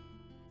too.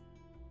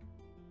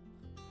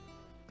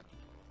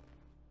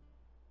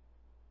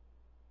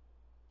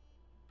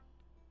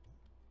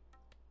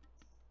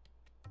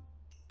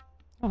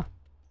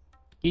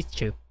 He's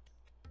true.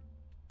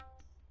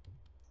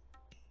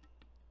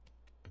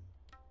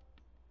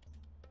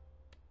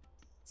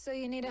 So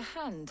you need a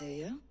hand, do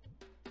you?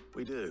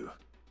 We do.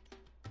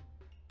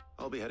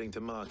 I'll be heading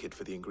to market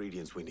for the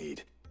ingredients we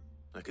need.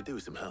 I could do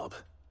with some help.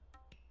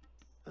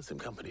 And some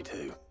company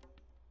too.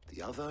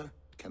 The other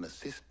can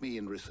assist me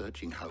in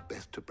researching how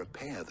best to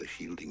prepare the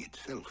shielding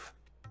itself.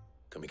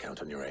 Can we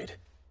count on your aid?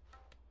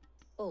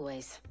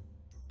 Always.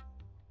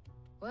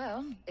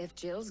 Well, if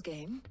Jill's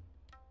game.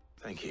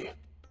 Thank you.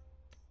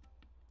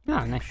 Oh,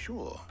 I'm nice.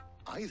 sure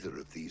either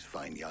of these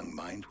fine young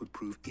minds would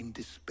prove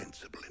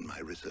indispensable in my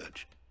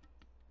research.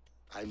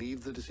 I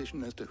leave the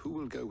decision as to who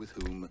will go with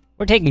whom.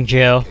 We're taking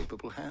Jill.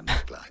 Capable hands,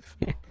 Clive.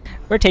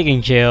 We're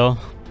taking Jill.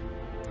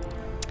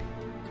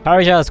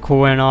 Tarja is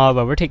cool and all,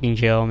 but we're taking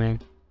Jill,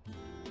 man.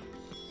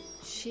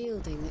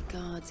 Shielding that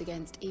guards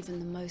against even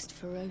the most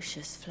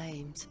ferocious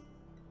flames.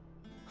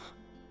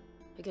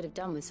 We could have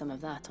done with some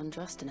of that on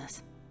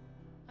Drustinus.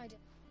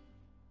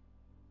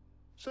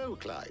 So,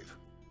 Clive,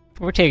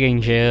 We're taking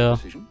Jill.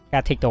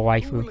 Gotta take the who will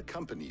waifu.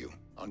 accompany you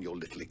on your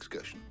little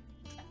excursion?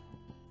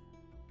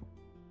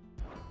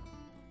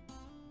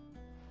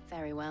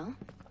 Very well.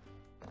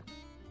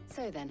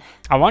 So then.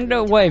 I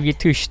wonder what if you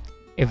choose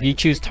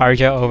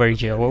Tarja over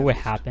Jill, what would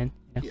happen?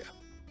 Yeah.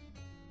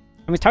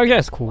 I mean, Tarja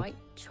is cool. White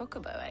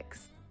chocobo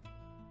eggs.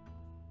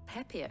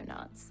 Pepio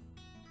nuts.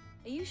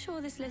 Are you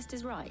sure this list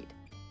is right?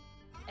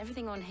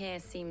 Everything on here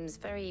seems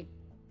very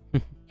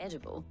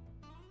edible.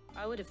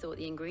 I would have thought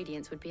the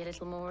ingredients would be a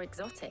little more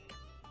exotic.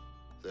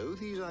 Though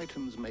these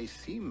items may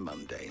seem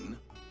mundane,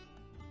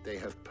 they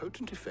have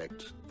potent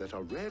effects that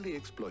are rarely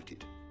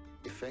exploited,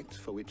 effects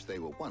for which they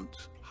were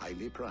once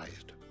highly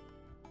prized.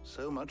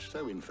 So much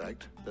so, in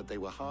fact, that they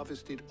were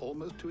harvested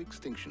almost to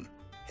extinction,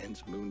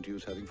 hence moon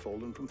dews having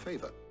fallen from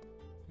favor.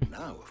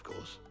 Now, of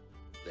course,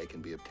 they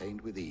can be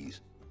obtained with ease.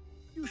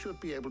 You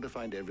should be able to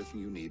find everything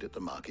you need at the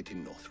market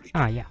in Northreach.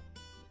 Ah, yeah.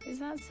 Is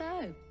that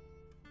so?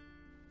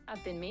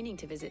 I've been meaning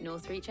to visit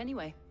Northreach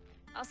anyway.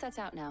 I'll set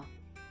out now.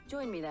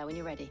 Join me there when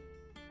you're ready.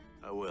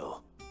 I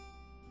will.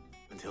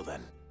 Until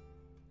then.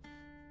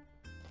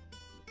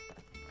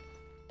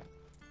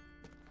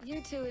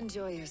 You two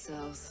enjoy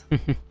yourselves.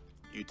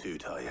 You too,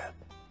 Talia.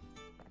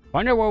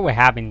 Wonder what would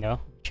happen though.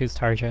 Choose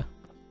Tarja.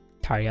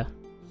 Tarja.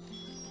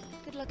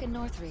 Good luck in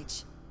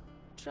Northreach.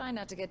 Try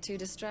not to get too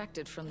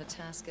distracted from the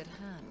task at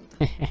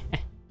hand.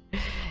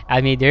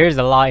 I mean, there's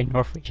a lot in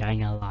Northreach, I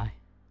ain't gonna lie.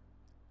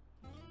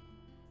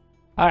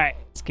 Alright,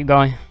 let's keep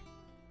going.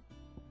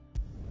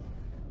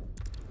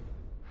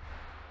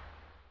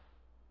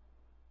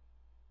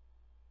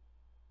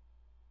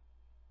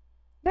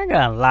 Not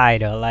gonna lie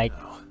though, like...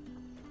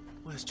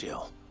 Where's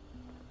Jill?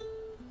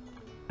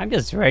 I'm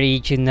just ready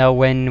to know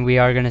when we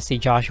are gonna see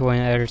Joshua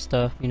and other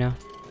stuff, you know?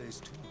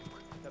 There's talk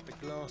that the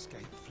glass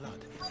gate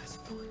flood has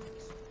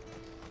fires.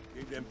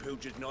 Keep them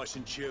pilgers nice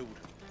and chilled.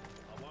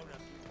 I won't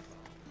have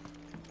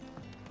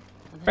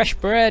Fresh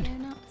bread!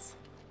 Nuts?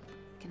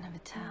 Can never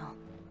tell.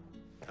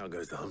 How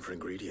goes the hunt for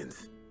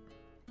ingredients?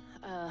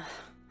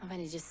 I've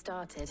only just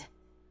started.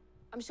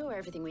 I'm sure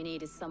everything we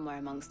need is somewhere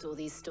amongst all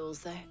these stalls,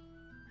 though.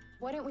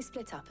 Why don't we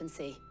split up and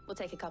see? We'll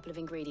take a couple of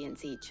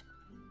ingredients each.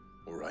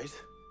 Alright.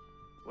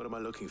 What am I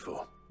looking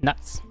for?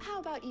 Nuts. How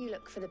about you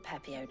look for the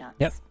Pepio nuts?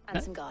 Yep.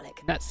 And some garlic.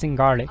 Nuts and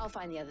garlic. I'll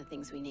find the other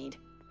things we need.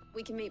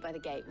 We can meet by the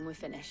gate when we're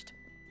finished.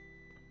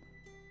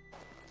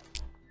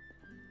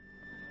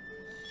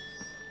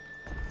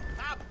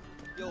 Up!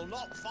 You'll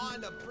not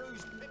find a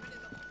bruised pippin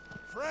in the...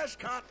 Fresh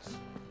cuts!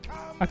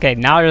 Okay,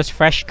 now there's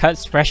fresh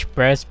cuts, fresh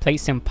breads,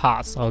 plates and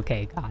pots.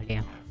 Okay,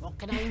 goddamn. What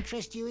can I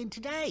interest you in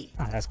today?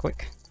 Ah, that's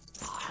quick.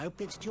 I hope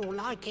it's to your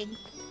liking.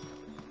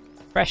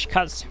 Fresh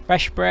cuts,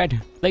 fresh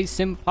bread, plates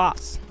and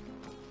pots.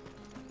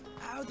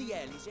 How the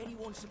hell is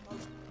anyone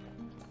supposed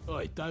to...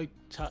 Oi, don't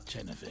touch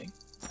anything.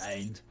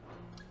 And...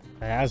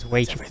 That was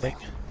way That's too everything.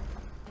 quick.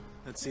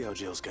 Let's see how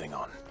Jill's getting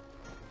on.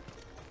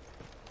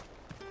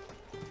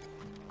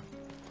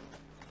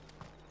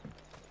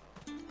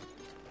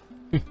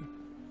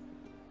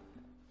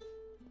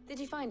 Did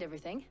you find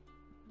everything?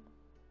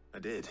 I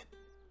did.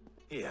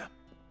 Here.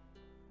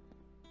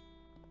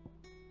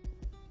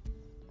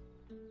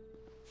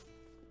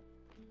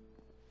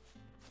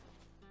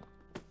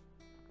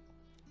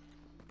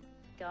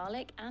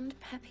 Garlic and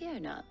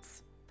Pepio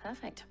nuts.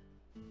 Perfect.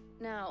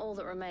 Now all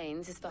that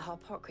remains is for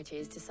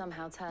Harpocrates to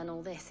somehow turn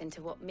all this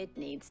into what Mid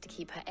needs to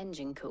keep her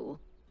engine cool.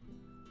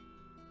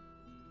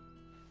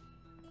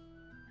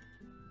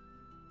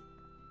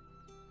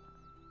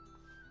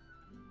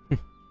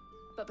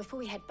 But before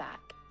we head back,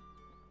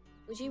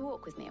 would you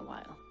walk with me a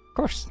while? Of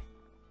course.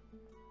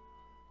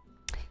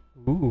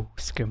 Ooh,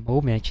 scream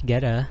moment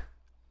together.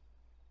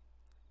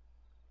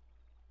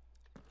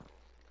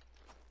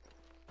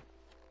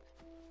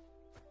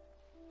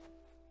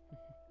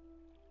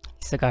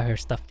 Still got her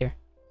stuff there.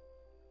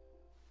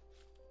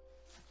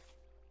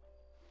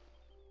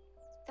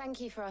 Thank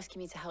you for asking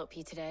me to help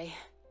you today.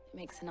 It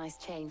makes a nice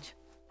change.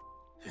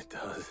 It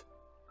does.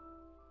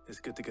 It's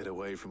good to get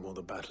away from all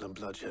the battle and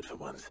bloodshed for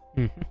once.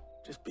 Mm-hmm.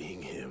 Just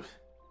being here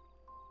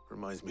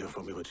reminds me of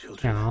when we were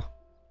children. Aw.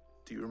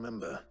 Do you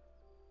remember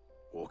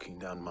walking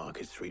down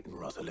Market Street in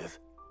Rosalith,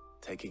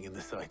 taking in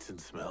the sights and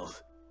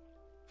smells?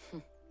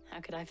 How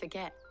could I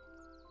forget?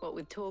 What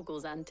with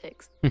Torgal's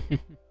antics.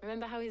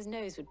 Remember how his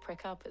nose would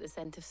prick up at the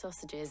scent of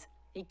sausages?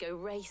 He'd go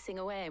racing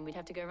away and we'd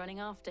have to go running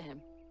after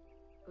him.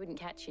 We wouldn't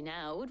catch you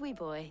now, would we,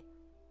 boy?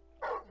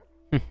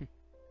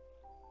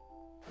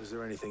 Was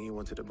there anything you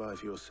wanted to buy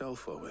for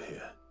yourself while we're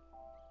here?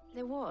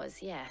 There was,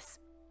 yes.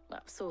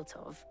 Well, sort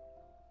of.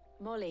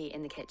 Molly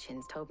in the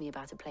kitchens told me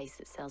about a place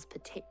that sells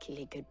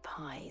particularly good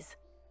pies.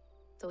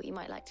 Thought you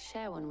might like to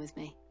share one with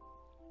me.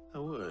 I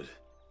would.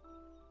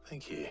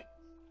 Thank you.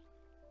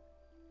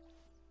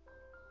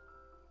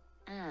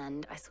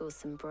 And I saw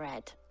some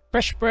bread.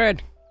 Fresh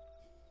bread.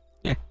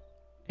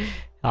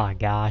 Oh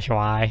gosh,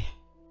 why?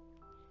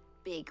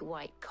 Big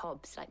white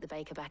cobs like the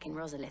baker back in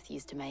Rosalith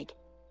used to make.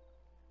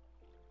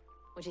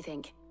 What do you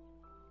think?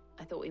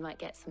 I thought we might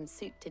get some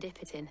soup to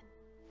dip it in.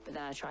 But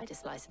then I tried a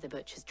slice of the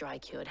butcher's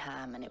dry-cured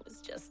ham and it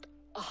was just...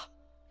 oh.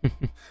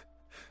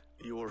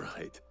 You all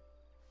right?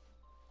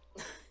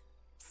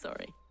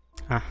 Sorry.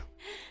 Ah.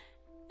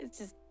 It's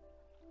just...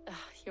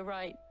 you're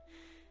right.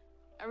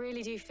 I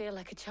really do feel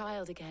like a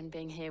child again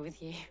being here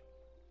with you.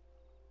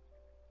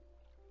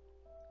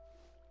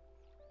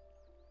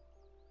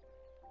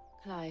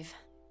 Clive.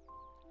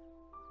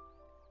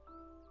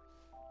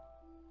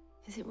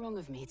 Is it wrong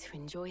of me to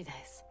enjoy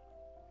this?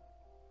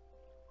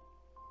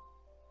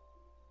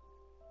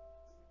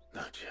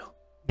 No, Jill.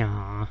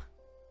 Aww.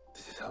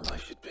 This is how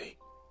life should be.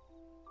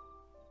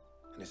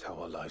 And it's how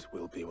our lives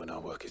will be when our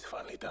work is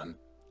finally done.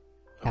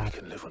 And we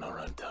can live on our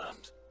own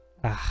terms.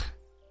 Ah.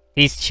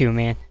 These two,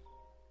 man.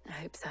 I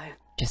hope so.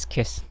 Just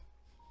kiss.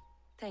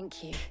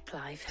 Thank you,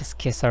 Clive. Just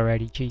kiss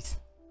already, jeez.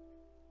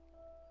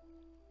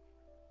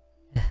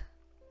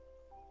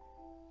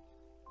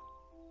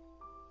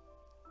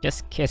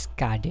 Just kiss,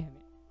 goddamn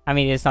it. I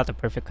mean, it's not the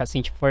perfect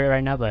cutscene for it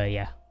right now, but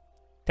yeah.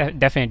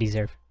 Definitely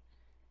deserve.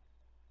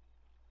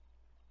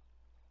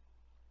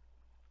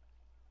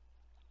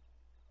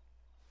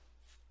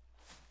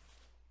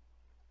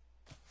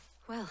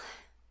 Well,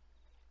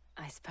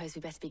 I suppose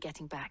we better be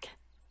getting back.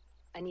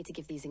 I need to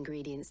give these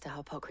ingredients to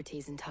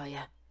Harpocrates and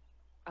Talia.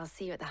 I'll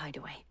see you at the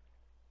hideaway.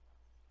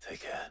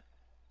 Take care.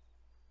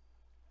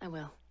 I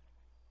will.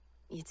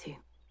 You too.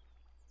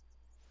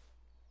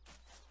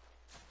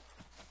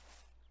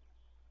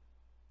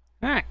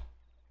 Alright.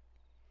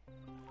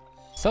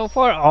 So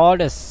far, all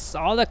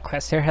the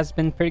quests here has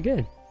been pretty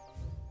good.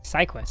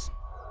 Side quests.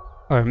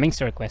 Or main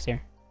story quests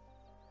here.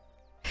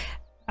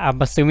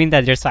 I'm assuming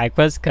that they're side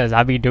quests because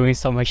I'll be doing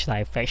so much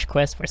like fetch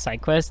quests for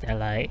side quests that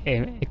like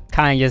it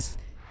kind of just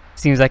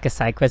seems like a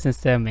side quest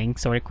instead of main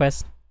story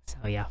quest.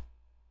 So yeah.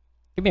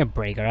 Give me a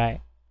break,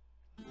 alright?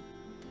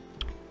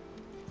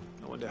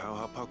 I wonder how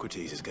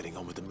Harpocrates is getting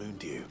on with the moon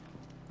dew.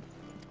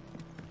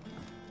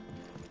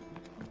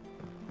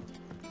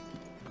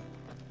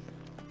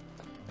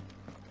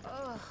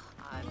 Oh,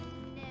 I'm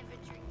never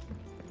drinking.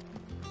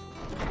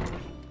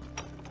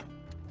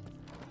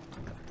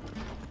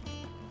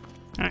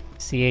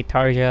 Alright, CA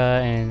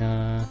Tarja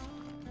and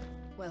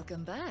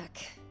Welcome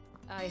back.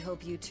 I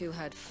hope you two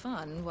had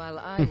fun while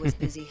I was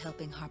busy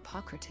helping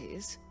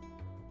Harpocrates.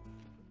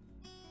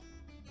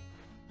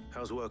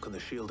 How's work on the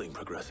shielding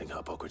progressing,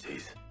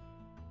 Harpocrates?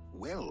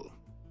 Well,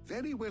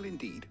 very well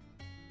indeed.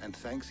 And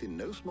thanks in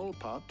no small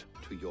part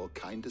to your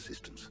kind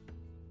assistance.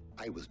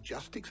 I was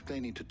just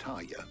explaining to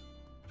Tarja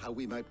how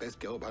we might best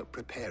go about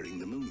preparing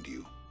the moon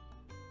dew.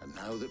 And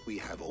now that we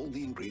have all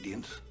the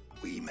ingredients,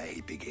 we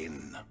may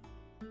begin.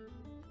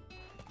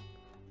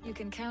 You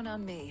can count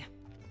on me.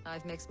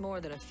 I've mixed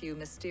more than a few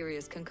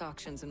mysterious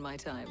concoctions in my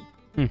time.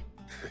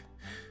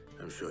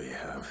 I'm sure you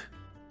have.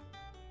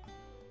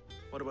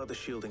 What about the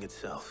shielding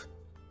itself?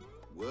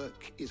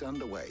 Work is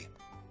underway,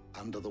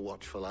 under the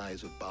watchful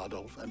eyes of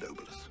Bardolph and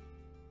Obolus.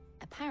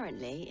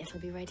 Apparently, it'll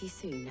be ready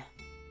soon.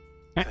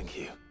 Thank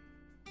you.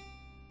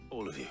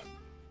 All of you.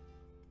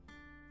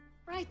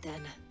 Right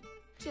then.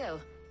 Jill,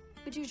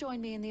 would you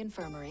join me in the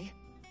infirmary?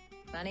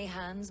 Many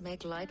hands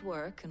make light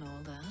work and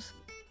all that.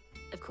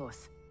 Of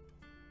course.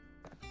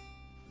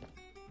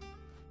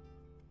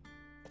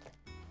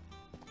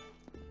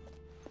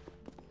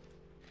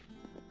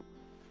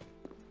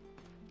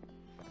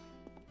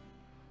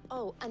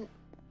 Oh, and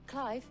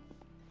Clive,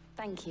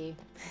 thank you.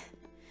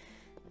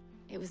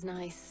 It was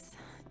nice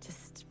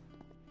just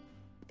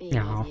being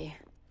with you.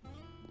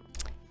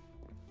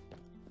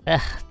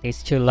 Ugh,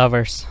 these two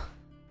lovers.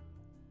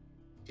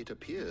 It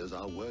appears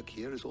our work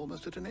here is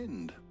almost at an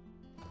end.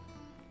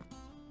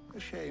 A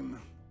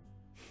shame.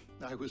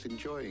 I was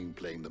enjoying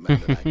playing the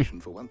man of action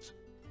for once.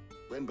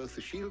 When both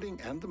the shielding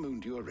and the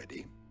moon dew are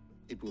ready,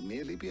 it will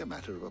merely be a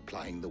matter of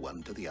applying the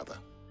one to the other.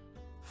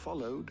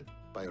 Followed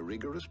by a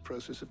rigorous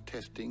process of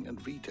testing and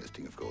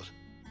retesting, of course.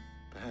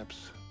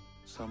 Perhaps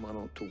someone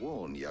ought to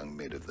warn young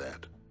Mid of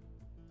that.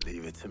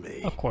 Leave it to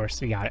me. Of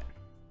course, we got it.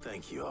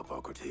 Thank you,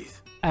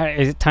 Harpocrates.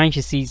 Is it time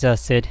to see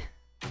Sid?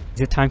 Is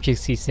it time to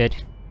see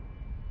Sid?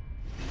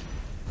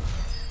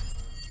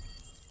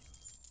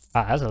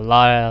 Wow, that's a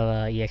lot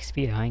of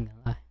EXP, I ain't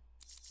gonna lie.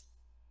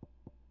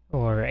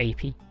 Or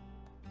AP.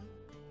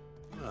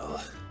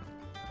 Well,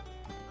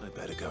 I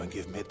better go and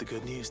give Mid the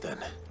good news then.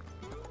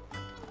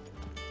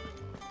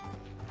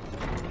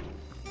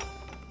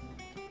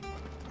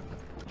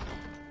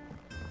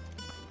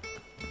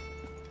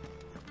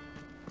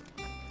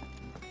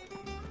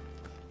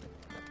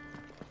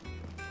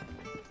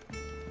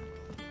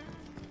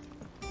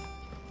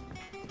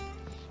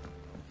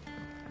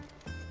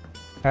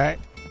 Alright,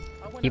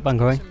 keep on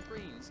going.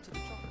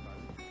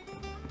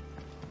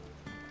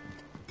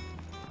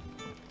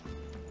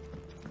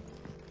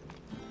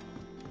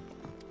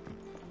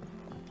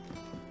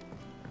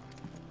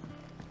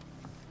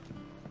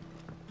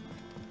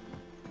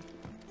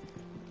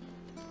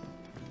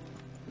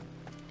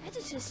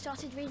 Editors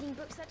started reading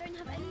books that don't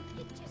have any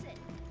pictures in.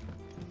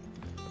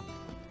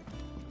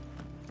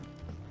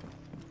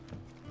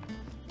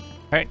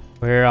 Alright,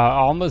 we're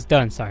almost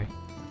done, sorry.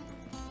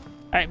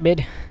 Alright,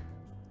 Mid.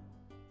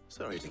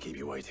 Sorry to keep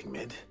you waiting,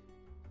 Mid.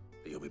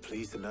 But you'll be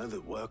pleased to know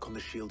that work on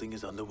the shielding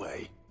is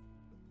underway.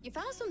 You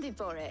found something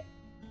for it?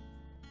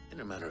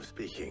 In a manner of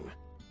speaking,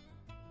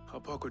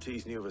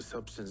 Hippocrates knew of a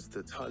substance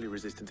that's highly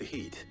resistant to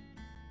heat.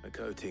 A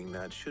coating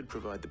that should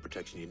provide the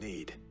protection you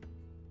need.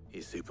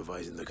 He's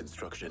supervising the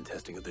construction and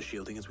testing of the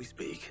shielding as we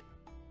speak.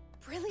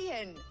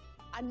 Brilliant!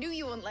 I knew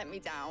you wouldn't let me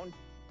down.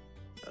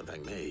 Don't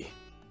thank me.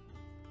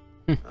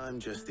 I'm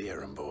just the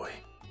errand boy.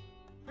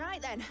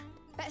 Right then,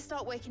 better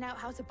start working out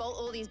how to bolt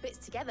all these bits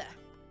together.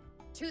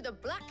 To the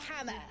Black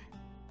Hammer!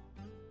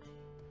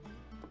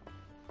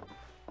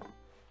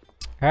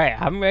 Alright,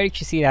 I'm ready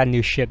to see that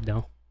new ship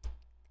though.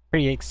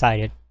 Pretty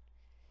excited.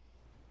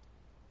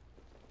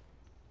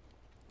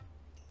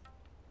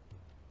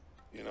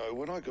 You know,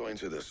 when I got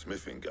into the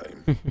smithing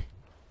game,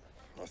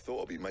 I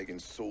thought I'd be making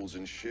swords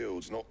and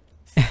shields, not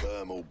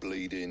thermal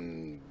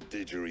bleeding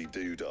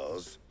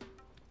didgeridoo-dahs.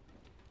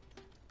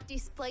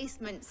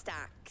 Displacement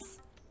stacks.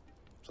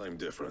 Same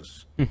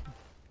difference.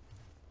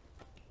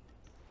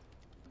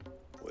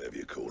 Whatever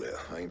you call it,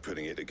 I ain't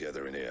putting it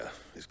together in here.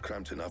 It's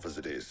cramped enough as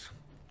it is.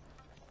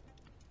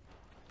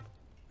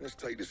 Let's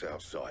take this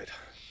outside.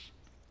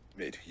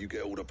 Mid, you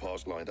get all the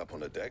parts lined up on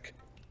the deck.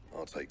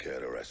 I'll take care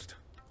of the rest.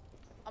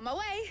 On my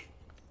way!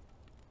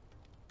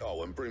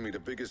 Oh, and bring me the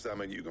biggest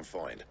hammer you can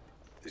find.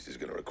 This is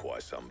gonna require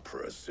some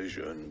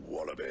precision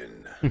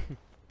walloping.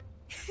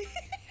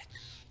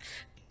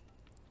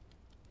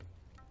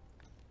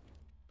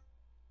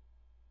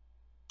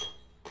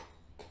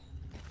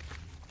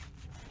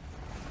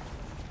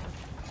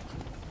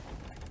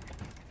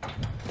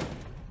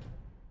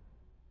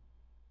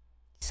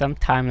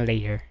 Sometime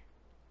later.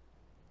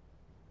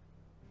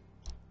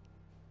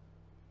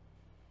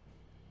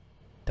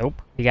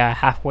 Nope, we got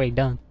halfway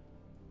done.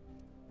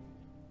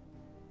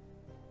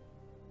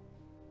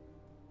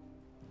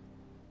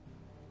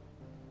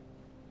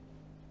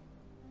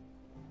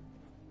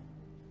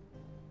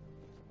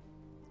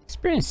 It's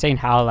pretty insane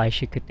how like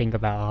she could think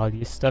about all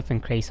this stuff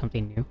and create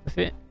something new with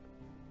it.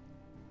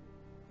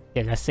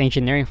 Yeah, that's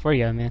engineering for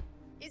you, man.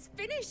 It's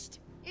finished!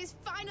 It's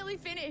finally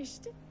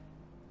finished!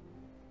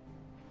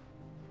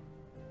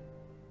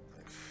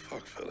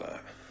 Fuck for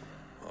that.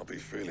 I'll be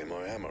feeling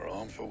my hammer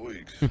arm for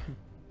weeks.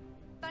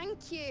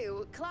 Thank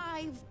you,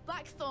 Clive,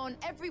 Blackthorn,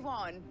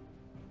 everyone.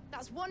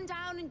 That's one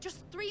down and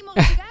just 3 more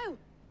to go.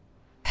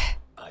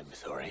 I'm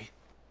sorry.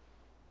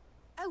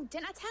 Oh,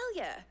 didn't I tell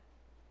you?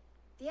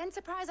 The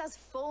Enterprise has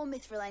 4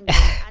 mithril engines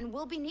and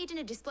we'll be needing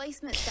a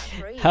displacement stack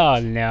for each. Oh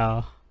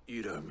no.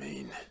 You don't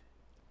mean...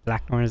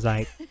 Blackthorn's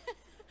like...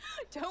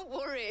 Don't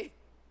worry.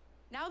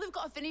 Now they've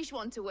got a finished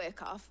one to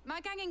work off.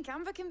 My gang in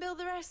Canva can build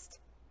the rest.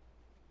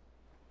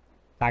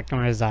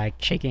 Blackthorn is like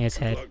shaking his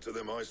head. Good luck to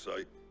them, I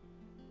say.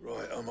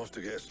 Right, I'm off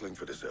to get a sling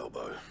for this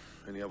elbow.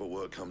 Any other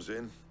work comes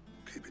in,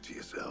 keep it to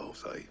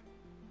yourselves, eh?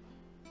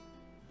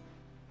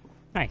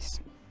 Nice.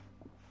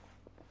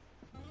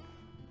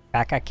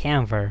 Back at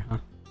Canva, huh?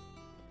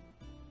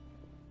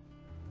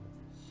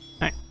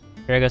 Alright,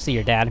 here I go see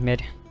your dad,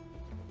 Mid.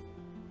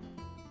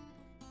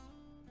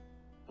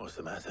 What's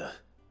the matter?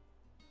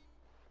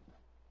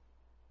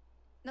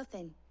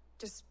 Nothing.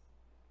 Just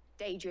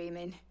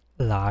daydreaming.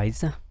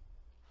 Lies.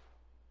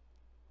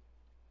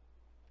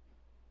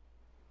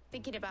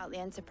 Thinking about the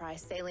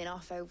Enterprise sailing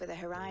off over the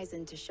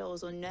horizon to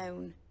shores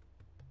unknown.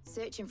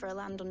 Searching for a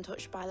land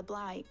untouched by the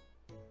Blight.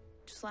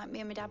 Just like me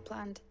and my dad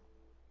planned.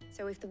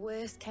 So if the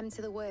worst came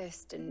to the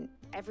worst and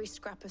every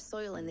scrap of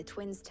soil in the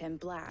Twins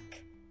turned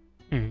black,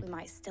 we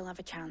might still have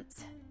a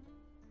chance.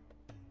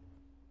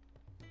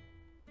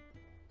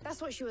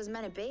 That's what she was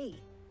meant to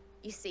be.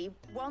 You see,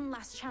 one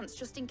last chance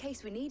just in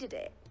case we needed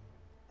it.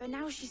 But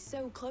now she's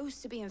so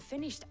close to being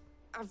finished,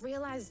 I've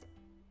realized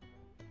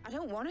I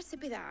don't want her to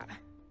be that.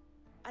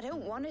 I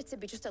don't want it to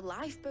be just a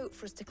lifeboat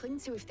for us to cling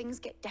to if things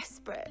get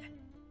desperate.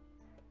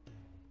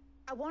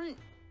 I want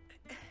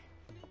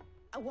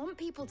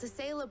people to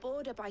sail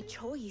aboard her by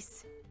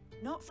choice,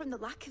 not from the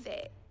lack of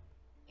it.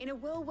 In a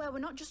world where we're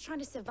not just trying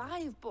to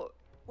survive, but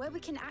where we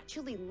can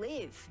actually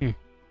live.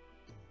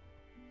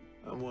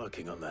 I'm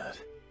working on that.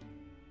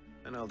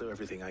 And I'll do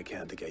everything I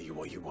can to get you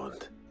what you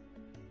want.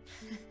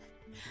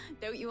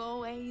 Don't you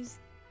always?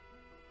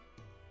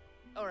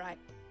 All right.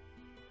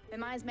 My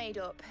mind's made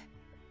up.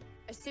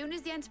 As soon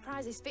as the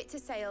Enterprise is fit to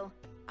sail,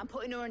 I'm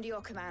putting her under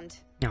your command.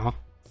 No.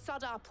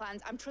 Sod our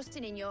plans. I'm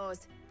trusting in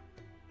yours.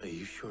 Are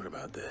you sure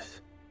about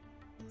this?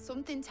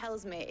 Something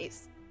tells me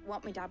it's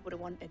what my dad would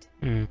have wanted.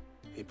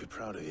 He'd be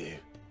proud of you.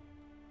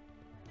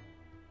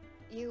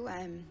 You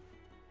were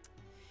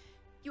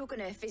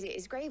gonna visit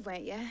his grave,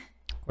 weren't you?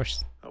 Of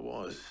course. I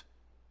was.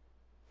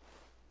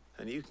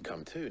 And you can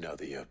come too now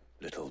that your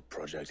little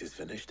project is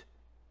finished.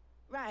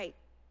 Right.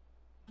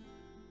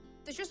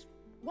 There's just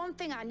one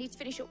thing I need to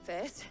finish up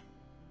first.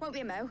 Won't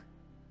be a mo.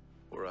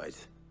 All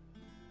right.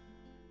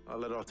 I'll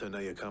let Otto know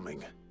you're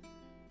coming.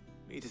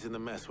 Meet us in the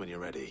mess when you're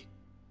ready.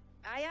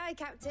 Aye, aye,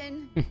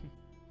 Captain.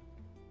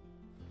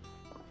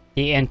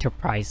 The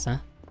Enterprise, huh?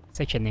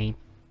 Such a name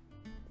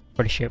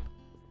for the ship.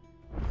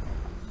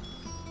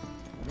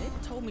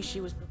 Meg told me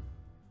she was.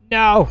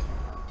 No!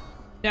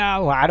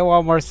 No, I don't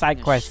want more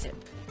side quests.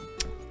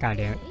 God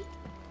damn it.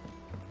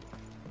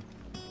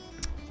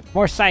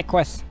 More side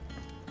quests.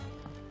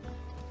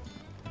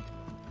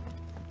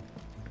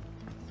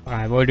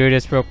 Alright, we'll do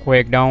this real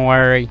quick, don't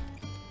worry.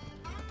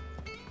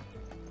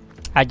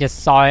 I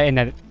just saw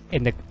it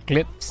in the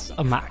clips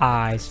of my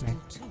eyes, man.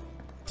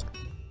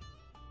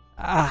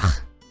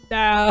 Ah,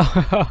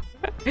 no.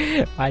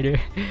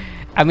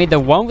 I mean, the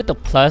one with the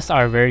plus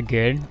are very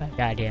good, but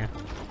goddamn.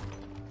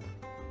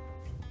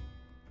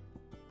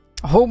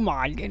 Oh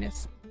my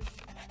goodness.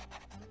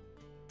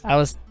 I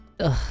was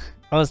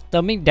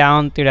thumbing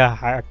down to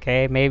the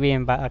okay, maybe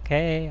in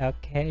okay,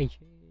 jeez.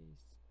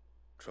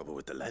 Trouble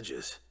with the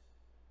ledgers.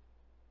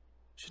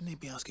 Shouldn't he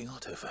be asking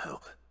Otto for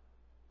help?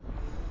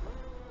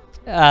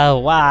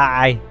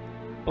 Why?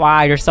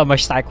 Why there's so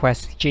much side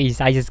quests?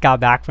 Jeez, I just got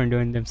back from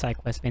doing them side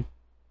quests, man.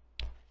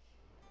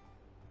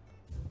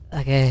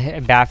 Okay,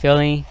 bad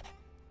feeling.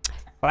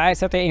 Well,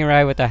 something ain't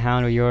right with the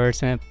hound of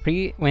yours.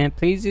 When it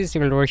pleases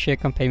your lordship,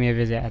 come pay me a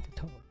visit at the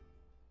toll.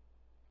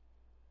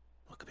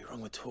 What could be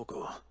wrong with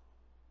Torgor?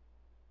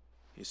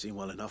 He seemed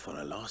well enough when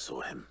I last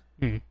saw him.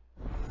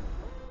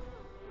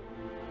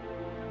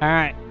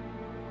 Alright.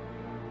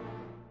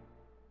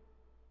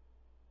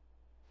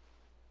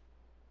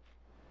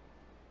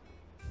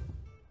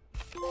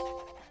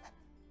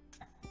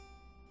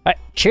 Alright,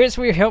 cheers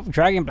for your help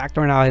dragging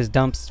Blackthorn out of his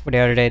dumps for the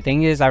other day.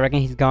 Thing is, I reckon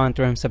he's gone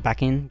through himself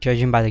back in,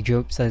 judging by the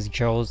jokes as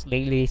Joel's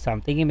lately, so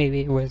I'm thinking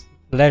maybe it was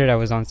the letter that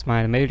was on his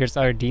mind. Maybe there's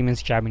other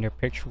demons jabbing their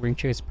picture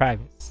into his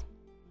privates.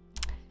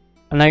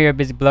 I know you're a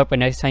busy bloke, but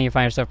next time you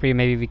find yourself free,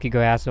 maybe we could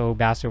go ask the old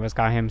bastard what's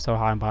got him so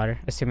hot and bothered.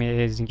 Assuming it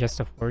isn't just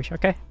a flourish.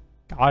 Okay.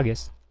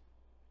 August.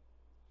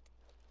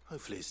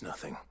 Hopefully it's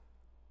nothing.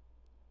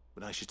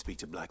 But I should speak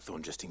to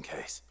Blackthorn just in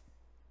case.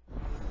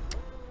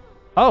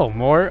 Oh,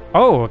 more.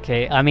 Oh,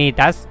 okay. I mean,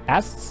 that's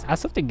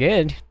something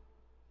good.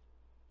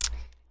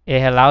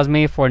 It allows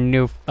me for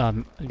new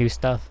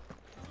stuff.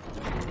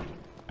 All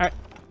right,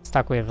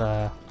 stuck with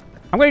I'm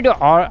gonna do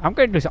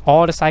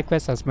all the side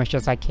quests as much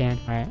as I can.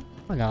 All right,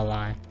 I'm not gonna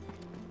lie.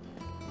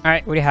 All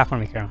right, what do you have for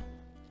me, Carol?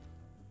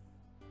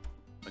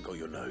 I got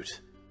your note.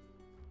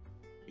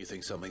 You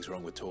think something's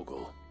wrong with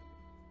Torgor?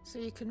 So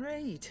you can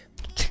read.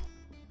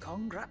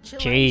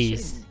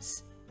 Congratulations.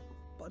 Jeez.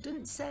 But I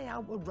didn't say I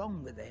were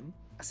wrong with him.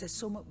 I said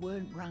something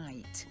weren't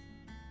right.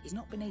 He's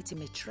not been eating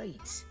me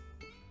treats.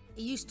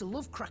 He used to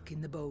love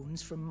cracking the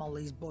bones from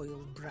Molly's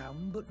boiled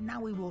brown, but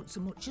now he won't so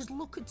much as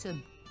look at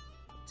him.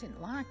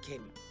 Didn't like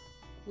him.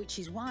 Which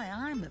is why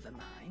I'm of a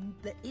mind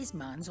that his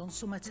mind's on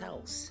something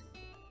else.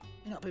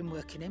 You've not been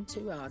working him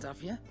too hard,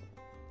 have you?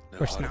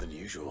 No harder than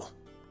usual.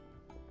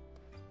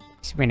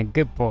 He's been a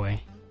good boy.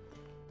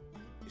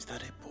 Is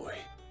that it, boy?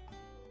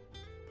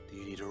 Do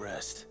you need a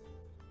rest?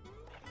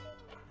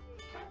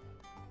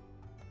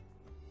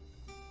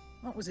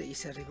 What was it you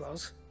said he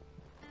was?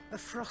 A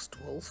frost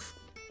wolf?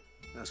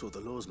 That's what the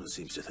lawsman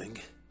seems to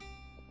think.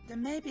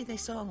 Then maybe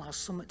this all has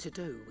something to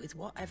do with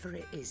whatever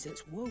it is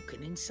that's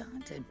woken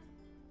inside him.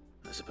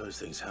 I suppose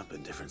things have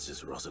been different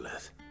since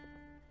Rosalith.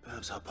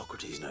 Perhaps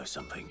Hippocrates knows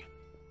something.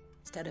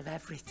 Instead of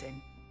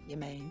everything, you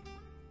mean?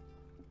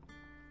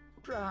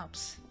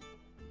 Perhaps.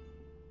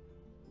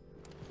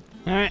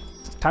 Alright,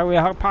 let's talk with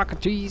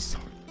Hippocrates.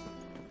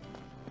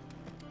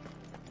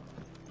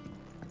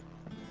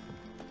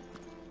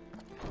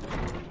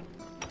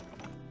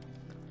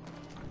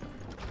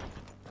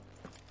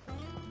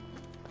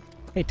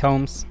 Hey,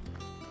 Tomes.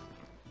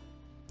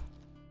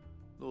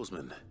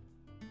 Lawsman,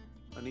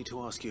 I need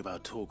to ask you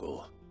about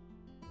Torgor.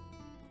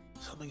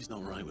 Something's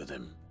not right with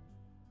him.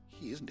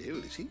 He isn't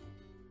ill, is he?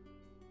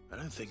 I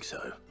don't think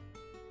so.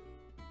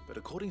 But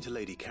according to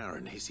Lady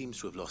Karen, he seems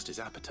to have lost his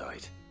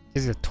appetite.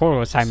 This is a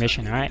total side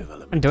mission, alright?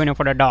 I'm doing it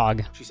for the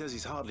dog. She says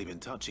he's hardly been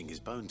touching his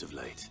bones of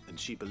late, and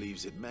she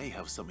believes it may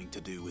have something to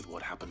do with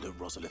what happened at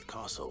Rosalith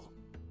Castle.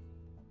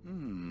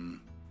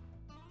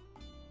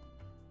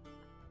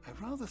 I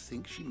rather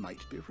think she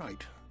might be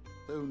right,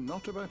 though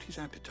not about his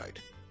appetite.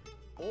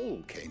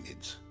 All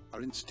canids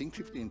are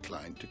instinctively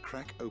inclined to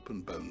crack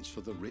open bones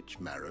for the rich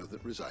marrow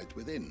that resides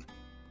within,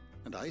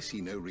 and I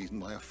see no reason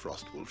why a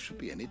frost wolf should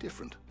be any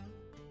different.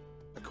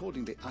 A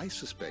Accordingly, I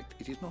suspect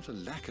it is not a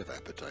lack of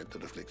appetite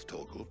that afflicts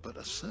Torgal, but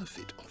a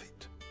surfeit of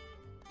it.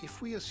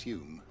 If we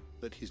assume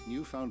that his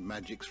newfound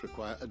magics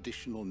require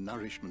additional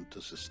nourishment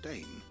to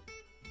sustain,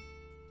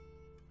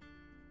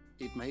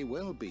 it may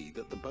well be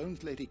that the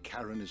bones Lady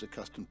Karen is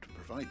accustomed to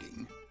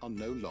providing are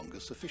no longer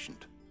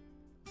sufficient.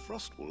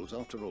 Frost wolves,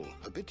 after all,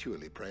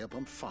 habitually prey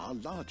upon far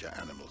larger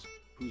animals,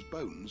 whose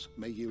bones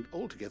may yield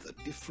altogether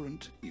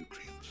different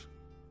nutrients.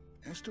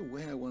 As to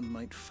where one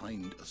might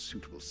find a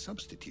suitable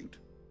substitute,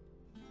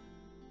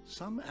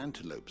 some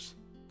antelopes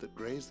that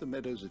graze the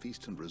meadows of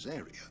eastern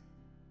Rosaria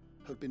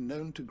have been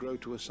known to grow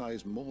to a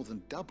size more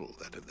than double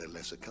that of their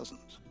lesser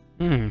cousins.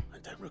 I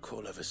don't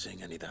recall ever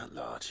seeing any that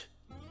large.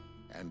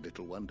 And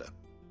little wonder.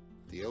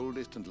 The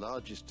oldest and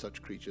largest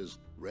such creatures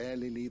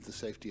rarely leave the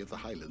safety of the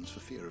highlands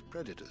for fear of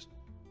predators.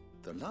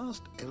 The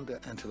last elder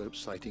antelope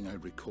sighting I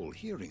recall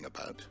hearing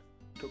about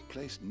took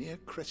place near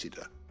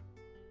Cressida,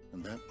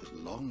 and that was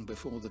long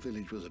before the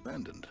village was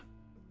abandoned.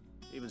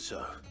 Even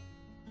so,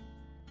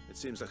 it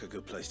seems like a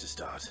good place to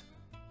start.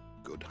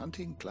 Good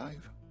hunting,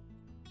 Clive.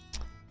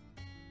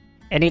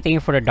 Anything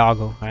for the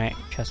doggo, alright?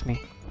 Trust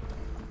me.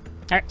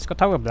 Alright, let's go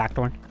talk with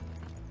Blackthorn.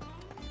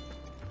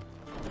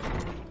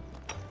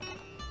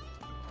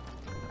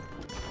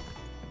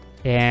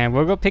 And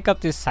we'll go pick up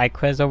this side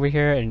quest over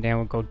here, and then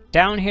we'll go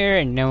down here,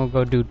 and then we'll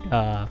go do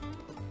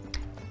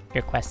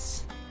your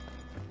quests.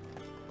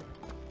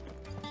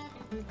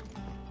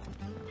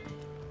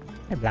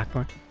 Hey,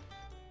 Blackthorn.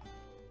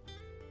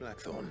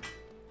 Blackthorn,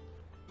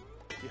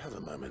 do you have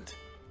a moment?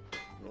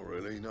 Not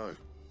really, no.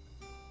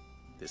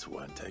 This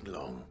won't take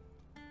long.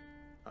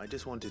 I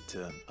just wanted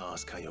to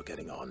ask how you're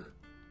getting on.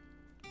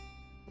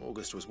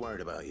 August was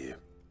worried about you,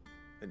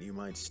 that you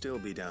might still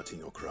be doubting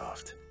your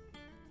craft,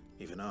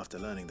 even after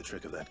learning the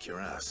trick of that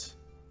cuirass.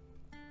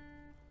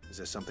 Is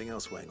there something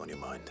else weighing on your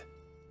mind?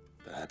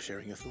 Perhaps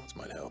sharing your thoughts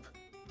might help.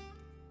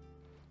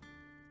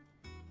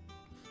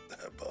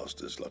 That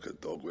bastard's like a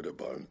dog with a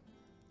bone.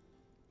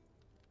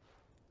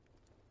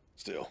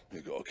 Still,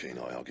 you've got a keen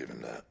eye, I'll give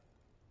him that.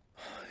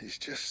 He's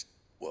just,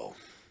 well,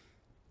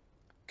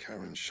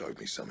 Karen showed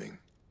me something.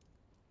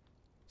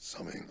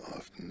 Something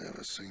I've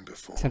never seen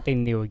before.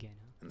 Something new again.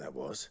 And that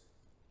was?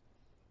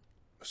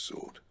 A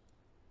sword.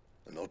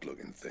 An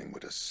odd-looking thing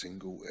with a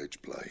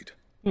single-edged blade.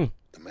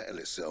 The metal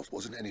itself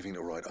wasn't anything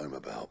to write home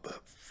about, but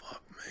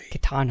fuck me.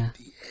 Katana.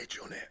 The edge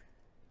on it.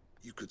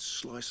 You could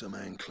slice a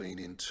man clean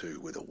in two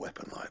with a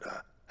weapon like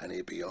that, and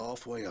he'd be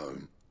halfway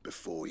home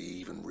before he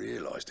even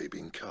realised he'd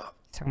been cut.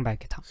 Talking about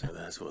katana. So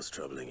that's what's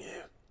troubling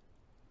you?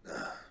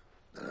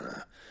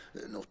 Nah.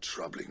 Not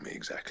troubling me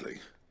exactly.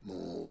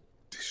 More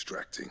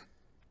distracting.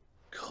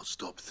 Can't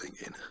stop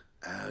thinking,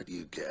 how do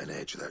you get an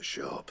edge that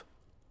sharp?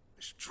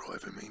 It's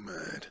driving me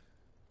mad.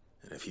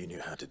 And if you knew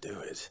how to do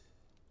it,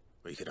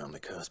 we could arm the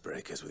curse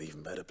breakers with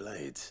even better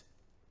blades.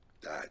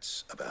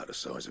 That's about the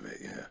size of it,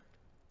 yeah.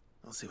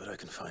 I'll see what I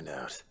can find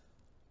out.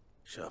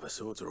 Sharper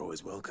swords are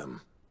always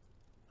welcome.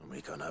 And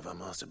we can't have our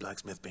master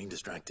blacksmith being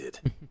distracted.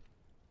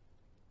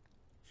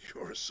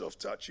 You're a soft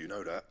touch, you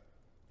know that.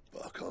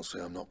 But I can't say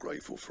I'm not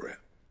grateful for it.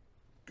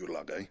 Good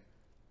luck, eh?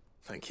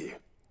 Thank you.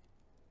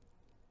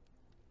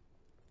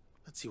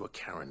 Let's see what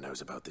Karen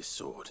knows about this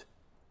sword.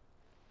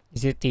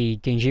 Is it the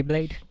Genji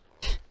blade?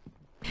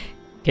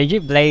 Genji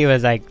blade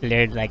was like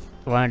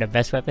one of the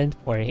best weapons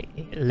for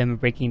limit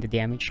breaking the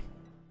damage.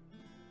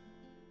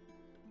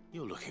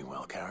 You're looking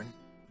well, Karen.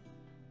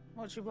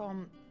 What you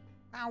want?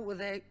 Out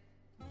with it.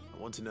 I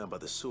want to know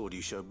about the sword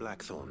you showed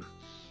Blackthorn.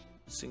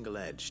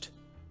 Single-edged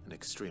and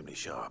extremely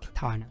sharp.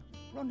 Katana.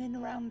 Running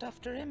around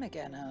after him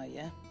again, are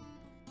you?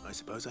 I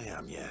suppose I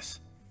am, yes.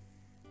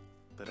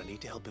 But I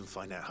need to help him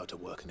find out how to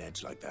work an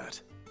edge like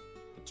that.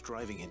 It's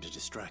driving him to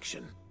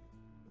distraction.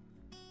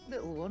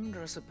 Little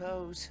wonder, I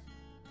suppose.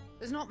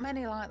 There's not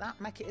many like that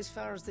make it as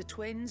far as the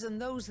twins,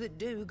 and those that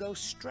do go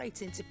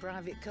straight into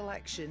private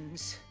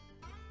collections.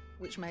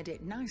 Which made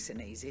it nice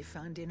and easy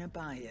finding a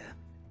buyer.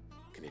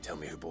 Can you tell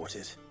me who bought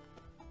it?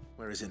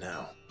 Where is it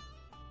now?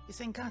 You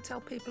think I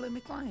tell people who my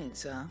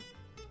clients are?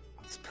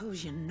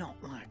 Suppose you're not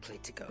likely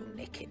to go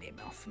nicking him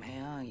off me,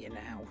 are you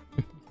now?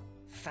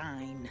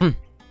 Fine.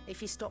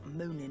 If you stop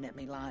mooning at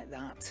me like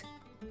that.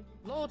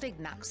 Lord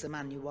Ignac's the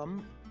man you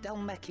want.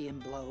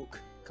 Delmechian bloke.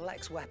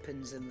 Collects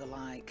weapons and the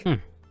like.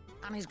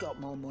 And he's got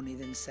more money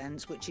than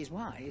sense, which is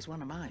why he's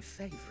one of my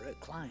favourite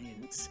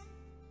clients.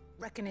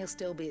 Reckon he'll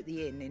still be at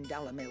the inn in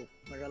Dalamil,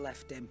 where I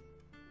left him.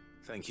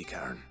 Thank you,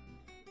 Karen.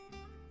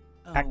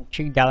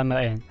 Actually,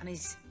 Dalamil Inn. And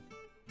he's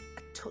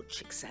a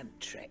touch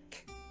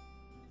eccentric,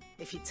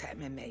 if you take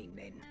my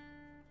meaning.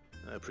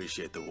 I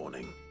appreciate the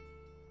warning.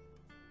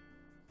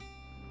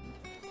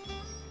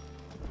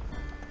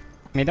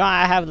 I mean, don't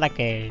I have like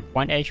a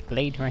one-edge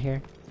blade right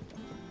here?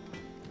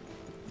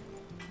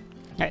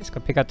 Alright, let's go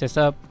pick up this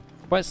up.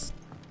 What's...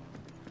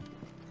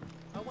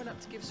 I went up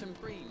to give some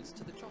greens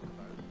to the chocobo.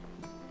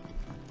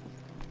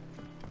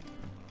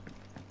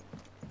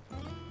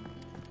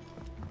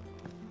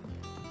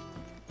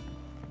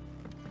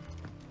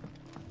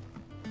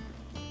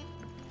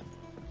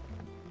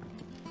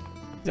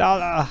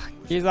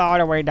 He's all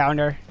the way down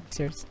there.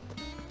 Serious.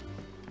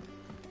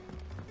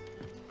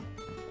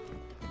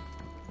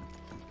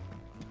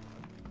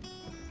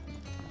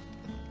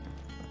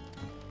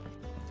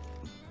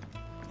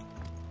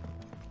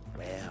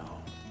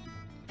 Well,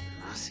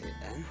 that's it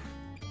then.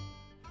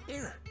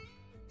 Here,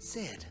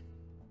 Sid.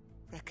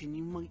 Reckon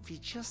you might be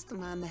just the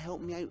man to help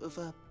me out of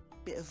a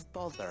bit of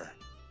bother,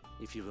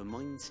 if you've a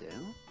mind to.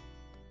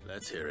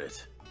 Let's hear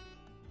it.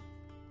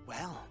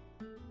 Well,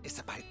 it's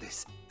about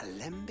this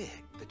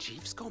alembic the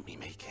chief's got me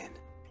making.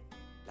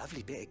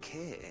 Lovely bit of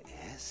kit it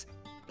is.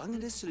 Bung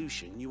in a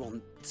solution you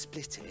want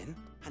splitting,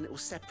 and it'll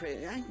separate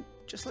it out,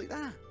 just like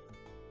that.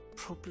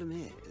 Problem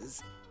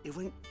is, it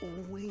won't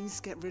always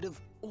get rid of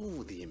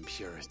all the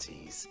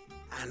impurities.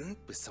 And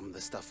with some of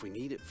the stuff we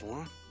need it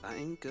for, that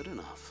ain't good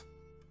enough.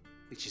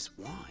 Which is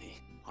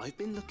why I've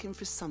been looking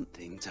for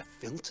something to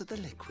filter the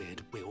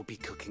liquid we'll be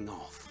cooking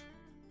off.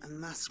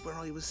 And that's where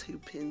I was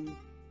hoping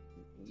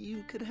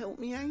you could help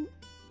me out.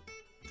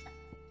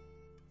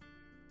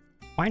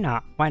 Why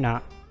not? Why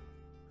not?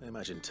 I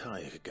imagine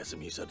Tyre could get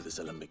some use out of this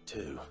alembic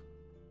too.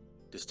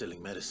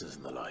 Distilling medicines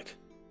and the like.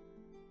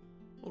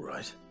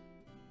 Alright.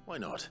 Why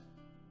not?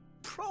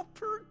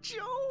 Proper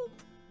job!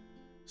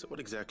 So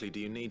what exactly do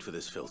you need for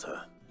this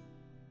filter?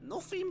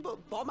 Nothing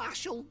but bomb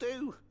ash'll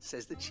do,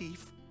 says the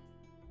chief.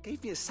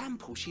 Gave me a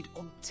sample she'd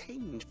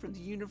obtained from the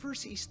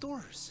university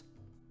stores.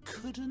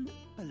 Couldn't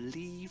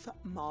believe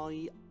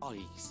my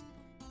eyes.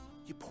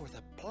 You pour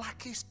the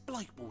blackest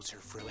blight water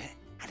through it,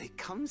 and it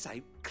comes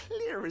out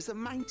clear as a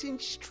mountain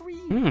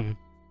stream.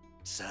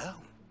 So,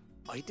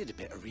 I did a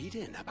bit of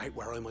reading about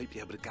where I might be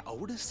able to get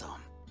hold of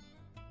some.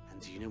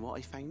 And do you know what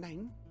I found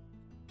out?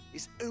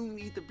 It's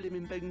only the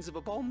blimmin' bones of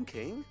a bomb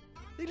king.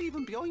 They leave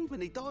them behind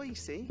when they die,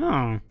 see?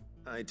 Oh.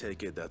 I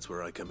take it that's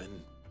where I come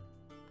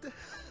in.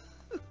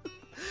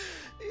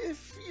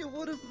 If you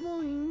wouldn't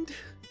mind.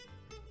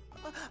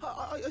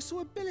 I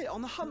saw a billet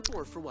on the hunt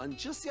board for one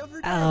just the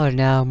other day. Oh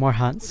no, more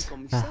hunts.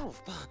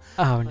 Myself,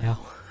 Oh no.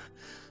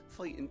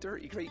 Fighting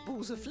dirty great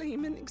balls of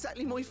flame isn't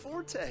exactly my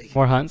forte.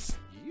 More hunts.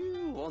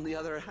 You, on the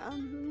other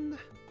hand.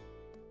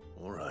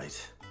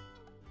 Alright.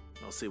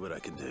 I'll see what I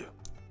can do.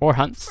 More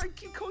hunts.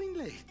 Thank you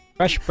kindly.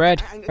 Fresh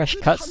bread, And fresh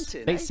good cuts,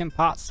 hunting, bakes in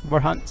pots, more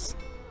hunts.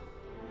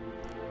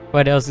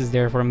 What else is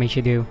there for me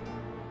to do?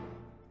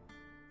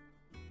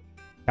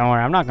 Don't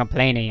worry, I'm not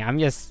complaining. I'm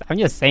just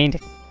saying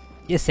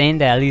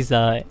that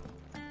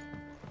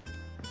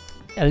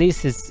at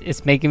least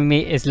it's making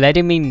me, it's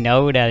letting me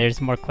know that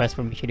there's more quests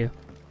for me to do.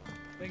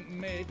 I think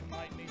Mid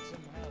might need some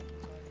help.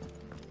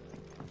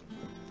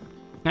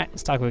 Alright,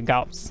 let's talk with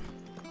Gaups.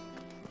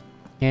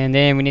 And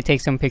then we need to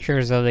take some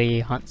pictures of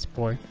the hunt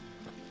spore.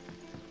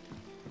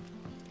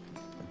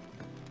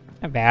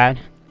 Not bad.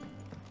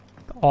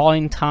 All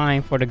in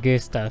time for the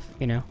good stuff,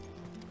 you know.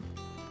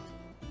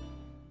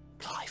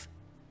 Clive,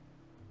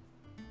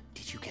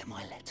 did you get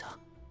my letter?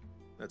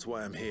 That's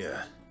why I'm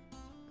here.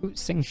 Ooh,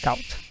 sing out.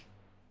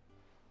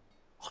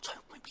 Otto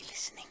won't be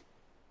listening.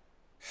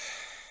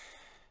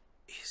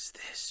 Is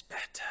this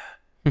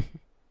better?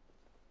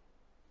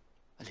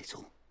 A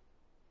little.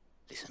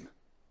 Listen,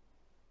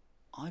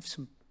 I've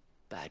some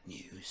bad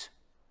news.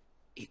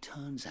 It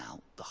turns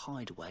out the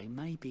hideaway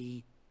may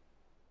be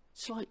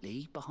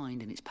slightly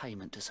behind in its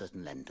payment to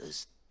certain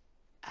lenders,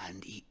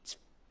 and it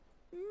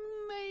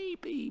may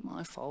be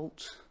my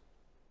fault,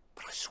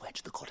 but I swear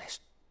to the goddess,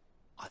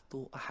 I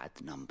thought I had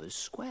the numbers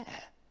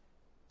square.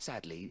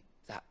 Sadly,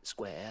 that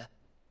square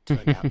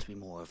turned out to be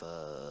more of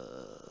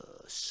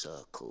a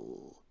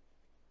circle.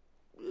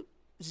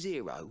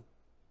 0,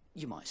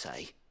 you might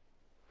say.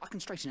 I can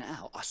straighten it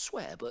out, I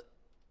swear, but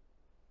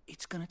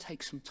it's gonna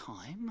take some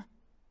time,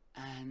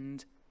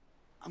 and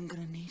I'm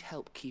gonna need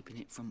help keeping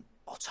it from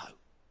Otto.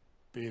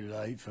 Bit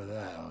late for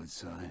that, I'd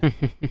say.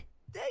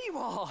 There you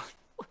are!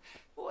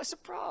 What a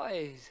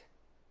surprise!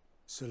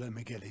 So let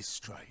me get this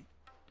straight.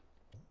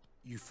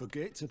 You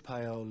forget to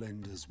pay our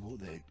lenders what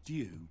they're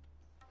due,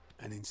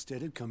 and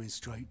instead of coming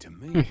straight to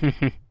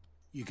me,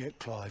 you get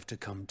Clive to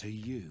come to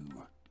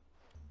you.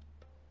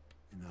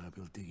 And I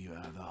will dig you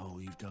out of the hole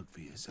you've dug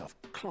for yourself.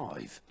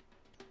 Clive,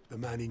 the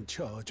man in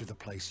charge of the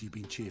place you've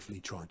been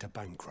cheerfully trying to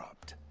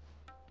bankrupt.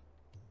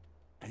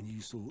 And you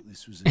thought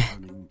this was a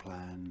cunning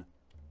plan.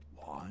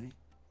 Why?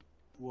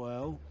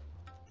 Well,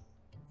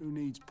 who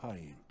needs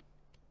paying?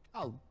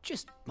 Oh,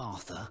 just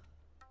Martha.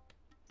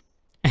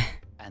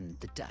 And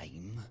the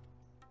dame.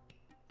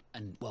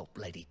 And, well,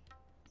 Lady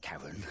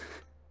Karen.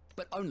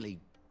 But only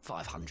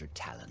 500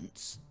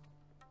 talents.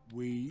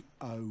 We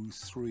owe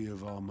 3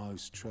 of our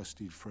most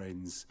trusted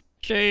friends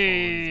Jeez.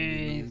 5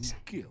 million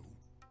gil.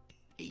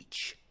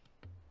 Each.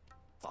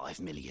 5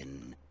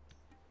 million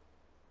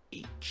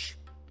each.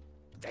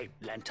 They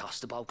lent us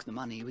the bulk of the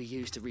money we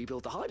used to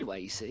rebuild the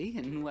hideaway, you see,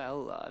 and,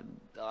 well,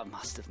 I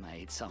must have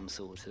made some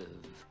sort of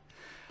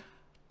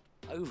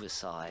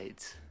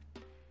oversight.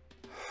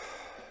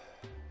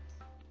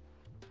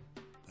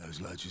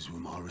 Those ledgers were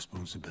my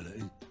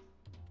responsibility,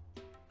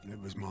 and it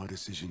was my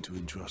decision to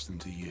entrust them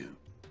to you.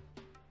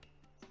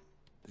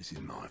 This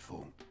is my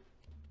fault.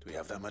 Do we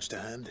have that much to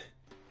hand?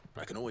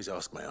 I can always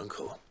ask my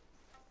uncle.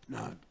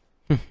 No.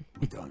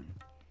 We don't.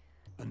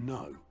 And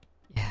no,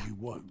 you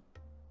won't.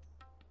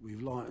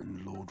 We've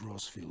lightened Lord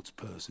Rosfield's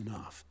purse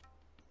enough.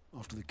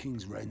 After the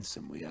king's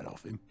ransom we had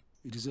off him,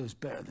 he deserves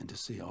better than to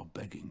see our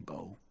begging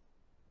bowl.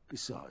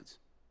 Besides,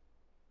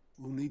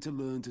 we'll need to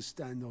learn to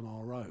stand on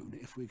our own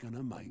if we're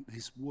gonna make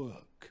this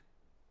work.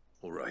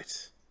 All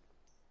right.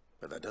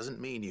 But that doesn't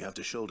mean you have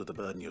to shoulder the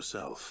burden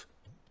yourself.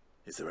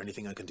 Is there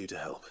anything I can do to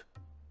help?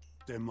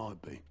 There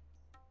might be.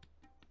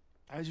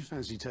 How'd you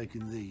fancy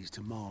taking these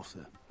to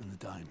Martha and the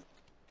dame?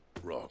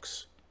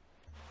 Rocks.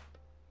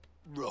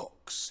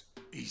 Rocks,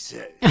 he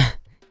said.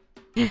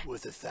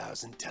 Worth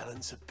 1,000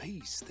 talents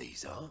apiece,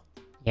 these are.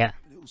 Yeah,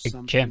 little big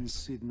something gems.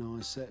 Sid and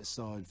I set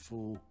aside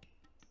for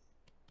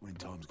when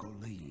times got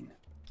lean.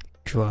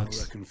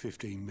 Drugs. I reckon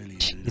 15 million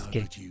in This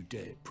kid. overdue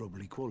debt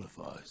probably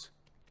qualifies.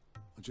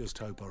 I just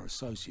hope our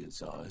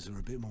associates' eyes are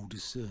a bit more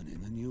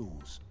discerning than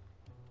yours.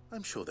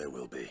 I'm sure there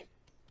will be.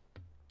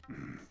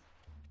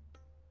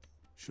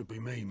 Should be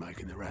me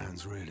making the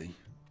rounds, really.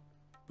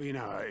 But you know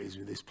how it is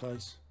with this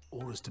place.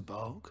 Orders to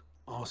bark,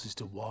 arses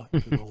to wipe,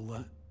 and all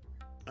that.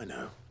 I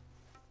know.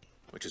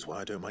 Which is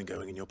why I don't mind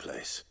going in your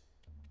place.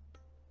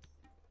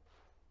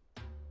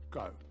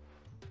 Go.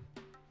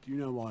 Do you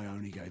know why I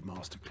only gave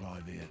Master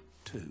Clive here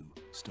 2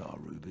 star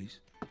rubies?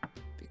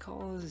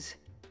 Because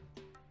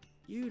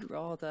you'd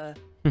rather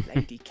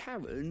Lady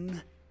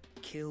Karen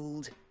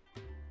killed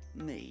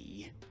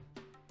me.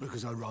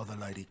 Because I'd rather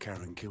Lady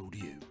Karen killed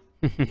you.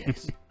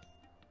 Yes.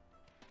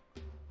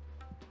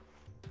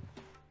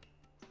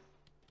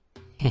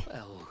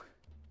 Well,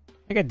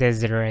 Look at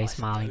Desiree I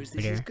smiling suppose over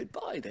this is there.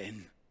 goodbye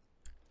then.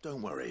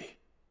 Don't worry.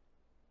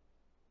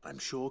 I'm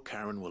sure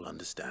Karen will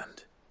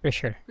understand. For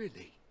sure.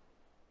 Really?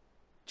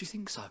 Do you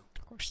think so?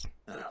 Of course.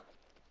 No.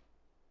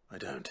 I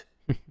don't.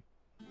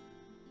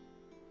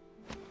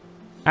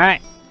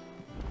 Alright.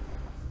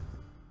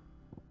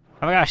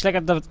 Oh my gosh, look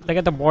at the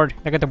board.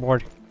 Look at the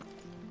board.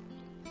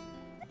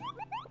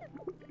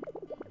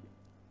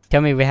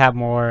 Tell me we have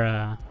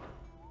more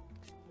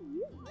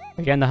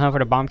are you on the hunt for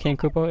the Bomb King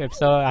Kupo? If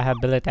so, I have a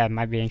billet that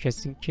might be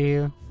interesting to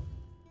you.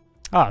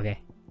 Oh, okay.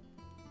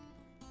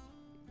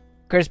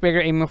 Curse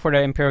Breaker aiming for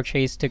the Imperial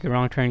Chase took a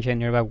wrong turn to a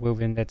nearby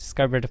Wolven that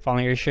discovered the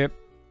falling airship.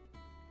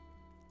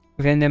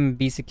 Within them,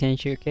 BC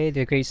Kenshi, okay,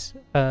 the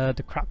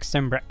Croc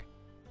Sembrek.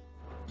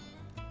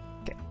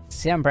 Okay,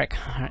 Sembrek.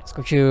 Alright, let's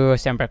go to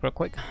Sembrek real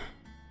quick.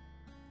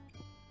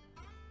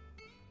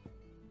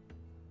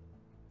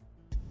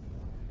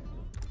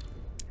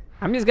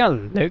 I'm just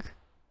gonna look.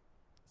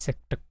 It's like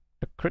the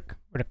crook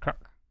or the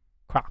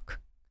croc.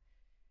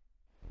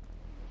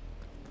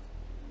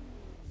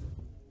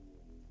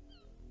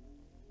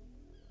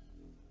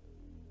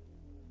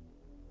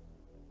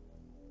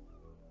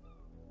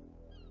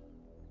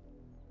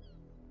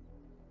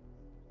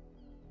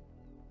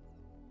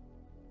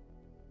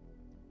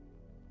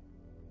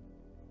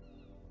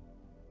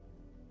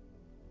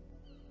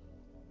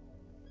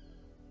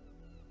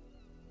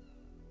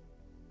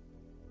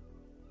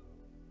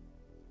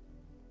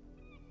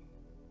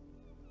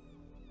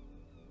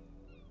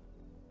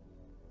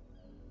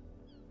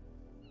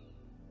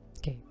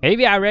 Okay,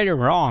 maybe I read it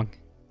wrong.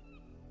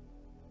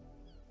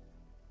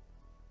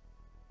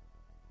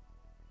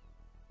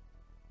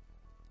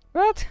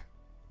 What?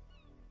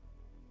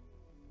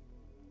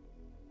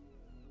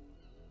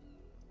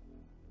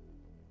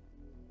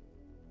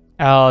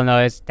 Oh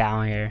no, it's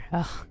down here.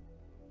 Oh,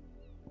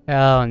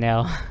 oh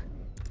no.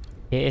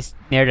 It's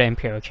near the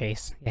Imperial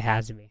Chase. It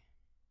has to be.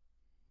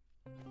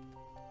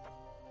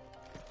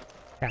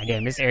 God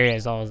damn, this area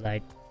is always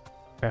like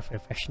breath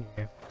refreshing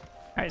here.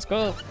 Alright, let's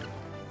go.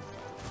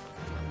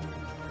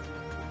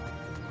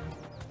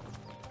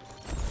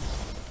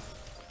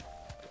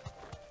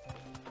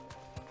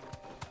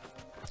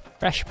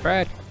 Fresh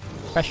bread,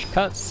 fresh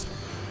cuts,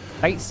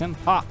 plates and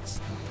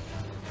pots.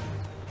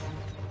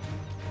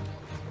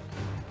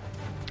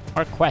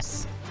 Or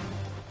quests.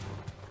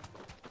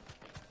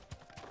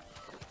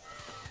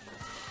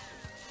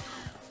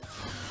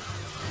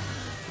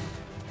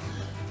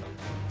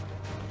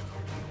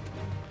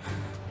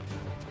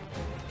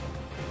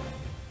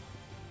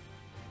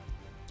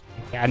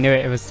 Okay, I knew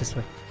it was this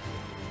way.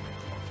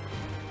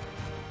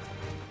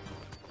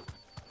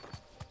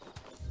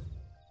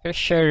 Pretty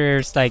sure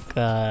there's like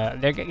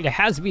there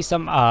has to be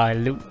some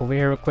loot over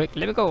here real quick.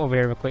 Let me go over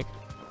here real quick.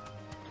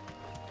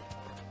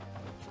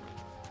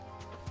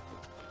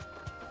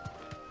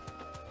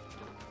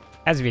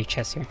 Has to be a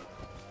chest here.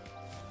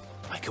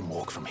 I can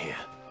walk from here.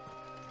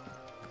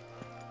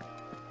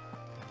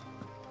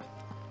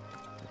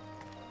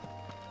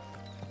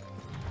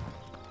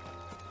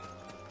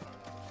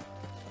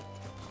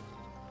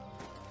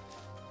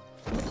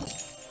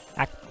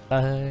 Back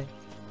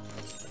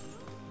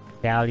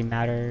Valley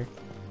Matter.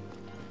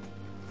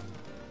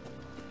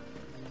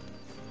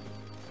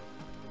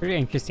 Pretty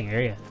interesting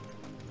area.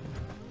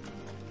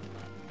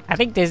 I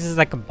think this is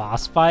like a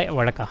boss fight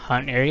or like a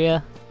hunt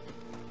area.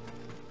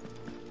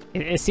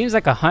 It seems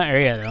like a hunt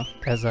area though,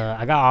 because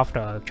I got off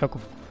the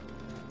chocobo.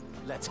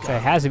 Let's go. So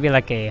it has to be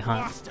like a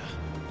hunt.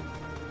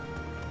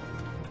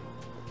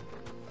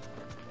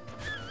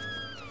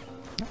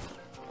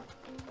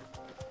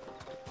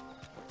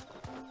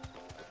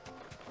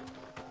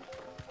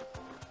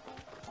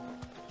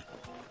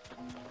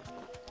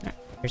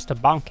 Here's the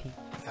bomb key.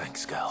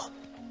 Thanks, girl.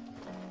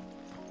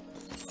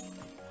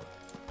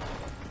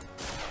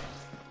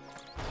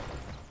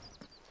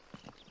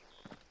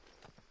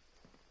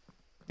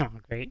 Oh,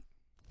 great.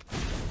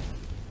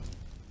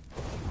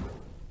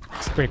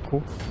 It's pretty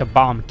cool. The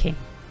bomb king.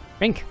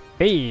 Drink.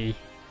 Hey.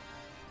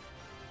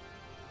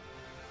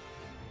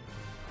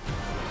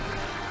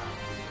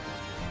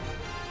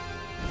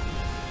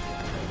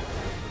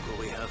 Look what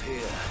we have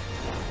here.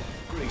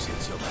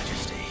 Greetings, Your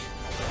Majesty.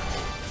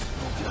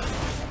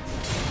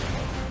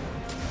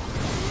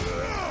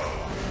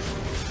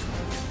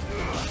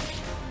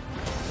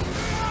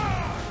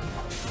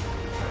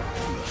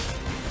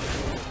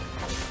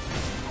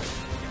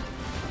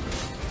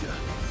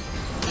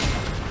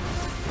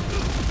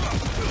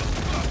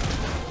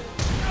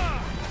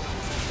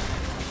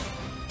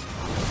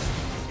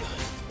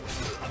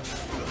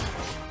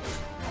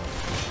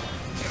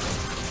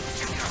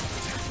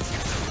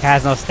 It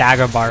has no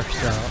stagger bar,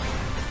 so.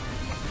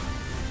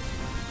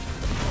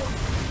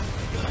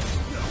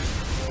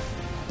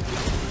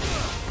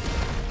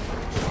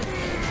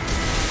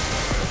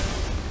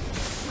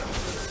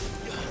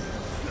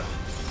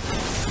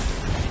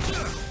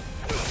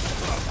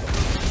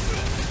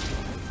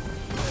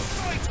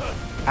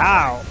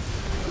 Ow!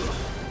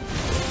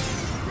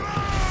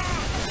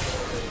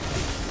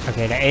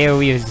 Okay, the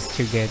AoE is just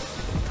too good.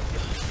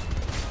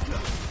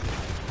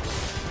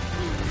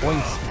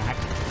 Point smack.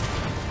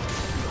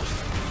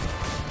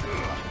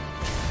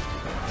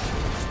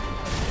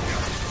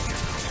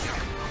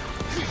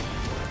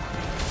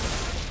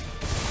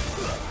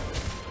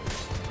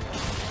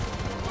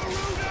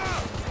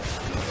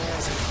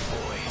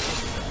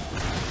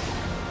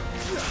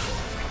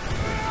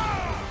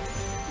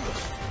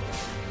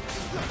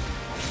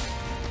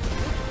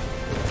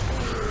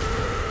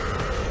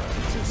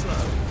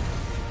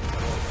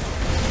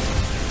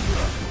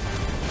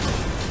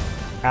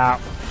 Ow.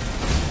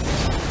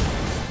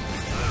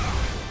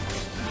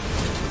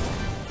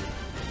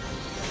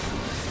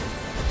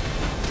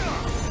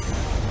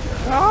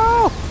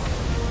 Oh!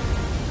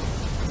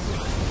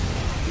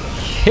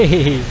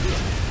 Jeez.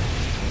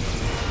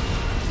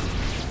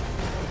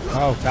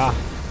 Oh god.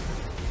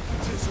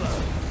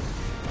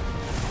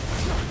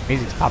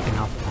 Music's popping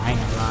off. I ain't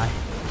gonna lie.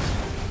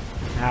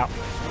 Ow.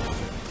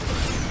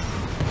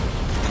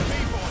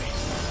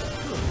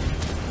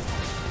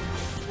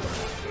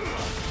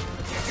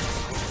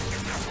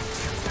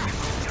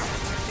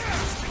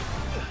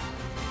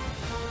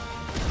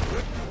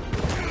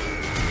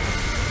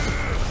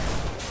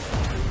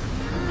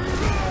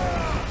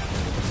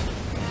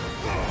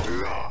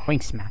 Wing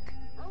smack.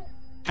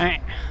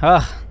 Alright.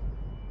 That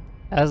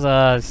was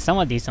a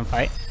somewhat decent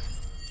fight.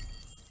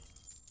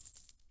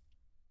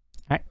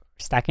 Alright,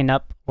 stacking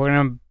up. We're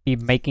gonna be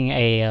making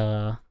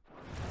a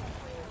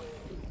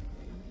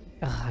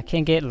I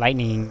can't get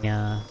lightning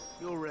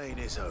Your reign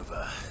is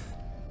over.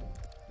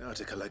 Now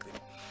to collect them.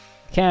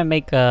 can't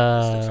make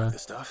The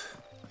stuff.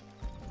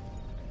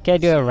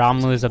 can't do a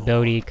Ramu's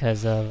ability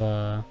because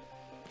of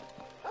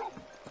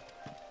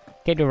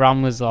can't do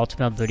Ramu's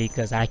ultimate ability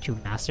because I had to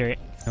master it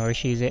in order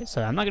to use it,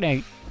 so I'm not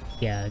gonna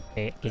get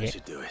it.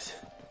 Should do it.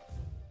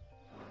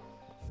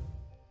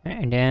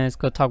 Alright, and then let's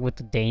go talk with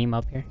the dame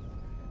up here.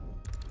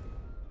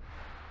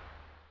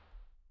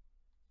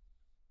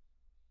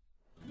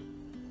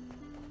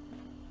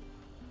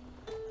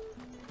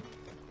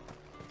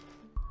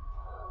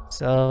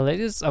 So let's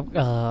just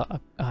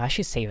I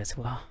should save as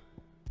well.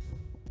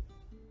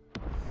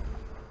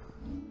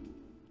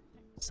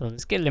 So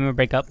let's get limit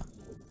break up.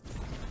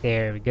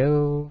 There we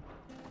go.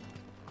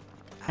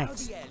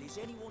 Nice.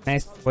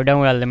 Nice. We're done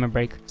with our limit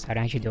break, so I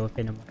don't actually deal with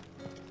it no more.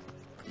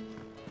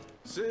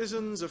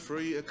 Citizens are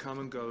free to come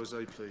and go as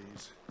they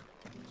please.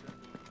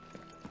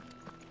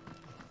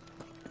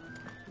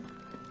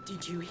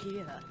 Did you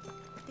hear?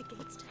 The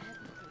gates to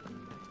heaven.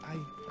 I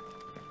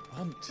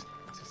want to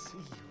see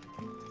you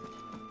again.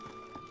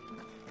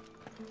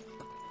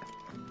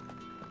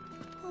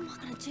 What am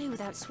I going to do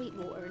without sweet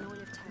water and oil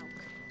of talc?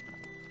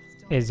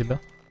 Isabel.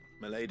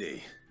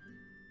 Milady,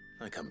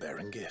 I come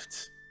bearing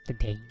gifts. The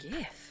dame.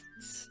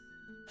 Gifts?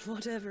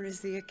 Whatever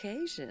is the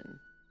occasion.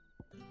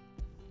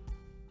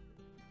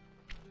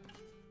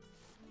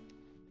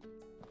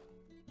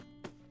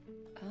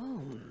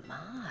 Oh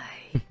my.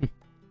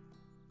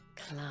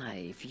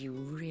 Clive, you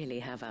really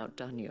have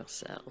outdone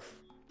yourself.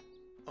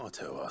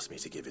 Otto asked me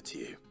to give it to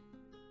you.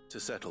 To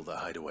settle the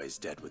Hideaway's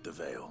debt with the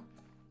Veil.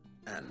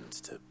 And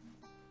to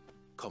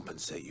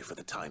compensate you for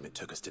the time it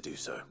took us to do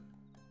so.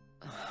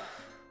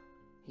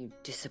 You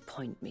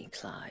disappoint me,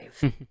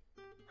 Clive.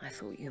 I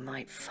thought you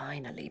might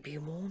finally be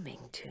warming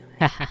to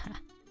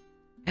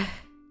me.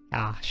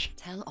 Gosh.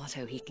 Tell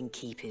Otto he can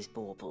keep his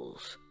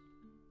baubles.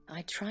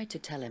 I tried to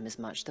tell him as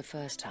much the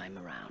first time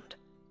around.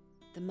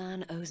 The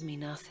man owes me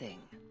nothing,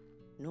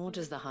 nor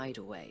does the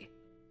Hideaway.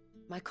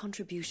 My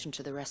contribution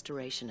to the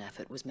restoration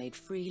effort was made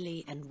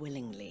freely and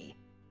willingly.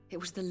 It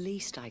was the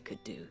least I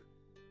could do.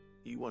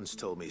 You once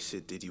told me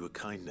Sid did you a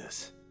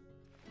kindness.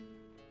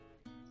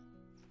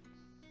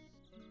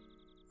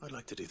 I'd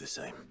like to do the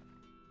same.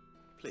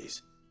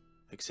 Please,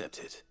 Accept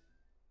it.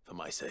 For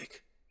my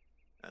sake.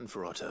 And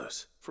for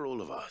Otto's. For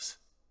all of us.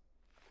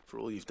 For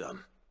all you've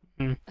done.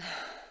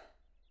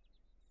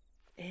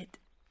 It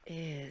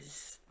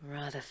is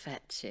rather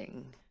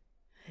fetching,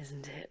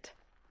 isn't it?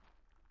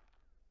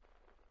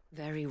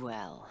 Very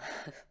well.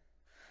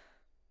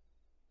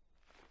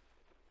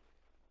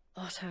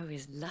 Otto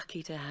is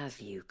lucky to have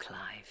you,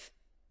 Clive.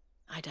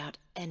 I doubt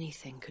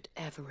anything could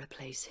ever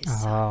replace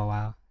his son. Oh,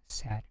 wow.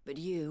 Sad. But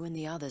you and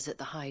the others at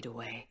the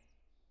hideaway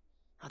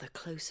are the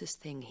closest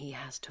thing he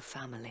has to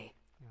family.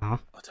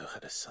 Otto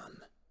had a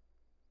son.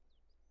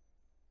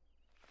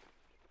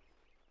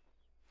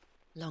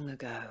 Long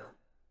ago,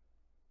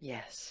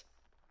 yes.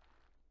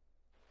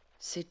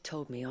 Sid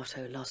told me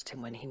Otto lost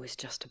him when he was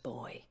just a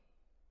boy,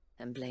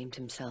 and blamed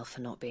himself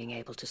for not being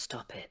able to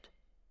stop it.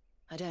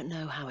 I don't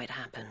know how it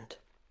happened,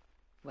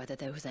 whether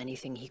there was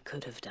anything he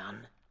could have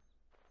done,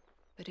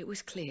 but it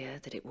was clear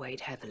that it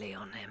weighed heavily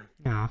on him.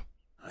 No.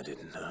 I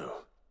didn't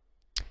know.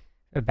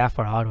 We're back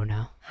for Otto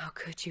now. How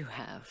could you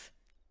have?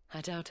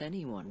 I doubt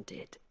anyone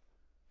did.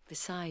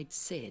 Besides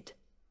Sid,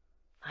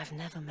 I've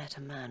never met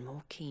a man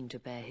more keen to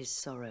bear his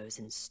sorrows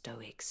in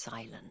stoic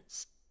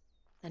silence.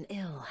 An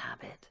ill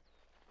habit,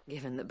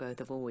 given that both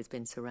have always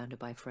been surrounded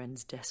by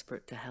friends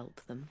desperate to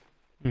help them.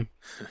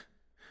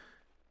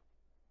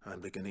 I'm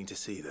beginning to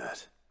see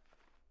that.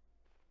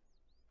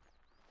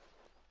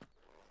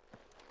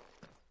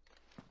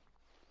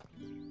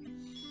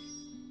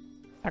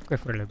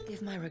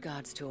 Give my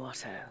regards to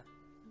Otto.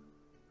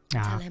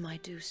 Ah. Tell him I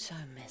do so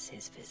miss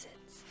his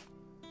visits.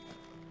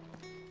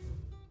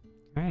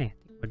 Alright,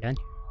 I think we're done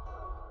here.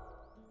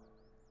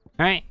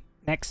 Alright,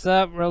 next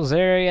up,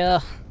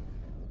 Rosaria,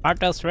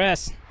 Arthos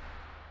Rest,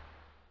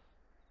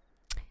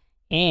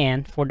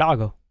 and for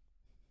Doggo.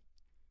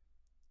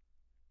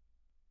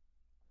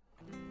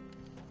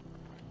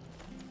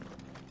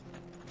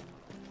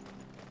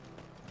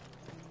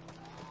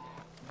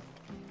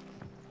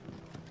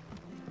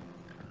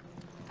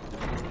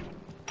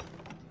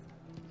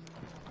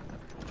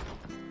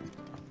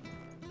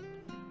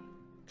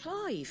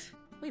 Clive,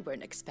 we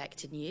weren't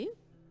expecting you.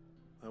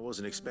 I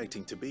wasn't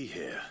expecting to be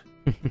here.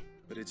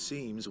 But it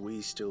seems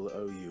we still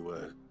owe you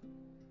a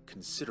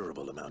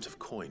considerable amount of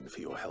coin for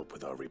your help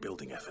with our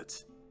rebuilding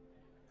efforts.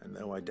 And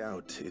though I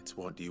doubt it's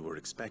what you were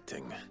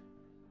expecting,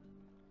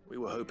 we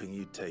were hoping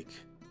you'd take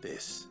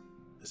this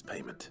as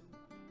payment.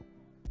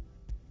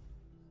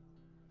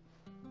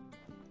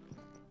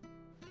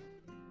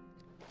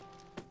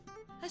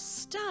 A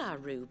star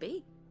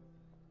ruby?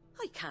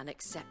 I can't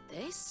accept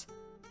this.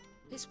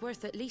 It's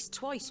worth at least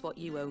twice what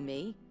you owe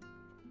me.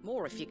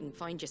 More if you can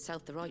find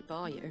yourself the right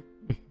buyer.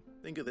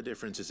 Think of the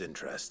difference as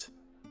interest.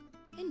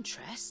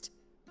 Interest?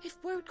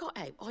 If word got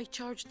out I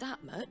charged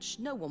that much,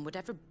 no one would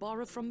ever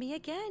borrow from me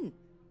again.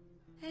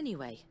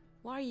 Anyway,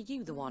 why are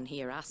you the one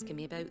here asking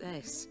me about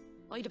this?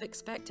 I'd have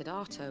expected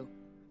Otto.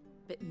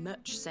 Bit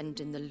much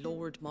sending the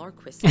Lord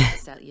Marquis to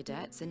settle your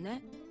debts, isn't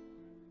it?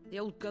 The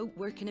old goat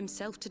working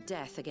himself to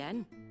death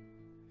again?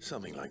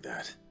 Something like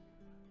that.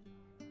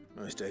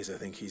 Most days I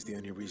think he's the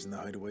only reason the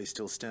hideaway's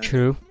still standing.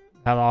 True.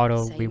 Without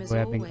Otto, Same we would as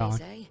have been always,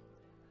 gone. eh?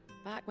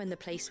 Back when the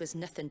place was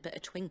nothing but a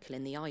twinkle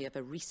in the eye of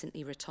a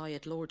recently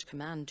retired Lord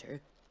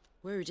Commander,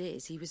 word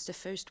is he was the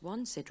first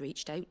one Sid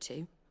reached out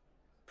to.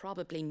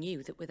 Probably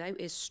knew that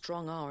without his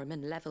strong arm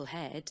and level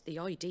head, the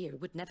idea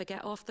would never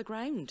get off the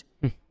ground.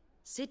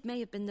 Sid may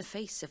have been the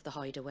face of the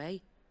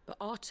hideaway, but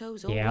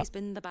Otto's always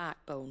been the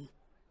backbone.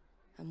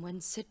 And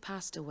when Sid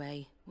passed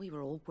away, we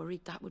were all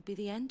worried that would be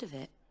the end of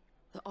it.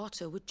 That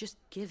Otto would just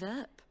give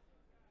up.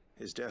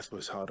 His death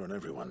was hard on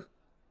everyone.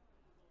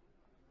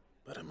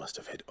 But it must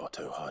have hit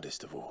Otto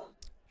hardest of all.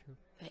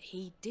 But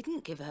he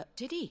didn't give up,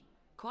 did he?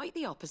 Quite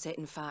the opposite,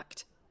 in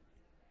fact.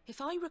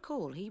 If I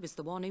recall, he was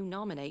the one who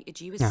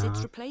nominated you as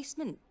Sid's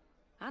replacement,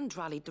 and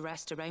rallied the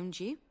rest around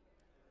you.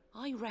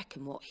 I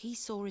reckon what he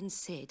saw in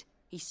Sid,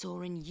 he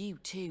saw in you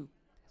too.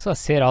 So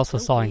Sid also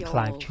Don't saw in we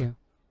Clive all? too.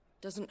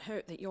 Doesn't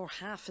hurt that you're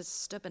half as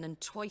stubborn and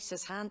twice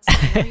as handsome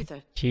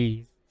either.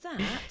 Jeez. That,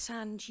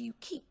 and you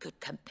keep good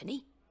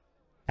company.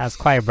 That's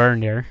quite a burn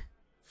there.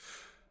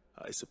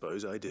 I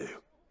suppose I do.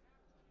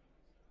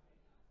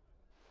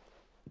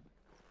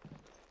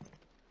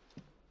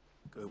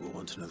 Goat will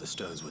want to know the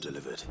stones were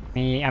delivered.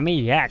 I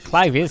mean, yeah,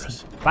 Clive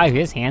is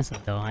handsome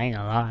though. I ain't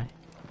gonna lie.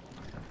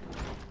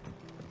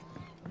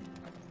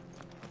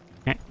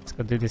 Alright, let's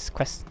go do this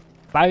quest.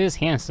 Clive is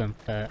handsome,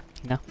 but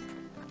you know.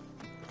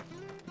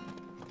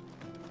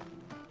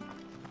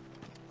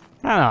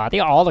 I don't know. I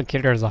think all the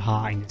characters are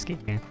hot in this game,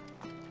 man.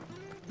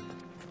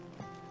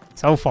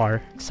 So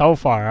far,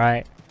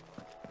 right?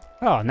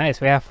 Oh,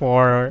 nice. We have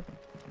four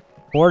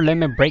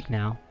limit break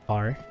now.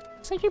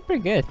 It's actually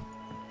pretty good.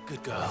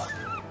 Good girl.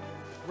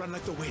 Run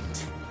like the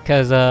wind.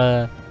 Cause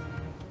the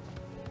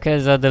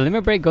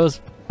limit break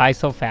goes by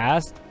so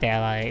fast that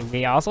like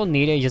we also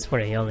need it just for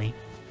the healing.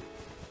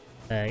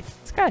 Like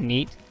it's kind of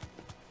neat.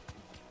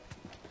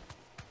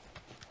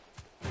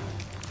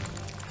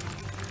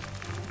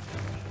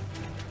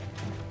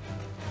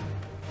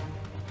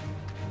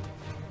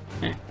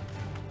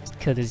 Let's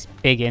kill these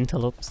big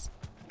antelopes.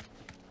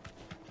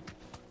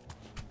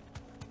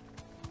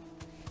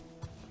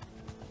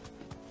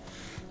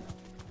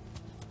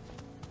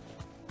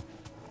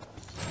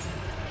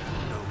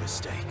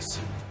 mistakes.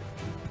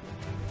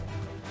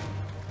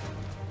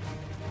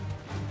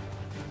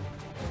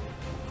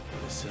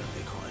 It's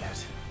certainly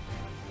quiet.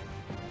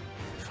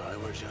 If I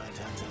were a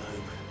giant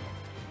antelope,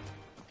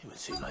 it would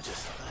seem like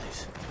just a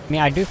place. I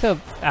mean, I do feel.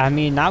 I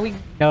mean, now we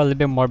know a little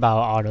bit more about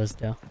autos,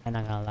 though. I'm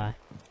not gonna lie.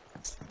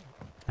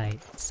 Like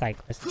side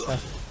quests and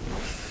stuff.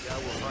 Yeah,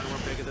 we'll find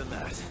one bigger than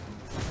that.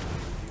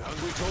 You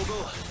hungry,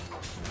 Torgal?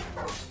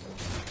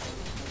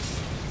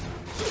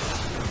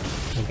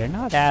 They're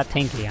not that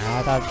tanky.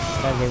 I thought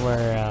that they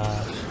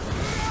were.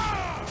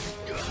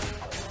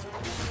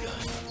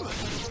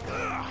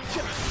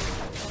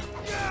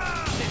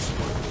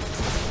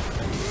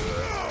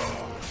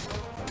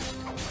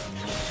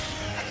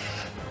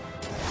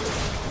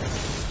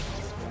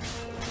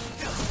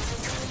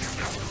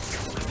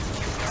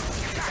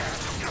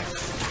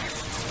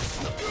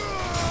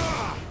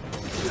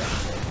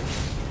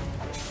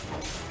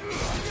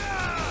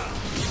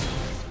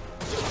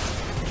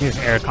 Here's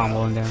air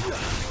combo in there.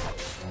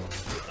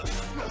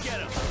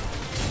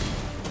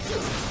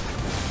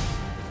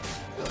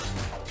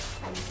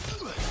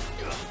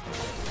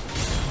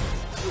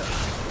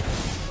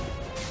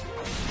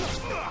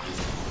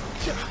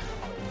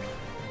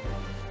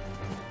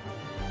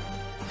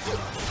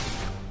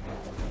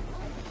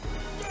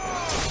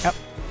 Yep.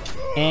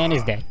 And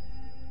he's dead.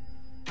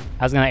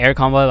 I was gonna air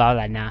combo, but I was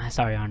like, nah,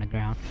 sorry, on the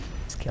ground.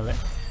 Let's kill it.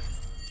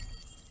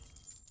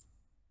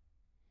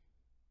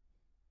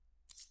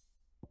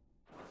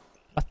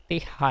 What the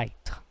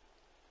height?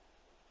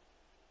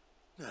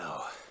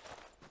 No.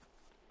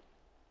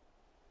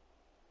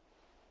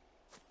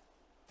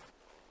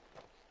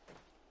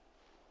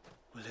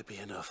 Will it be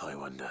enough, I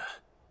wonder?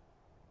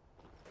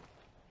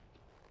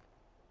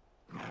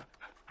 Look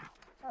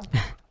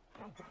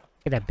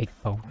at that big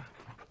bone.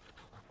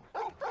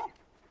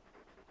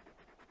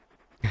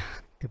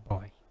 Good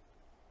boy.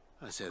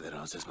 I say that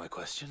answers my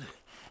question.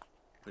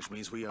 Which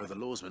means we owe the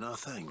lawsmen our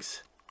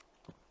thanks.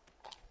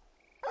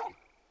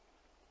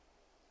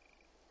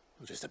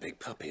 You're just a big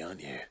puppy,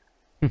 aren't you?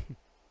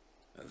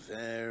 A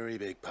very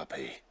big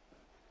puppy.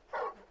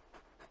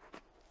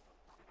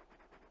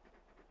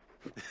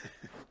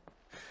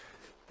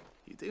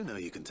 You do know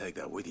you can take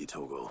that with you,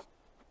 Torgal.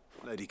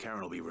 Lady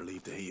Karen will be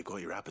relieved to hear you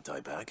got your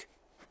appetite back.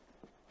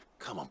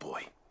 Come on,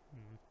 boy.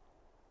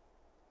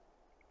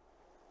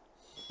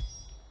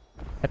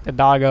 Let the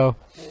doggo.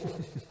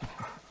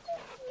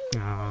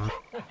 Aww.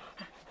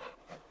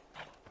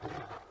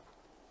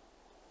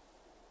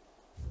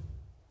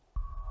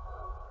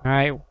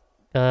 Alright,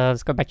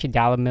 let's go back to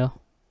Dollar Mill.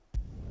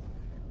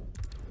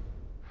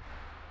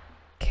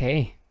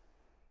 Okay.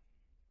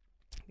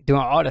 Doing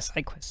all the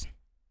side quests.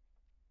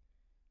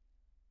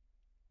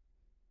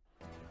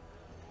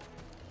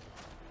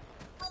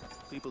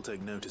 People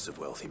take notice of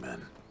wealthy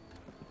men.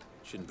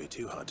 Shouldn't be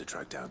too hard to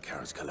track down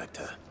Karen's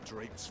collector.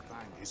 Drake's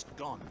Fang is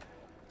gone.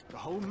 The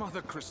whole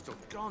Mother Crystal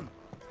gone.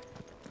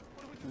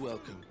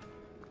 Welcome.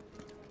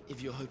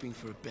 If you're hoping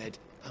for a bed,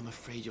 I'm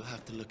afraid you'll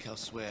have to look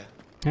elsewhere.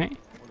 Right.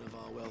 One of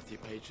our wealthier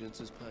patrons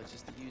has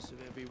purchased the use of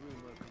every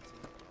room open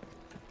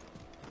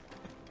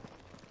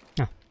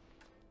to...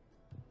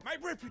 My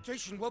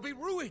reputation will be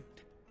ruined!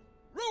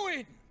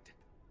 Ruined!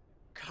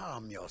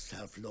 Calm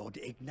yourself, Lord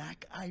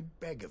Ignac, I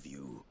beg of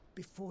you,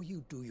 before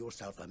you do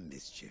yourself a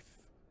mischief.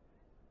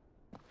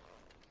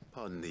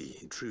 Pardon the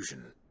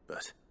intrusion,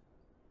 but...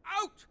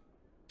 Out!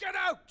 Get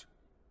out!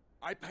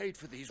 I paid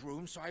for these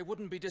rooms so I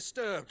wouldn't be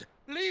disturbed.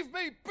 Leave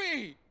me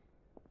be!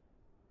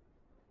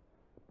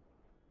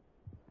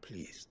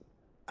 Please,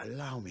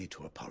 allow me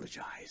to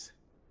apologize.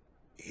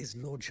 His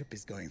lordship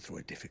is going through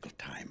a difficult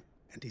time,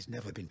 and he's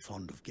never been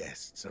fond of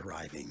guests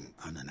arriving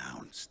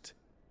unannounced.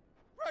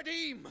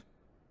 Radim!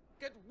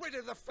 Get rid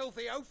of the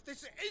filthy oaf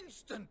this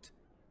instant!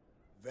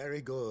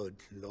 Very good,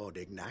 Lord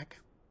Ignac.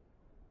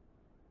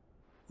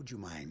 Would you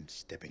mind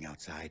stepping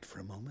outside for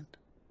a moment?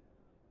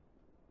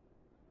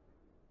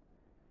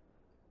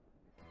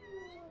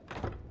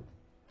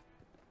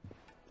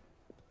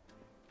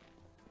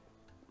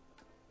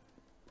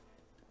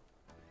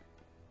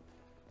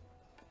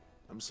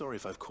 I'm sorry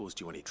if I've caused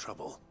you any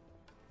trouble.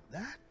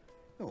 That?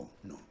 Oh,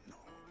 no.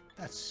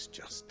 That's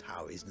just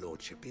how his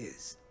lordship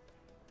is.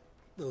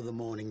 Though the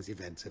morning's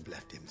events have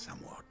left him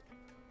somewhat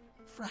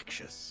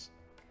fractious.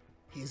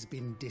 He's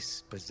been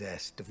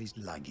dispossessed of his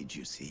luggage,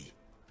 you see.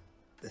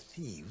 The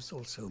thieves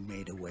also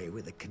made away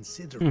with a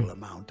considerable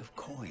amount of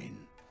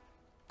coin.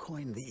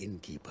 Coin the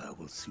innkeeper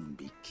will soon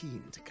be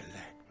keen to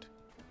collect.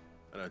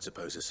 I don't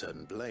suppose a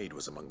certain blade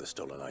was among the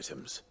stolen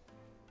items.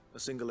 A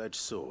single-edged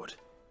sword.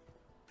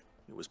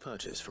 It was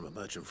purchased from a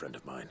merchant friend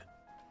of mine.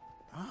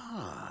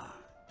 Ah,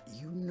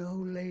 you know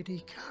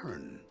Lady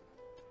Karen?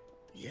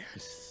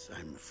 Yes,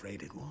 I'm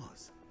afraid it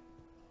was.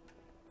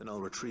 Then I'll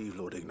retrieve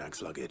Lord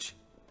Ignac's luggage.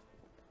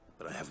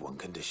 But I have one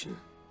condition.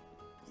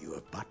 You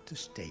have but to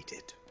state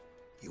it.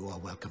 You are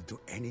welcome to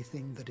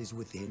anything that is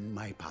within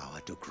my power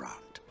to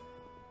grant.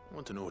 I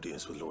want an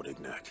audience with Lord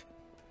Ignac.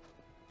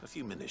 A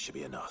few minutes should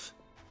be enough.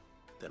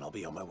 Then I'll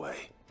be on my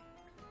way.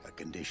 A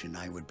condition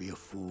I would be a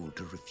fool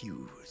to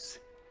refuse.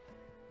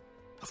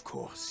 Of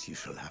course, you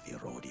shall have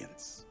your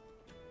audience.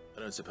 I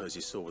don't suppose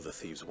you saw where the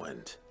thieves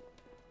went?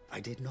 I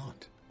did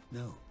not,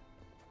 no.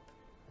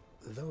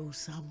 Though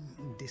some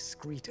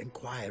discreet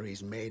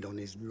inquiries made on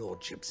his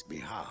lordship's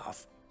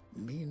behalf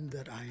mean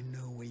that I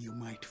know where you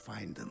might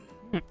find them.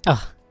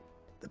 Oh.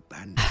 The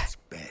bandit's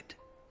bed.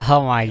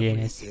 Oh my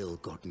goodness. Every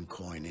ill-gotten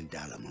coin in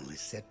Dalamil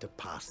is said to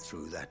pass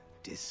through that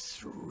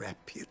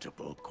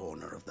disreputable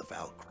corner of the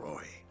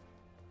Valcroy.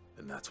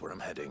 And that's where I'm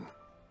heading.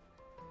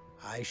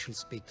 I shall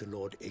speak to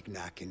Lord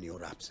Ignac in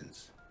your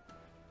absence,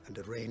 and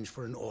arrange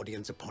for an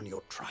audience upon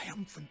your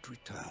triumphant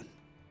return.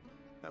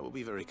 That will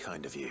be very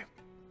kind of you.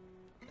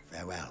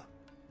 Farewell,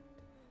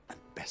 and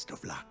best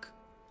of luck.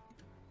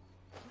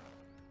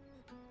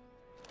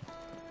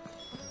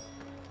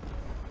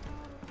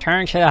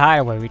 Return to the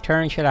hideaway.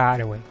 Return to the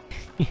hideaway.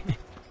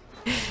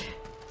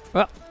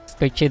 Well, let's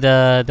go to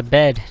the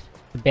bed.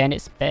 The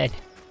bandit's bed.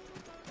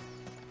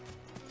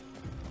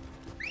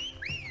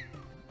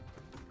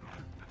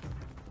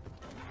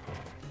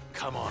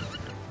 Come on,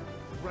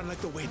 run like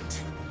the wind.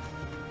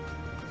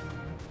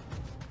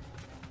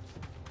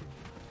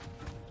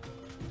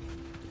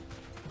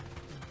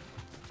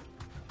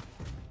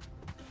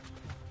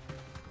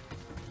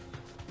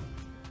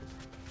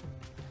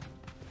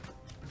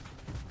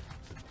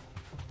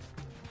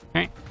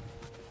 Alright.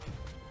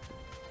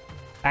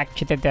 Back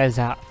to the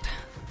desert.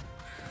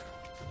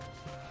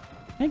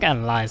 I ain't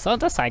gonna lie, some of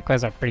the side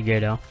quests are pretty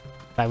good though.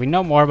 Like, we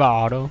know more about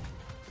Otto.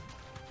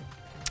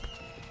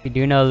 We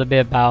do know a little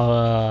bit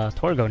about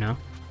Torgo now.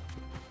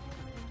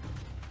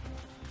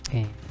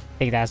 Okay, I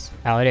think that's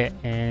about it.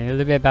 And a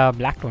little bit about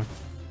Blackthorn.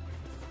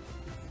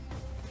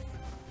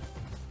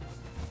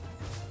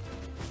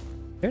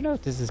 I don't know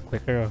if this is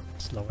quicker or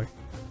slower.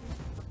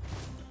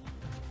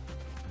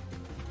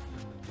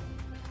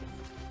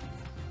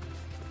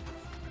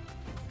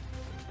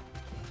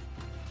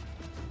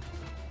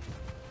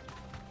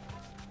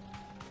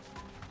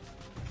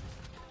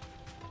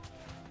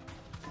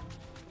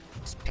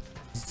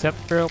 Up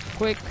real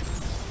quick.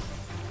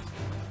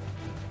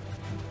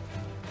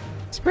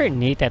 It's pretty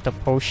neat that the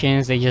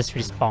potions, they just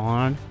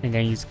respawn and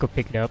then you just go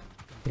pick it up.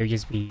 They're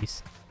just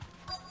bees.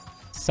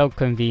 So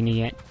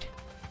convenient.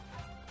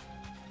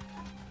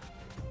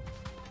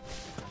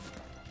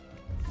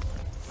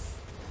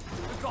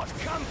 We've got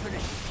company.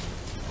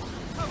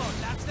 Come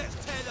on, lads, let's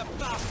tear the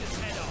bastard's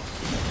head off.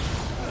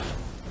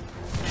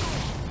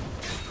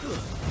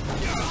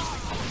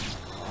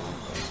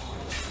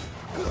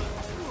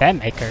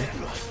 Bandmaker.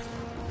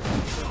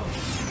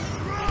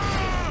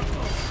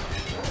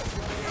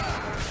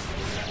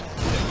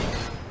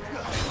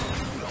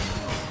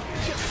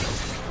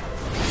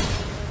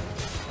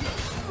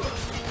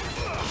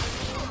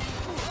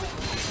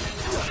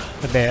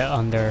 A bit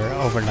under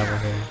over level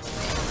here.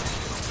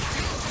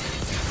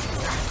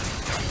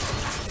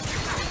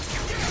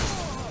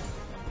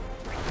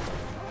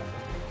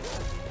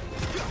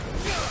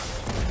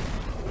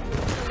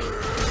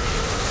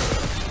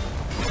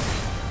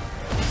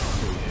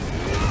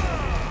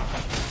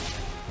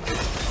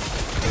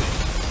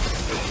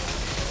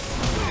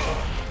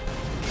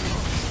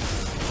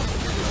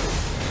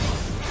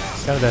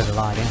 Still does a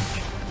lot of damage.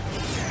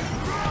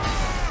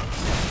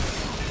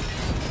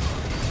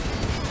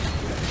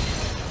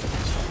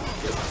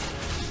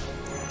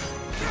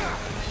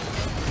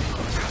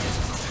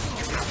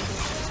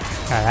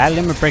 That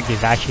limit break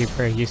is actually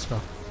pretty useful.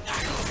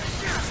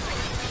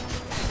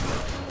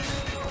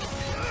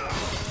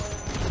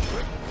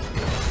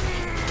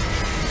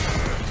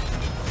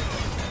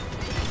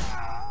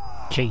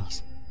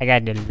 Jeez, I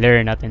got to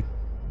learn nothing.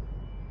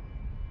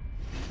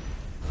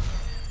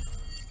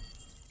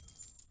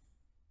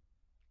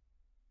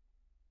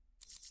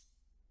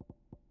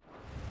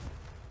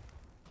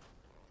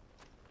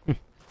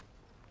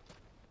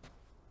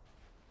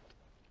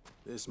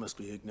 This must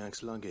be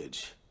Ignac's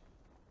luggage.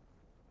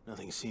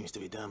 Nothing seems to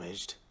be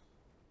damaged.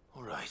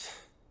 All right.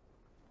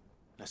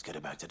 Let's get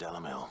it back to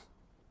Dalamil.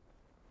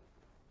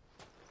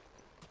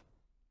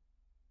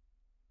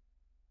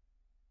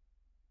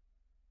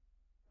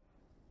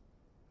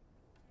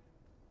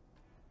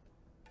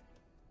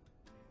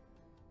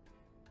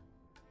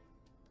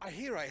 I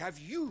hear I have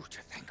you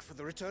to thank for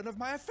the return of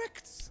my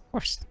effects. Of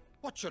course.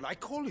 What shall I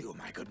call you,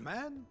 my good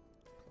man?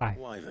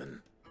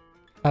 Wyvern.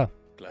 Oh.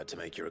 Glad to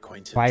make your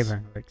acquaintance.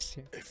 Wyvern works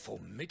too. A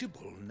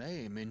formidable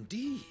name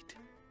indeed.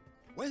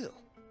 Well,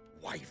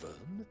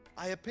 Wyvern,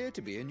 I appear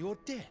to be in your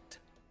debt.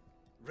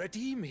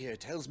 Radim here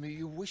tells me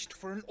you wished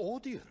for an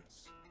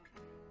audience.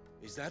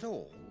 Is that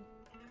all?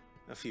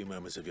 A few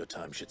moments of your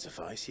time should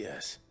suffice,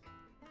 yes.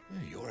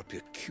 You're a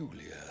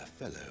peculiar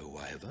fellow,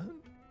 Wyvern.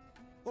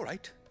 All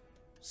right,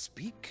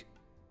 speak.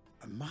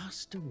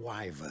 Master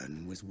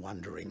Wyvern was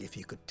wondering if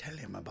you could tell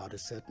him about a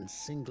certain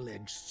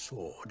single-edged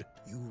sword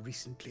you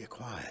recently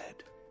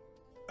acquired.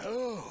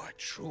 Oh, a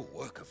true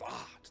work of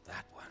art,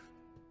 that one.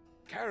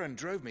 Karen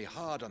drove me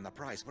hard on the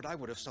price, but I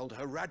would have sold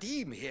her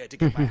Radim here to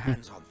get my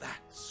hands on that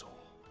sword.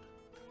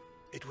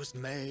 It was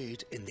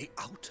made in the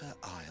outer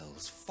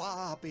isles,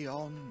 far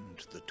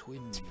beyond the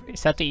twin.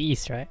 It's at the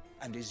east, right?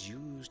 And is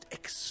used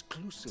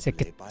exclusively It's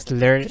like by it's the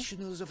learned.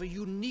 practitioners of a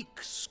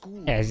unique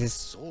school. Yeah, it's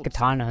just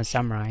katana and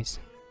samurais.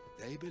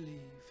 They believe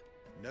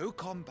no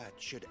combat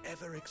should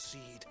ever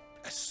exceed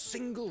a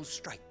single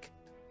strike,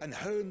 and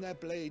hone their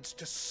blades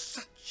to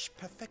such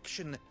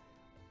perfection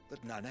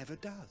that none ever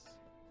does.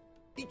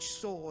 Each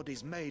sword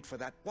is made for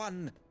that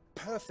one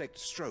perfect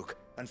stroke,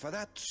 and for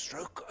that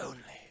stroke only.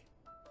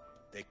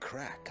 They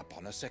crack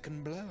upon a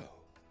second blow.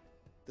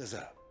 There's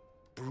a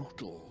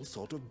brutal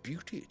sort of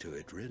beauty to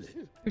it, really.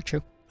 Very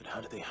true. But how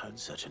do they hone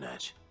such an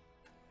edge?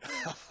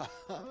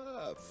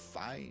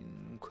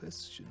 Fine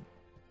question.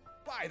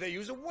 Why, they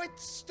use a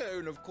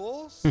whetstone, of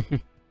course.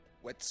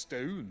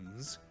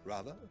 Whetstones,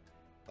 rather.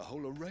 A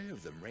whole array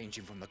of them,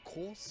 ranging from the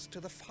coarse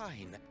to the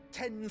fine.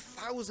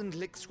 10,000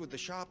 licks with the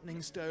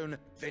sharpening stone,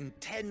 then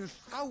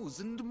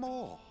 10,000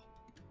 more.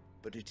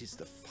 But it is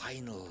the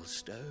final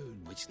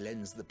stone which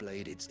lends the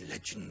blade its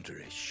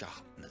legendary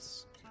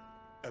sharpness.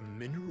 A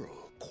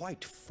mineral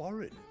quite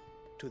foreign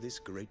to this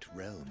great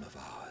realm of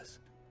ours.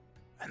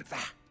 And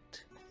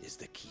that is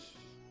the key.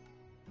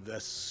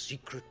 The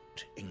secret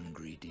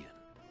ingredient.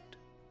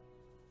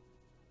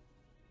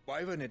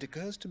 Wyvern, it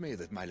occurs to me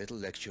that my little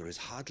lecture is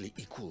hardly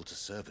equal to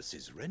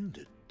services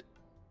rendered.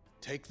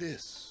 Take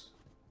this,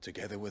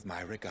 together with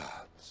my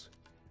regards.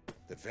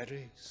 The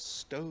very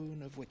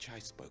stone of which I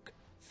spoke,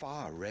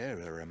 far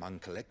rarer among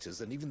collectors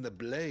than even the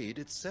blade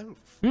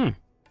itself. And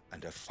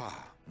a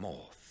far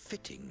more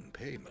fitting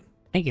payment.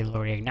 Thank you,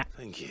 Lord Ignat.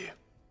 Thank you.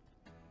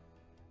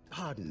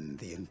 Pardon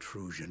the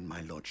intrusion,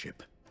 my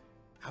lordship.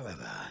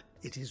 However,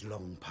 it is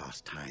long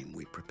past time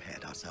we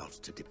prepared ourselves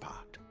to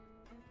depart.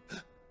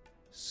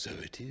 So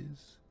it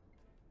is.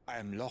 I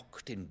am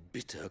locked in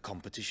bitter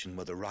competition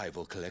with a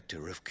rival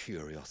collector of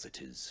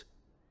curiosities.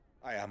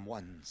 I am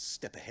one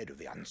step ahead of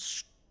the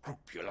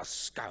unscrupulous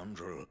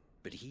scoundrel,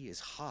 but he is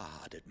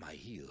hard at my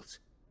heels.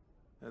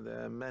 And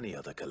there are many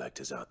other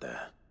collectors out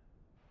there.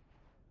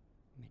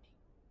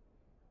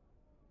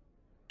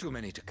 Too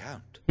many to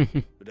count,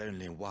 but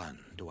only one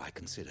do I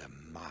consider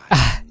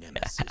my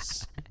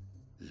nemesis.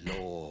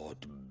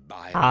 Lord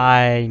Byron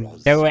I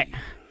know it.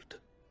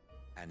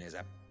 And is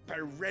a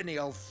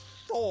perennial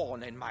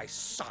thorn in my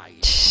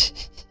side.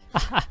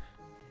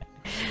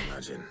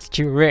 Imagine. It's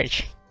too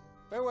rich.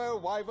 Farewell,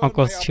 Wyvern.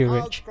 Uncle's May our too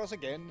paths rich. cross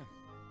again.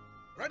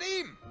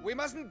 Radim, we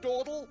mustn't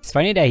dawdle. It's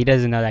funny that he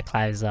doesn't know that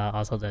Clive is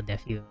also the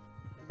nephew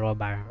of Lord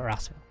Byron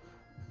Rossville.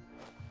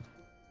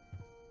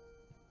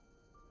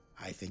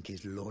 I think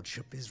his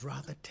lordship is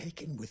rather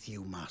taken with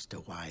you, Master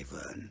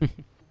Wyvern.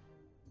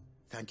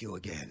 Thank you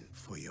again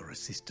for your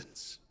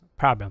assistance.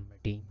 Problem,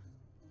 Redeem.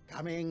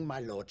 Coming, my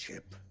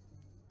lordship.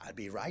 I'll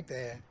be right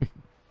there.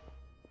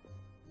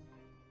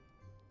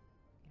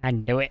 I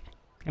knew it.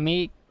 I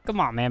mean, come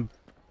on, man.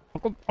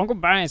 Uncle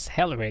Byron's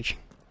hella rich.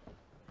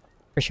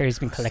 For sure he's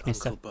been collecting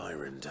Uncle stuff.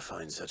 Byron to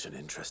find such an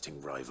interesting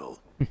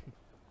rival.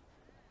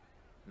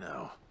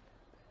 Now,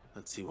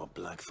 let's see what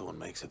Blackthorn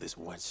makes of this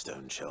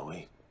whetstone, shall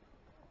we?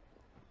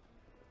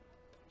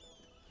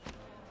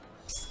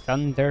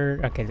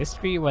 Thunder. Okay,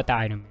 let's read what the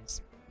item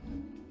is.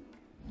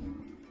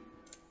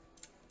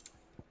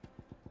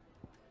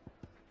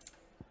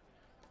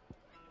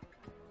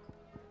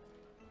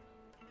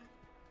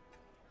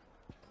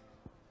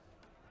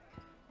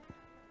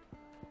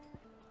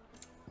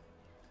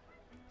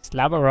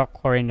 Slab of rock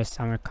quarry in the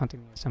summer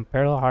containing some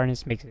pearl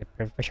harness makes it a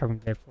perfect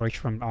sharpened blade forged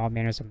from all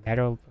manners of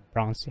metal, from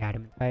bronze to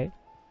adamantite.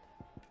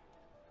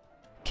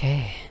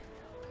 Okay.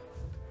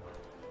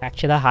 Back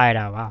to the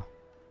hideout, wow.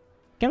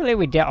 Can't believe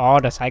we did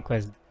all the side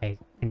quests like,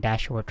 in that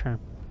short term.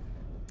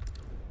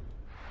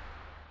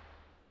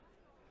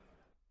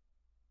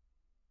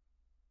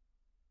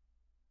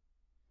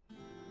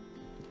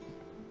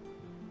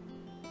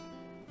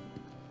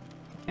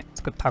 Let's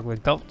go talk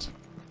with goats.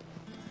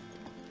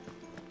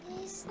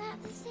 Is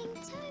that the thing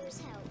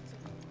Tomes helped?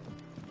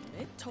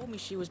 It told me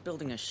she was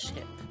building a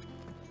ship.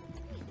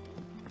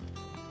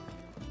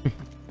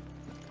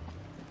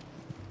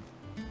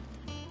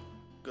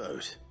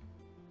 Goat.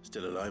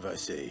 Still alive, I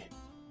see.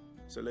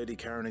 So Lady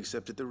Karen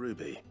accepted the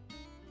ruby.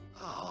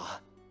 Ah,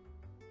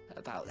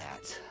 about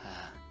that.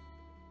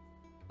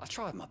 I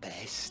tried my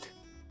best,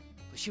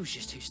 but she was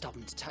just too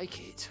stubborn to take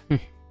it.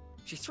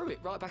 She threw it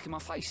right back in my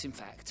face, in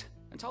fact,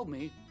 and told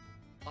me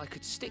I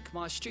could stick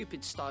my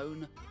stupid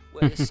stone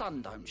where the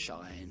sun don't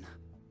shine.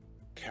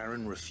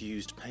 Karen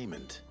refused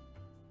payment.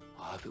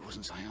 I hope it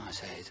wasn't something I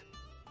said.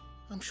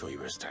 I'm sure you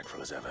were as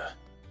tactful as ever.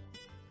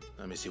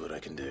 Let me see what I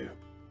can do.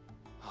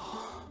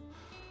 Oh,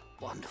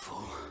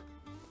 wonderful.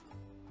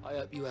 I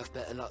hope you have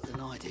better luck than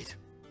I did.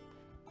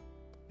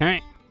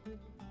 Alright.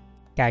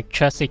 Gotta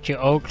trust that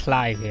your old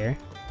Clive here.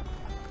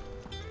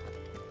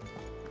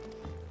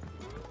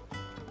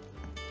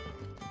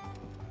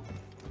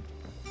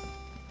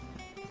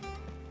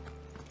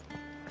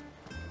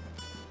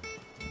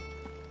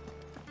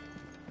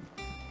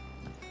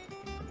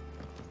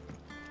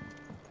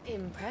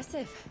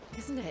 Impressive,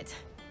 isn't it?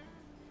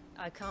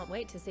 I can't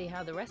wait to see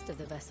how the rest of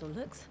the vessel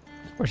looks.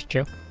 Where's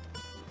Joe?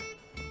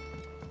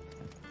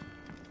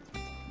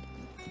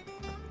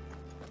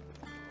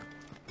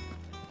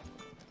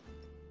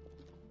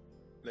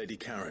 Lady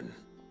Karen,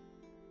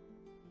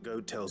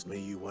 Goat tells me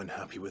you weren't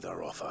happy with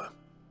our offer.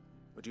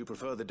 Would you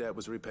prefer the debt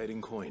was repaid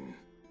in coin?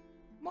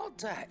 What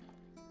debt?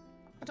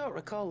 I don't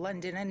recall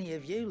lending any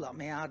of you lot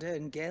me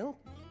hard-earned gil.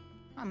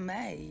 I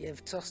may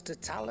have tossed a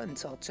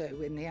talent or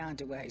two in the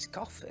Hideaway's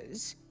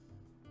coffers,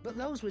 but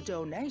those were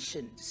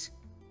donations,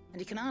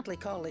 and you can hardly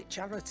call it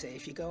charity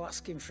if you go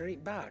asking for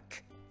it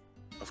back.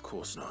 Of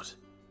course not.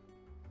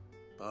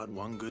 But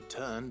one good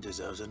turn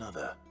deserves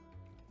another.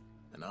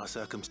 And our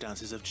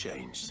circumstances have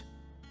changed.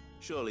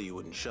 Surely you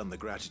wouldn't shun the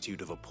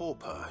gratitude of a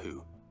pauper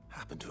who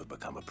happened to have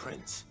become a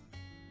prince.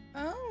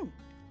 Oh,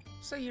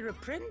 so you're a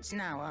prince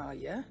now, are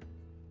you?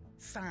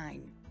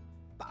 Fine.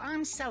 But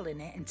I'm selling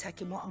it and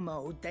taking what I'm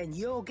owed, then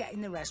you're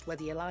getting the rest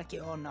whether you like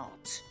it or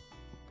not.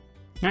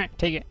 Alright,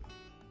 take it.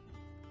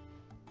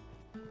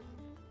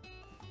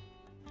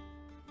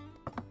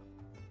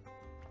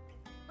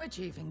 Where'd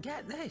you even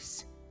get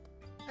this?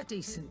 A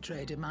decent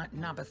trader might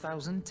nab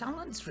 1,000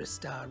 talents for a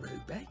star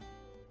ruby.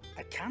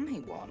 A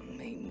canny one,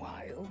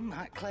 meanwhile,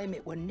 might claim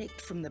it were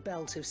nicked from the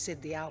belt of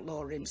Sid the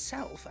Outlaw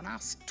himself and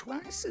ask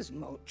twice as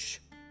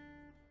much.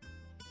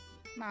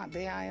 Might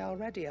be I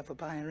already have a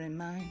buyer in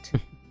mind.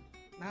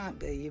 Might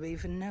be you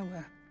even know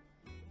her.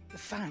 The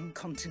fine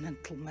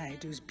continental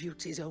maid whose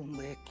beauty's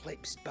only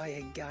eclipsed by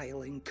a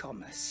guile in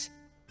commerce.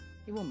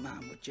 You wouldn't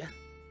mind, would you?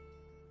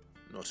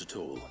 Not at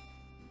all.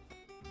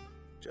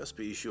 Just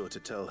be sure to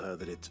tell her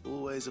that it's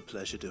always a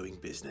pleasure doing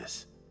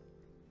business.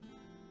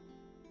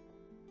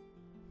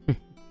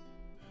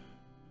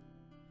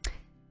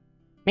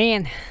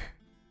 Man.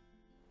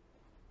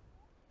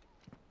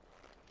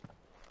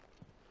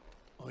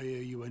 I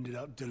hear you ended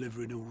up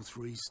delivering all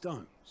 3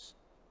 stones.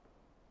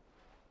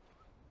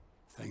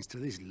 Thanks to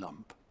this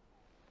lump.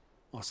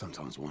 I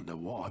sometimes wonder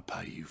what I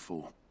pay you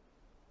for.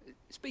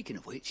 Speaking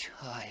of which,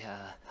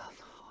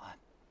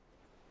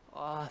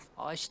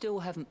 I still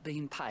haven't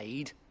been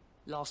paid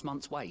last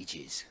month's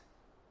wages.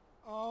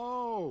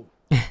 Oh,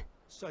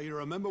 so you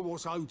remember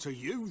what's owed to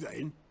you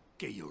then?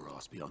 Get your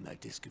ass behind that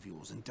disc of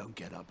yours and don't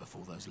get up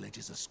before those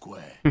ledgers are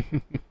square.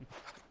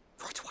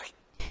 Right away.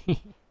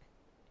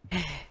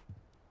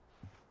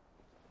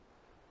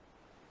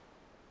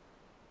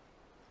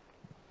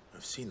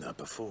 I've seen that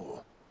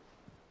before.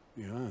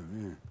 You have,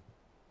 yeah.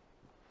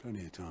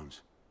 Plenty of times.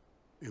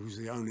 It was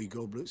the only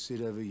goblet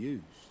Sid ever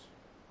used.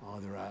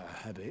 Either out of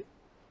habit,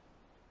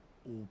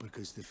 or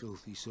because the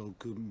filthy sod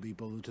couldn't be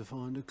bothered to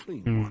find a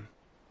clean one.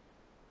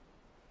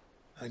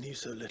 I knew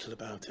so little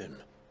about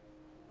him.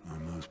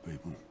 Like most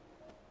people.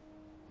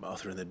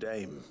 Martha and the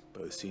Dame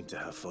both seem to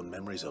have fond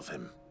memories of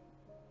him.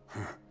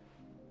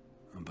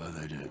 I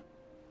bet they do.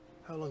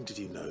 How long did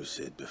you know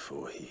Sid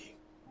before he...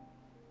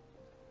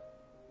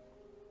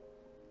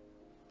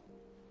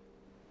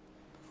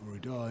 Before he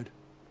died?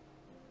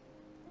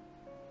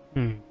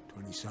 20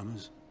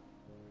 summers,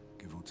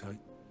 give or take.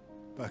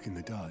 Back in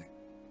the day,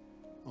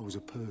 I was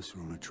a purser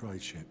on a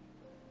trade ship,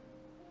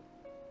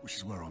 which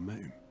is where I met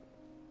him.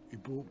 He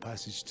bought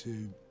passage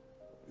to...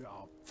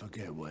 I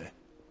forget where.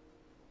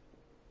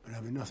 But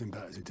having nothing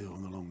better to do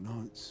on the long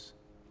nights,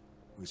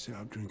 we set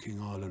up drinking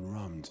island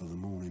rum till the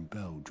morning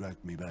bell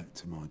dragged me back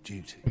to my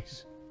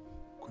duties.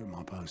 Quit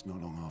my post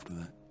not long after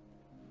that.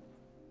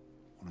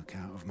 On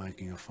account of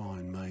making a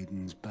fine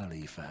maiden's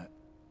belly fat.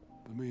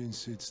 But me and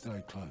Sid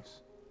stayed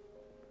close.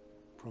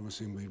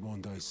 Promising we'd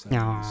one day sail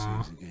the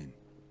seas again.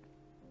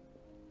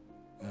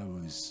 That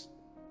was...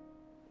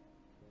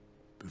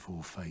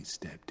 before fate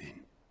stepped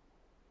in.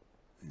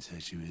 And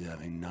said she was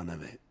having none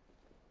of it.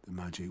 The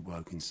magic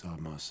woke inside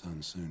my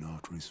son soon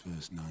after his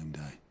first name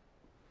day.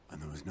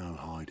 And there was no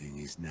hiding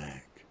his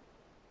knack.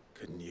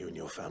 Couldn't you and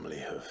your family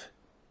have...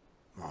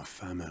 My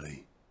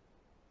family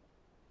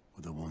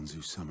were the ones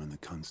who summoned the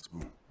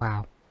constable.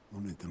 Wow.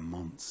 Wanted the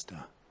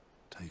monster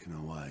taken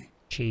away.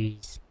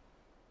 Jeez.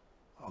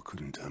 I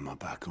couldn't turn my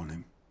back on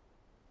him.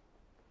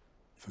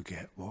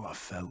 Forget what I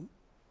felt.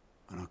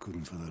 And I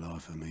couldn't for the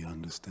life of me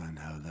understand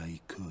how they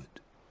could.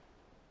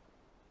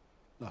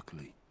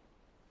 Luckily,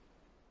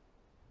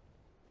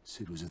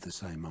 Sid was of the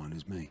same mind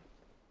as me.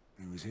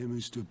 It was him who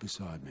stood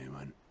beside me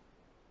when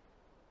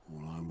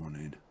all I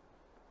wanted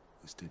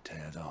was to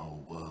tear the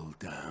whole world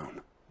down.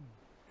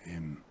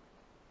 Him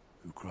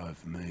who cried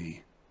for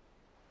me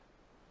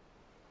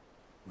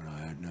when I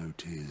had no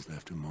tears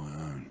left of my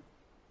own.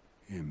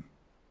 Him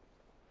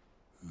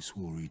who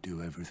swore he'd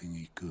do everything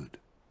he could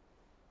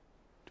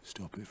to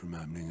stop it from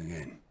happening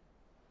again.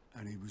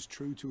 And he was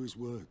true to his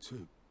word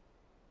too.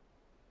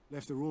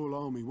 Left the Royal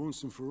Army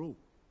once and for all.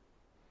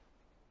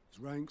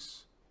 His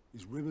ranks,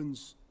 his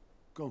ribbons,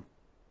 gone.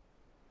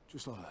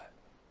 Just like that.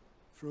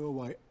 Threw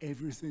away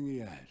everything he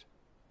had.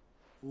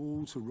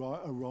 All to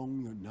right a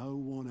wrong that no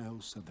one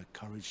else had the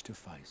courage to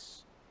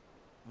face.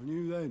 I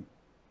knew then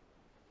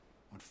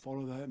I'd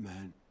follow that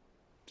man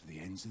to the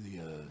ends of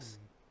the earth.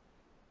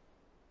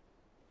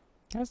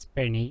 That's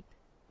very neat.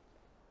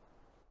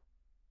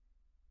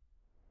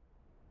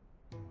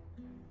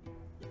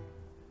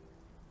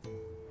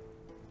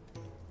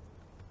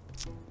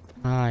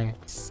 Ah,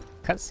 yes.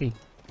 Cutscene.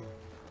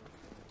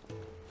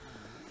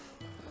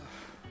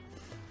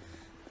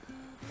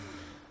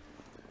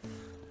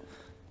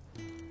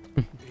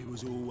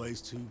 always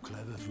too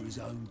clever for his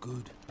own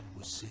good,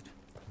 was Sid.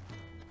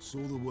 Saw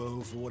the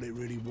world for what it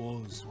really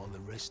was, while the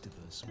rest of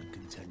us were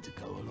content to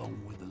go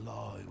along with the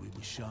lie we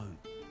were shown.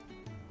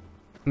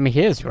 I mean,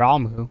 here's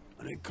Ramu.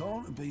 And it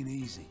can't have been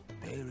easy,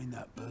 bearing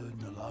that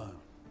burden alone.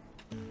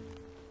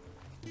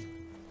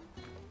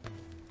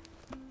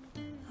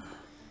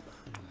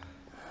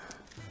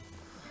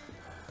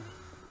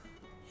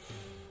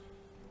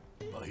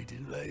 But he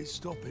didn't let it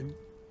stop him.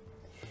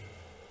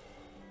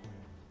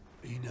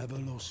 He never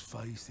lost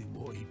faith in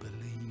what he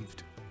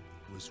believed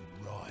was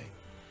right.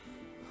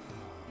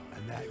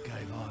 And that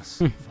gave us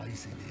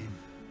faith in him.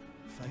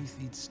 Faith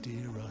he'd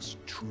steer us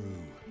true.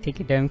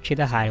 Take them to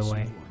the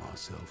highway. I swore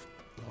myself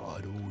that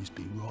I'd always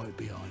be right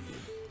behind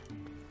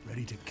him,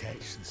 ready to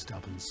catch the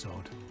stubborn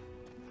sod,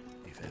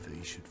 if ever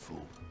he should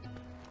fall.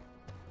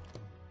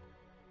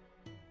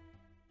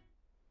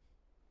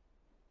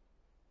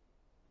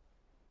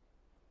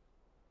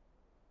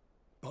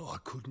 But I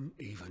couldn't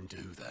even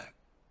do that.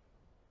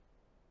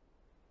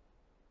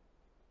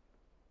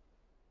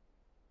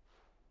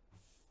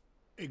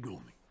 Ignore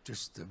me.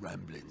 Just the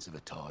ramblings of a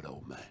tired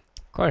old man.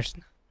 Of course.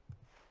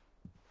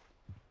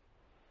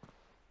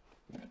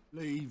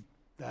 Leave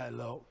that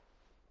lot.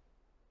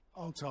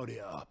 I'll tidy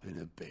it up in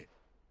a bit.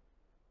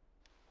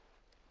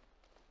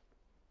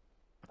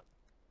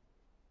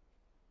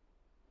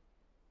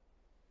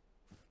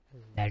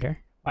 Letter?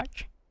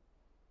 Watch.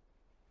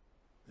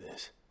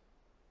 This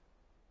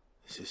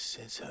is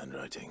Sid's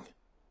handwriting.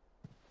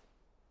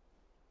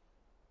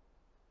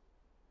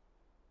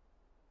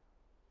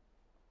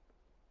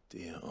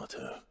 Dear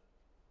Otto.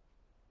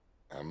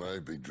 I may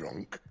be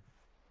drunk,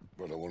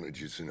 but I wanted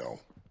you to know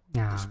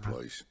this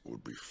place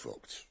would be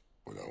fucked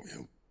without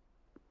you.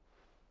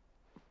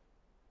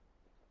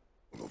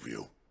 Love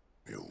you,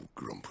 you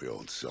grumpy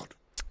old sod.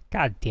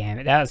 God damn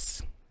it,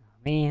 that's... Oh,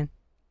 man.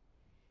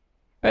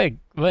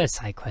 What a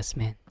side quest,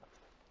 man.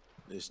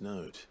 This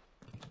note.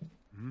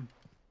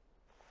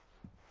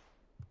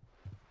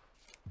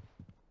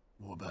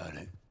 What about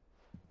it?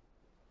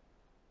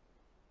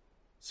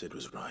 Sid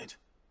was right.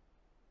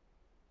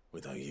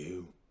 Without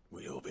you,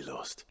 we'd all be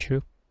lost.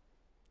 True.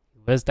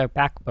 He was their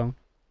backbone.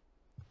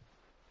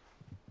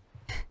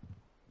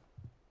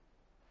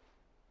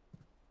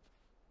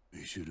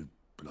 He should have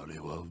bloody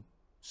well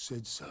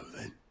said so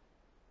then.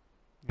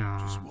 Aww.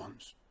 Just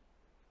once.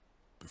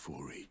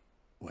 Before he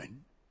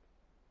went.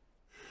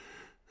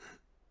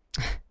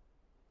 But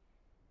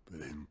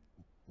then,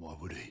 why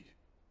would he?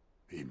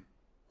 Him,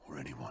 or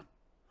anyone?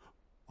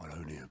 I'd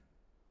only have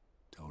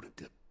told him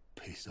to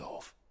piss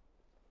off.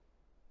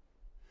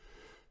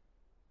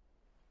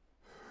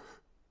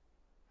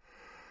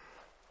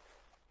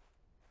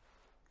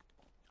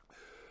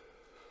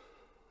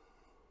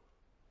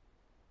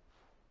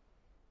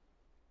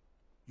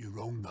 You're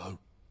wrong, though.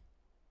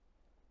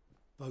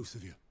 Both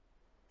of you.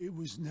 It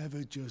was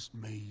never just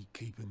me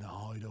keeping the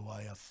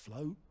hideaway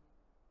afloat.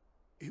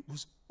 It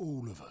was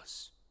all of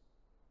us.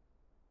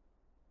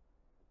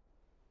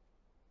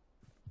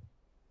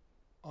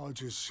 I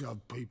just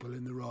shoved people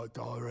in the right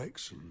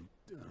direction.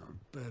 I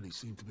barely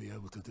seem to be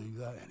able to do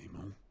that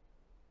anymore.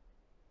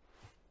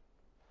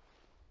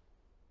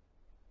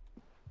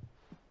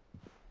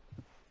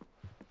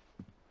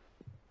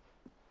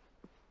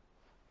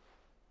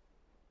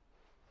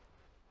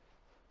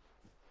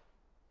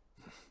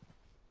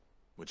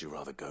 Would you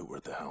rather go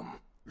at the helm?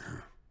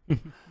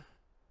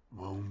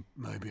 Well,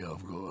 maybe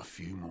I've got a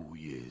few more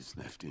years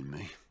left in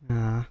me.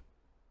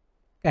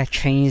 Gotta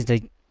train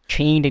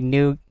the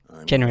new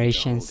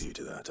generations. Hold you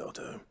to that,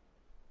 Otto.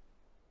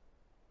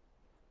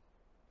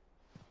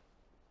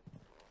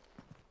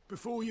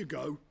 Before you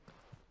go,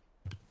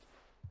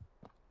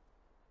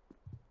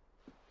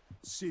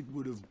 Sid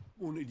would have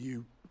wanted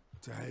you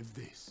to have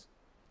this.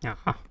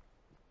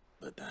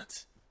 But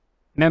that's...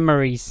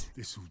 Memories.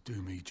 This'll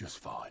do me just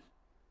fine.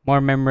 More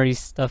memory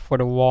stuff for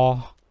the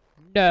wall.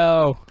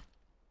 No.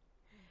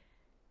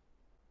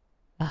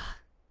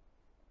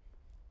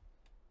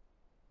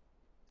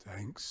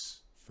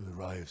 Thanks for the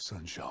ray of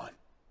sunshine.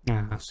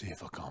 Uh-huh. I'll see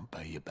if I can't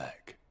pay you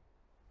back.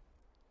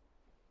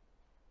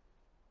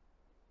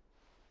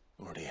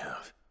 Already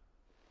have.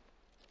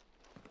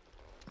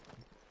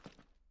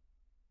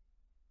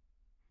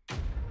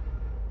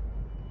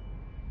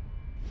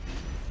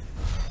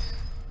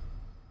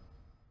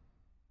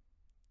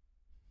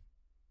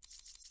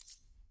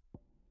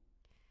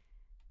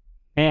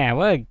 Man,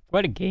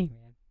 what a game,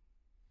 man.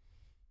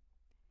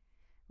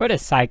 What a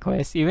side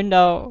quest. Even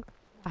though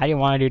I didn't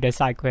want to do the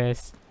side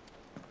quest,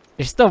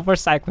 there's still more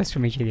side quests for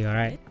me to do,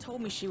 alright? It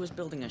told me she was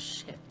building a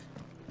ship.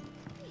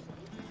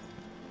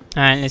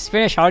 And let's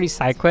finish all these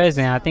side quests,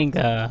 and I think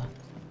a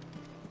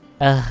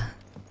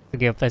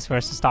good place for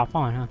us to stop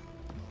on, huh?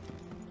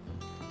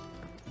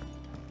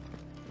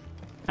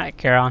 Alright,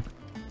 carry on.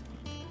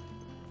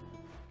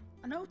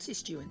 I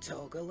noticed you and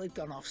Torgal had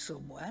gone off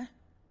somewhere.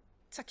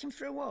 Take him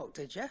for a walk,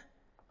 did you?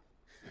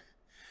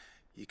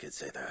 You could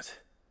say that.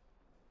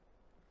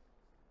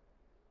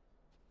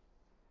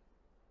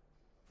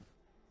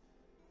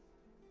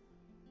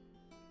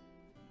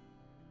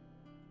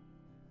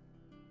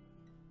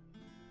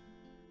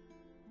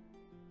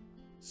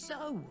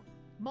 So,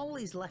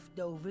 Molly's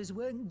leftovers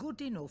weren't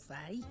good enough,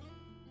 eh?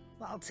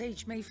 That'll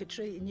teach me for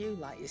treating you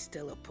like you're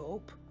still a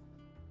pup.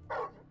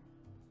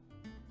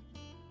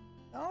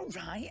 All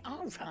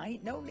right,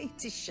 no need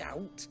to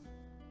shout.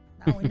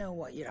 Now we know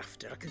what you're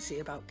after. I can see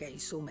about getting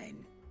some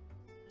in.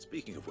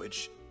 Speaking of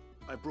which,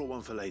 I brought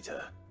one for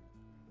later.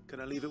 Can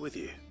I leave it with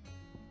you?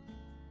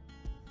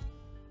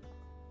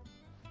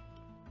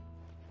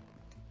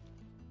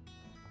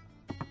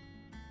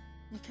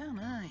 You can,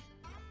 aye.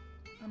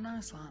 I'm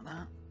nice like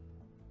that.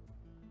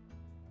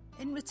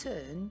 In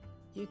return,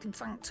 you can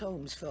thank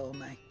Tomes for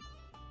me.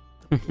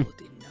 The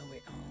bloody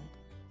know-it-all.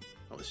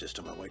 I was just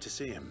on my way to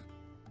see him.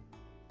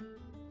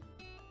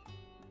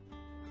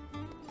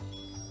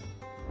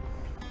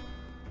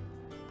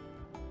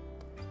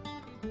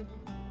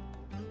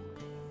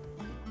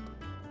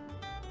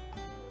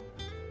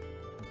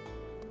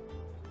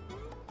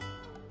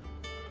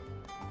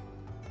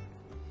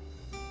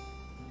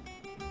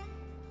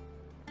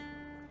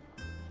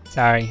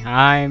 Sorry,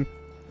 I'm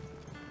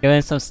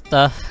doing some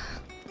stuff.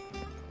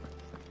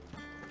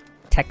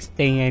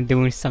 Texting and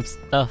doing some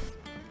stuff.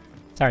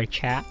 Sorry,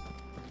 chat.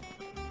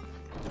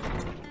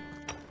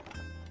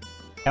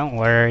 Don't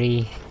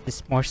worry,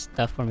 there's more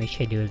stuff for me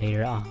to do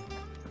later on.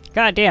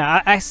 God damn,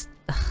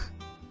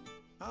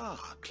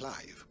 Ah,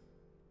 Clive.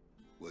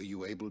 Were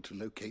you able to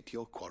locate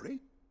your quarry?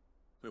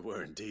 We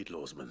were indeed,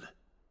 Lawsman.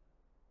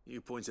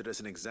 You pointed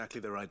us in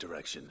exactly the right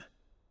direction.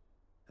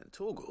 And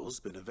Torgal's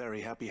been a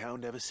very happy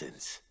hound ever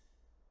since.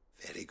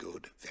 Very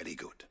good, very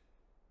good.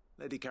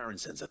 Lady Karen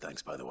sends her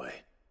thanks, by the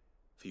way,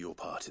 for your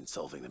part in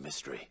solving the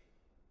mystery.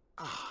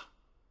 Ah.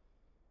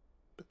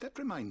 But that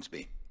reminds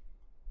me.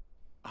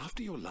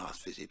 After your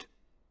last visit,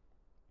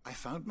 I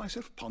found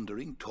myself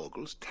pondering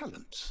Torgal's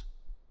talents.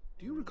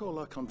 Do you recall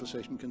our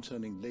conversation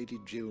concerning Lady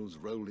Jill's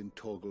role in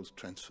Torgal's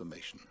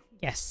transformation?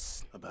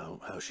 Yes.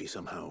 About how she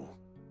somehow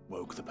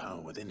woke the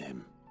power within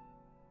him.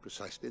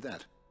 Precisely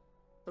that.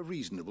 A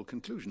reasonable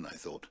conclusion, I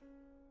thought.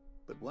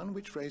 But one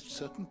which raised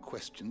certain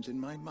questions in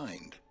my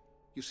mind.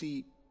 You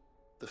see,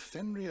 the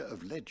Fenrir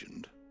of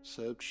legend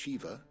served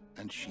Shiva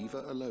and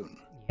Shiva alone.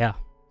 Yeah.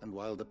 And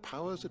while the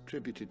powers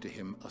attributed to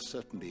him are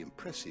certainly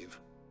impressive,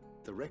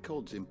 the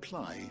records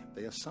imply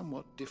they are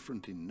somewhat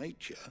different in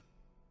nature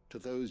to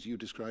those you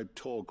described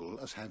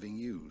Torgal as having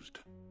used.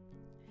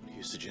 What are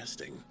you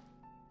suggesting?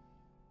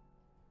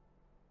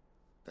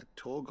 That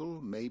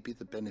Torgal may be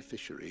the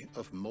beneficiary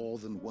of more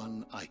than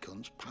one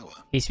icon's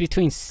power. He's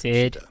between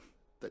Sid. Consider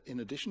that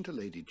in addition to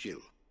Lady Jill,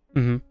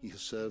 he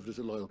has served as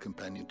a loyal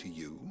companion to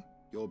you,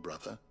 your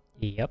brother,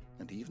 yep,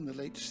 and even the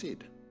late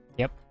Sid.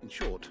 Yep. In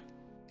short,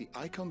 the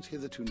icons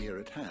hitherto near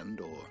at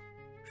hand, or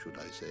should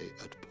I say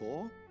at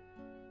paw,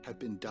 have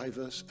been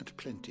diverse and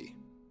plenty,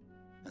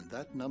 and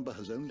that number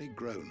has only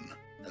grown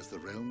as the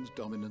realm's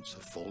dominance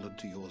have fallen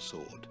to your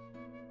sword.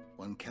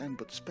 One can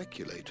but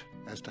speculate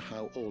as to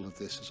how all of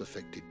this has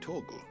affected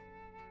Torgal.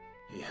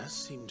 He has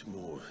seemed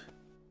more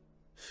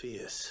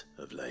fierce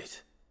of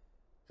late.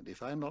 And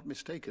if I am not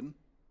mistaken,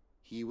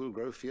 he will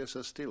grow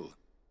fiercer still.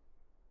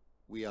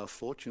 We are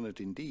fortunate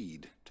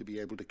indeed to be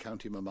able to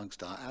count him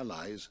amongst our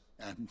allies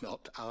and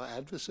not our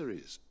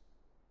adversaries.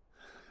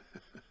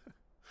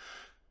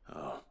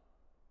 Oh,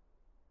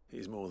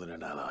 he's more than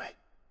an ally.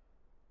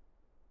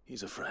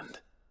 He's a friend.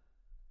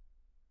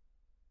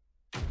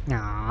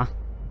 Nah.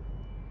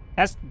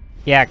 That's,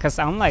 yeah, cause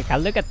I'm like, I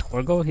look at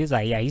Torgal, he's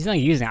like, yeah, he's not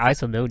using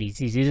ice abilities,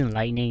 he's using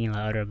lightning and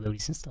other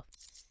abilities and stuff.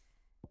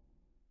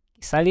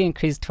 Slightly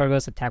increase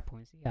Torgal's attack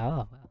points. Yeah, oh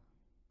wow.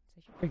 That's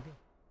actually pretty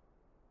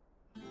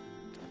good.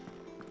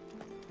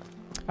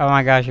 Oh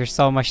my gosh, there's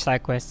so much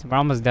side quests. We're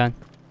almost done.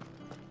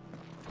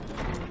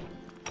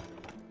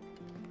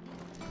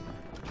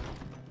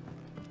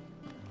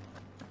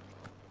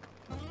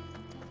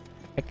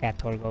 Look at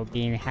Torgal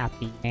being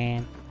happy,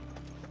 man.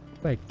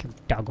 Look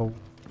at doggo.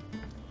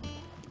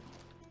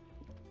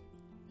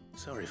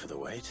 Sorry for the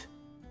wait,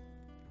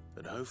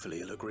 but hopefully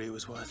you'll agree it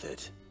was worth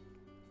it.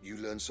 You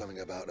learned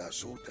something about that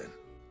sword then?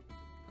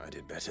 I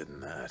did better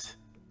than that.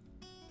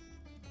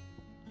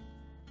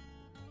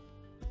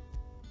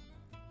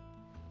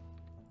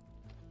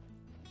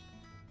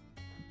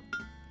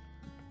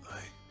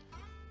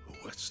 A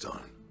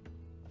whetstone?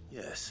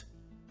 Yes.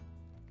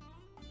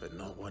 But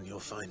not one you'll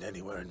find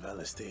anywhere in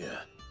Valisthea.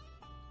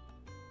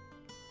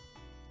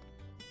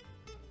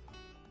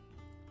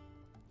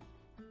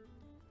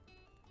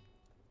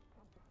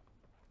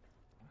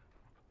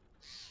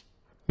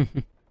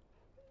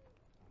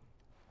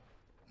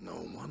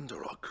 No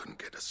wonder I couldn't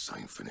get the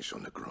same finish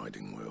on the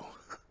grinding wheel.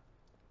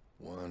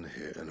 One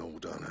hit and all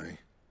done, eh?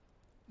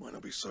 Might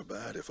not be so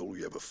bad if all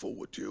you ever fought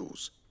were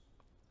duels.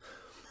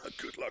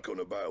 Good luck on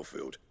the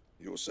battlefield.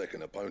 Your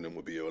second opponent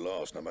would be your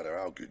last, no matter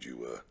how good you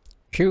were.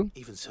 True.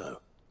 Even so,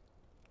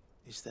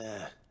 is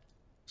there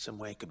some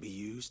way it could be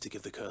used to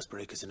give the curse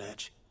breakers an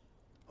edge?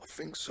 I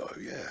think so,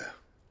 yeah.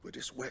 With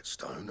this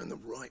whetstone and the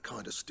right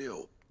kind of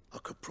steel, I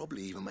could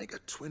probably even make a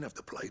twin of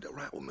the blade that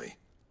rattled me.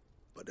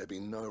 But there'd be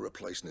no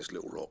replacing this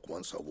little rock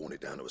once I worn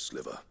it down to a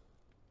sliver.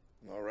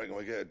 I reckon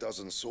we get a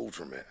dozen swords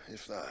from it,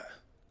 if that.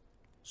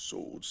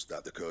 Swords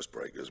that the curse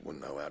breakers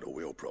wouldn't know how to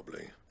wield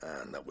properly,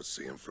 and that would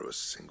see them through a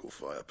single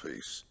fire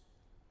piece.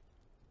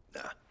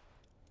 Nah,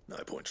 no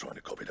point trying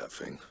to copy that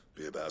thing.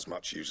 Be about as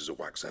much use as a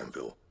wax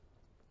anvil.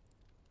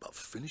 But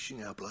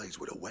finishing our blades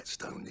with a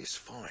whetstone this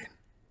fine,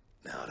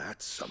 now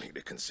that's something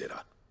to consider.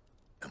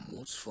 And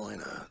what's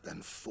finer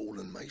than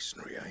fallen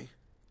masonry, eh?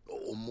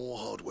 Or more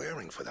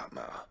hard-wearing for that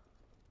matter.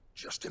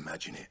 Just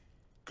imagine it.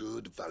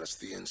 Good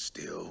Valesthian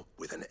steel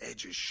with an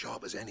edge as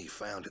sharp as any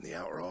found in the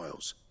Outer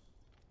Isles.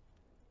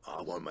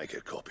 I won't make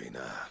a copy, nah.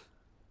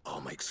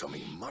 I'll make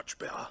something much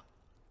better.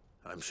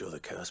 I'm sure the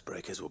curse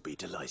breakers will be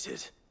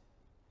delighted.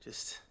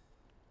 Just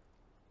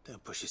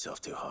don't push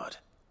yourself too hard.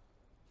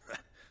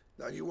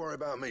 Don't you worry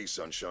about me,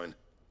 sunshine.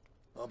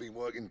 I've been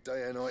working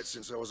day and night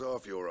since I was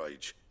half your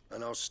age,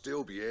 and I'll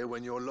still be here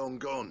when you're long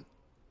gone.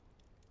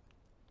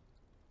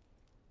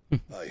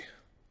 Hey,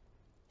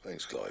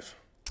 thanks, Clive.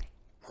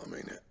 I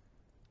mean it.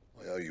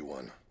 I owe you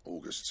one.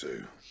 August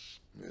too.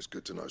 It's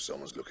good to know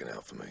someone's looking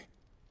out for me.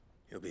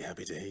 You'll be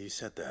happy to hear you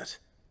said that.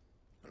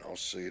 And I'll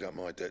see that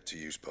my debt to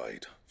you's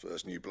paid.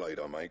 First new blade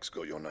I make's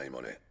got your name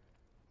on it.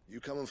 You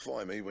come and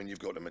find me when you've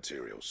got the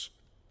materials.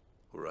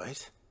 All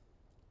right.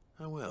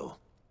 I will.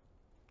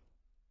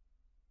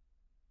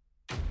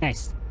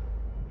 Nice.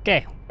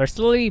 Okay, we're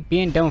slowly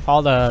being done with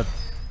all the...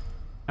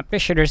 I'm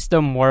pretty sure there's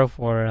still more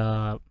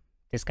for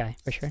this guy,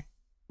 for sure.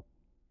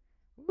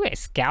 Ooh,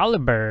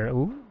 Excalibur.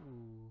 Ooh.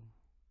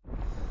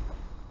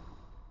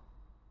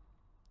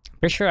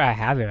 Pretty sure I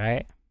have it,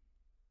 right?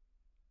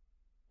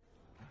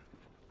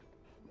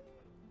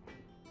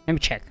 Let me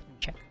check.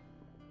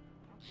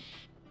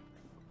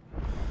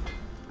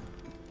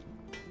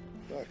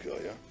 Back,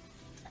 are ya?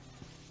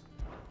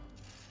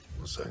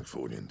 What's that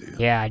for you, dear?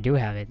 Yeah, I do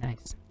have it.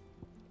 Nice.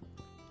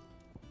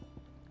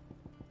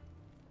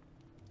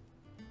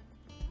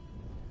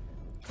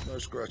 No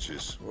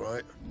scratches,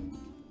 right?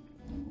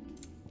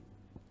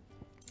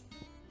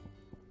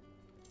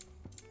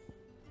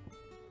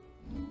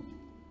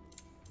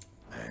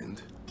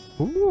 And?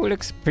 Ooh,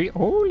 looks pretty.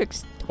 Oh,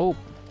 looks dope.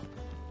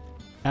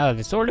 Oh,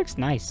 the sword looks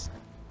nice.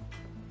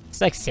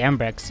 It's like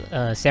Sambrek's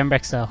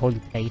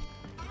holy blade.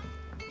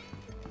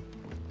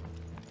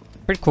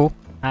 Pretty cool.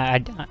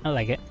 I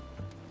like it.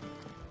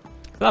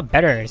 It's a lot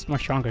better. It's more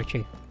stronger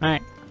too. All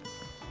right.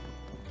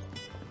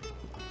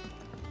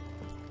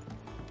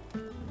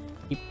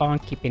 Keep on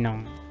keeping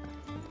on.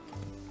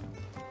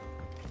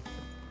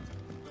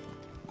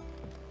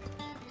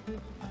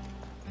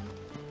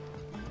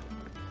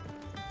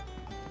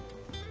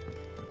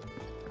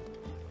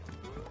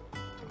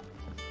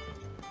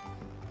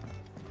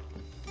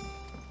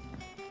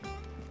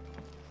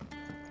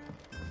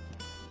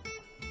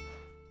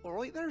 All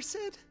right there,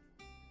 Sid?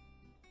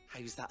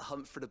 How's that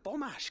hunt for the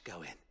bomb ash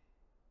going?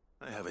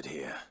 I have it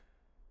here.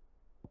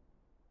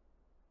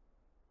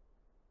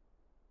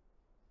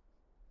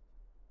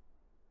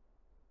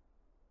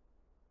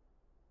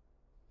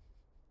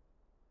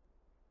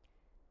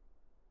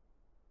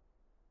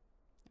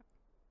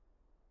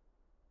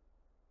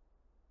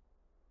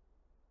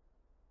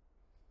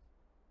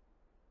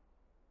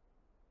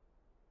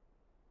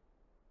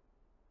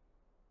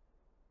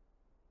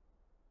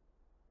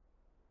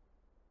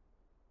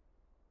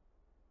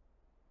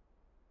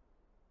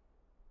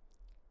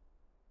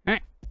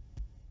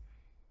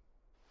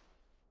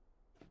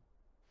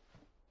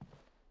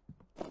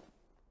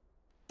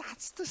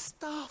 That's the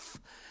stuff.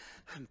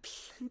 And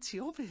plenty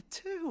of it,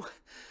 too.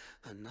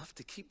 Enough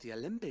to keep the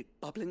alembic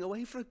bubbling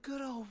away for a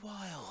good old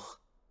while.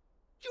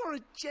 You're a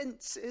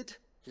gent, Sid.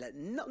 Let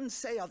nothing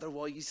say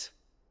otherwise.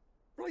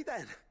 Right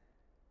then,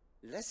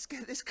 let's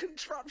get this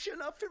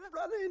contraption up and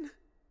running.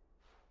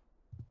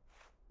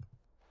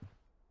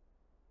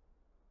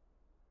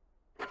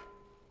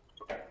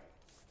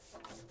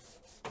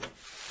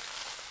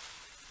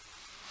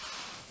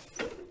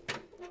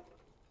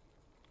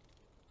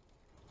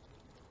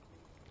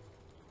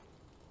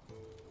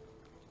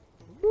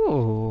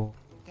 Ooh.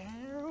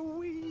 There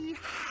we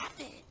have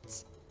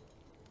it.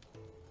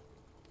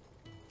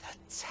 The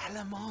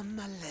Telemon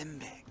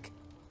Alembic.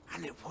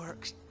 And it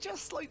works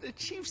just like the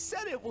chief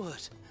said it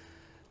would.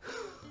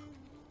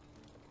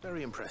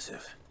 Very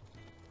impressive.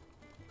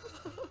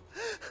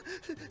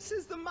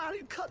 Says the man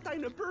who cut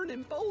down a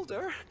burning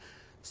boulder.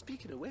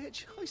 Speaking of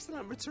which, I still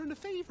haven't returned the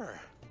favor.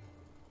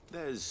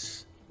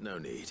 There's no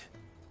need.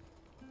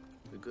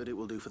 The good it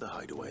will do for the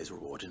hideaway is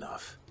reward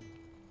enough.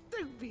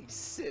 Don't be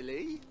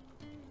silly.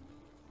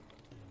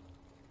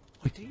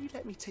 Why don't you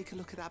let me take a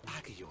look at that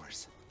bag of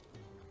yours?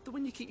 The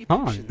one you keep your Oh,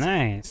 potions in.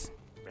 nice.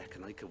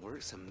 Reckon I could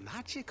work some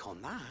magic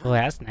on that. Oh,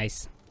 that's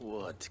nice.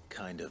 What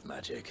kind of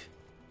magic?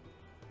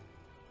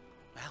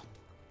 Well,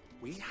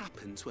 we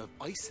happen to have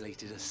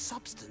isolated a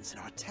substance in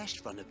our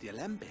test run of the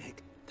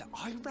alembic that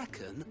I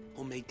reckon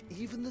will make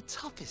even the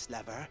toughest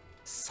leather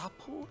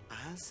supple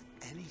as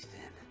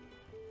anything.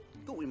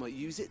 Thought we might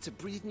use it to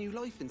breathe new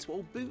life into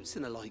old boots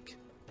and the like.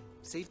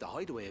 Save the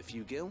hideaway a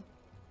few gil.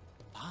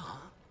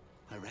 Ah.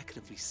 I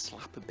reckon if we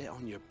slap a bit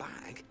on your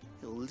bag,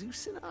 it'll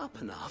loosen it up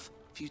enough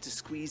for you to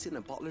squeeze in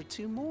a bottle or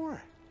two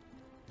more.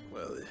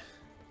 Well,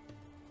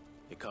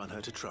 It can't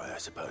hurt to try, I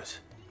suppose.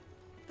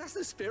 That's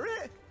the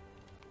spirit.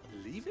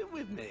 Leave it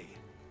with me.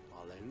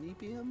 I'll only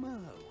be a mo.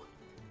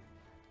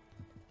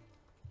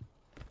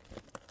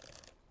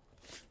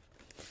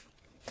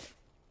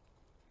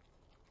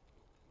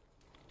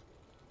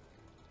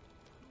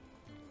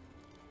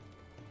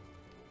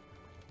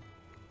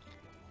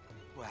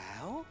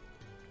 Well,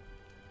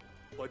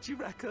 what do you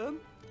reckon?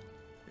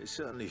 It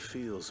certainly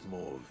feels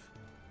more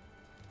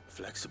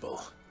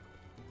flexible.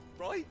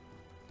 Right?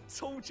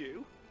 Told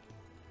you.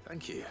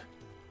 Thank you.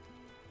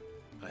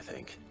 I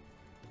think.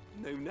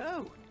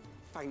 No.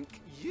 Thank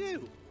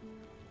you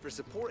for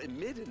supporting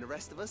Mid and the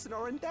rest of us in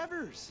our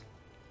endeavors.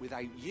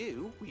 Without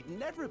you, we'd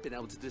never have been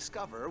able to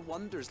discover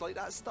wonders like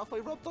that stuff I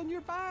rubbed on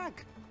your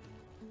bag.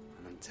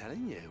 And I'm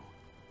telling you,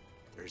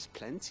 there's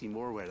plenty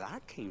more where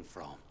that came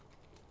from.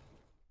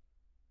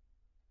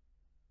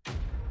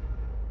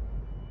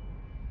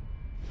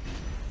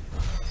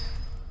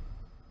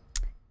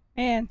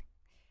 Man,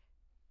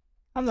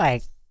 I'm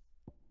like,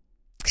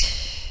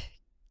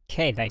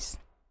 okay, nice.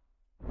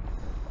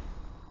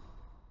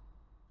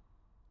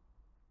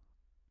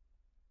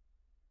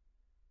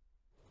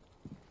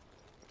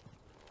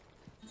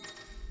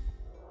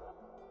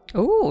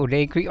 Ooh,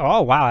 they agree.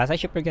 Oh wow, that's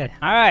actually pretty good.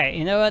 Alright,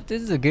 you know what?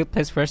 This is a good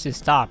place for us to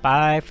stop.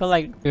 I feel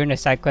like doing the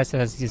side quest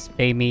has just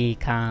made me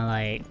kind of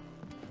like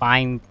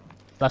find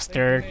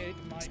flustered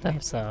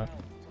stuff, so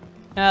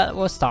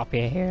we'll stop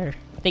it here.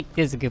 I think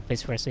this is a good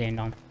place for us to end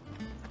on.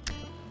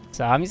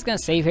 So I'm just gonna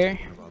save here.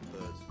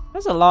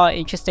 There's a lot of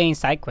interesting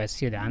side quests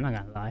too, though, I'm not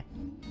gonna lie.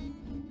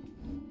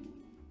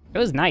 It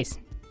was nice.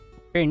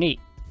 Very neat.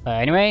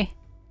 But anyway,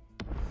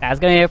 that's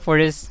gonna be it for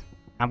this.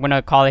 I'm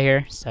gonna call it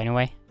here. So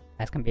anyway,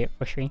 that's gonna be it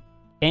for stream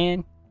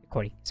and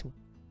recording. So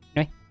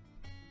anyway,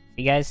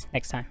 see you guys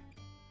next time.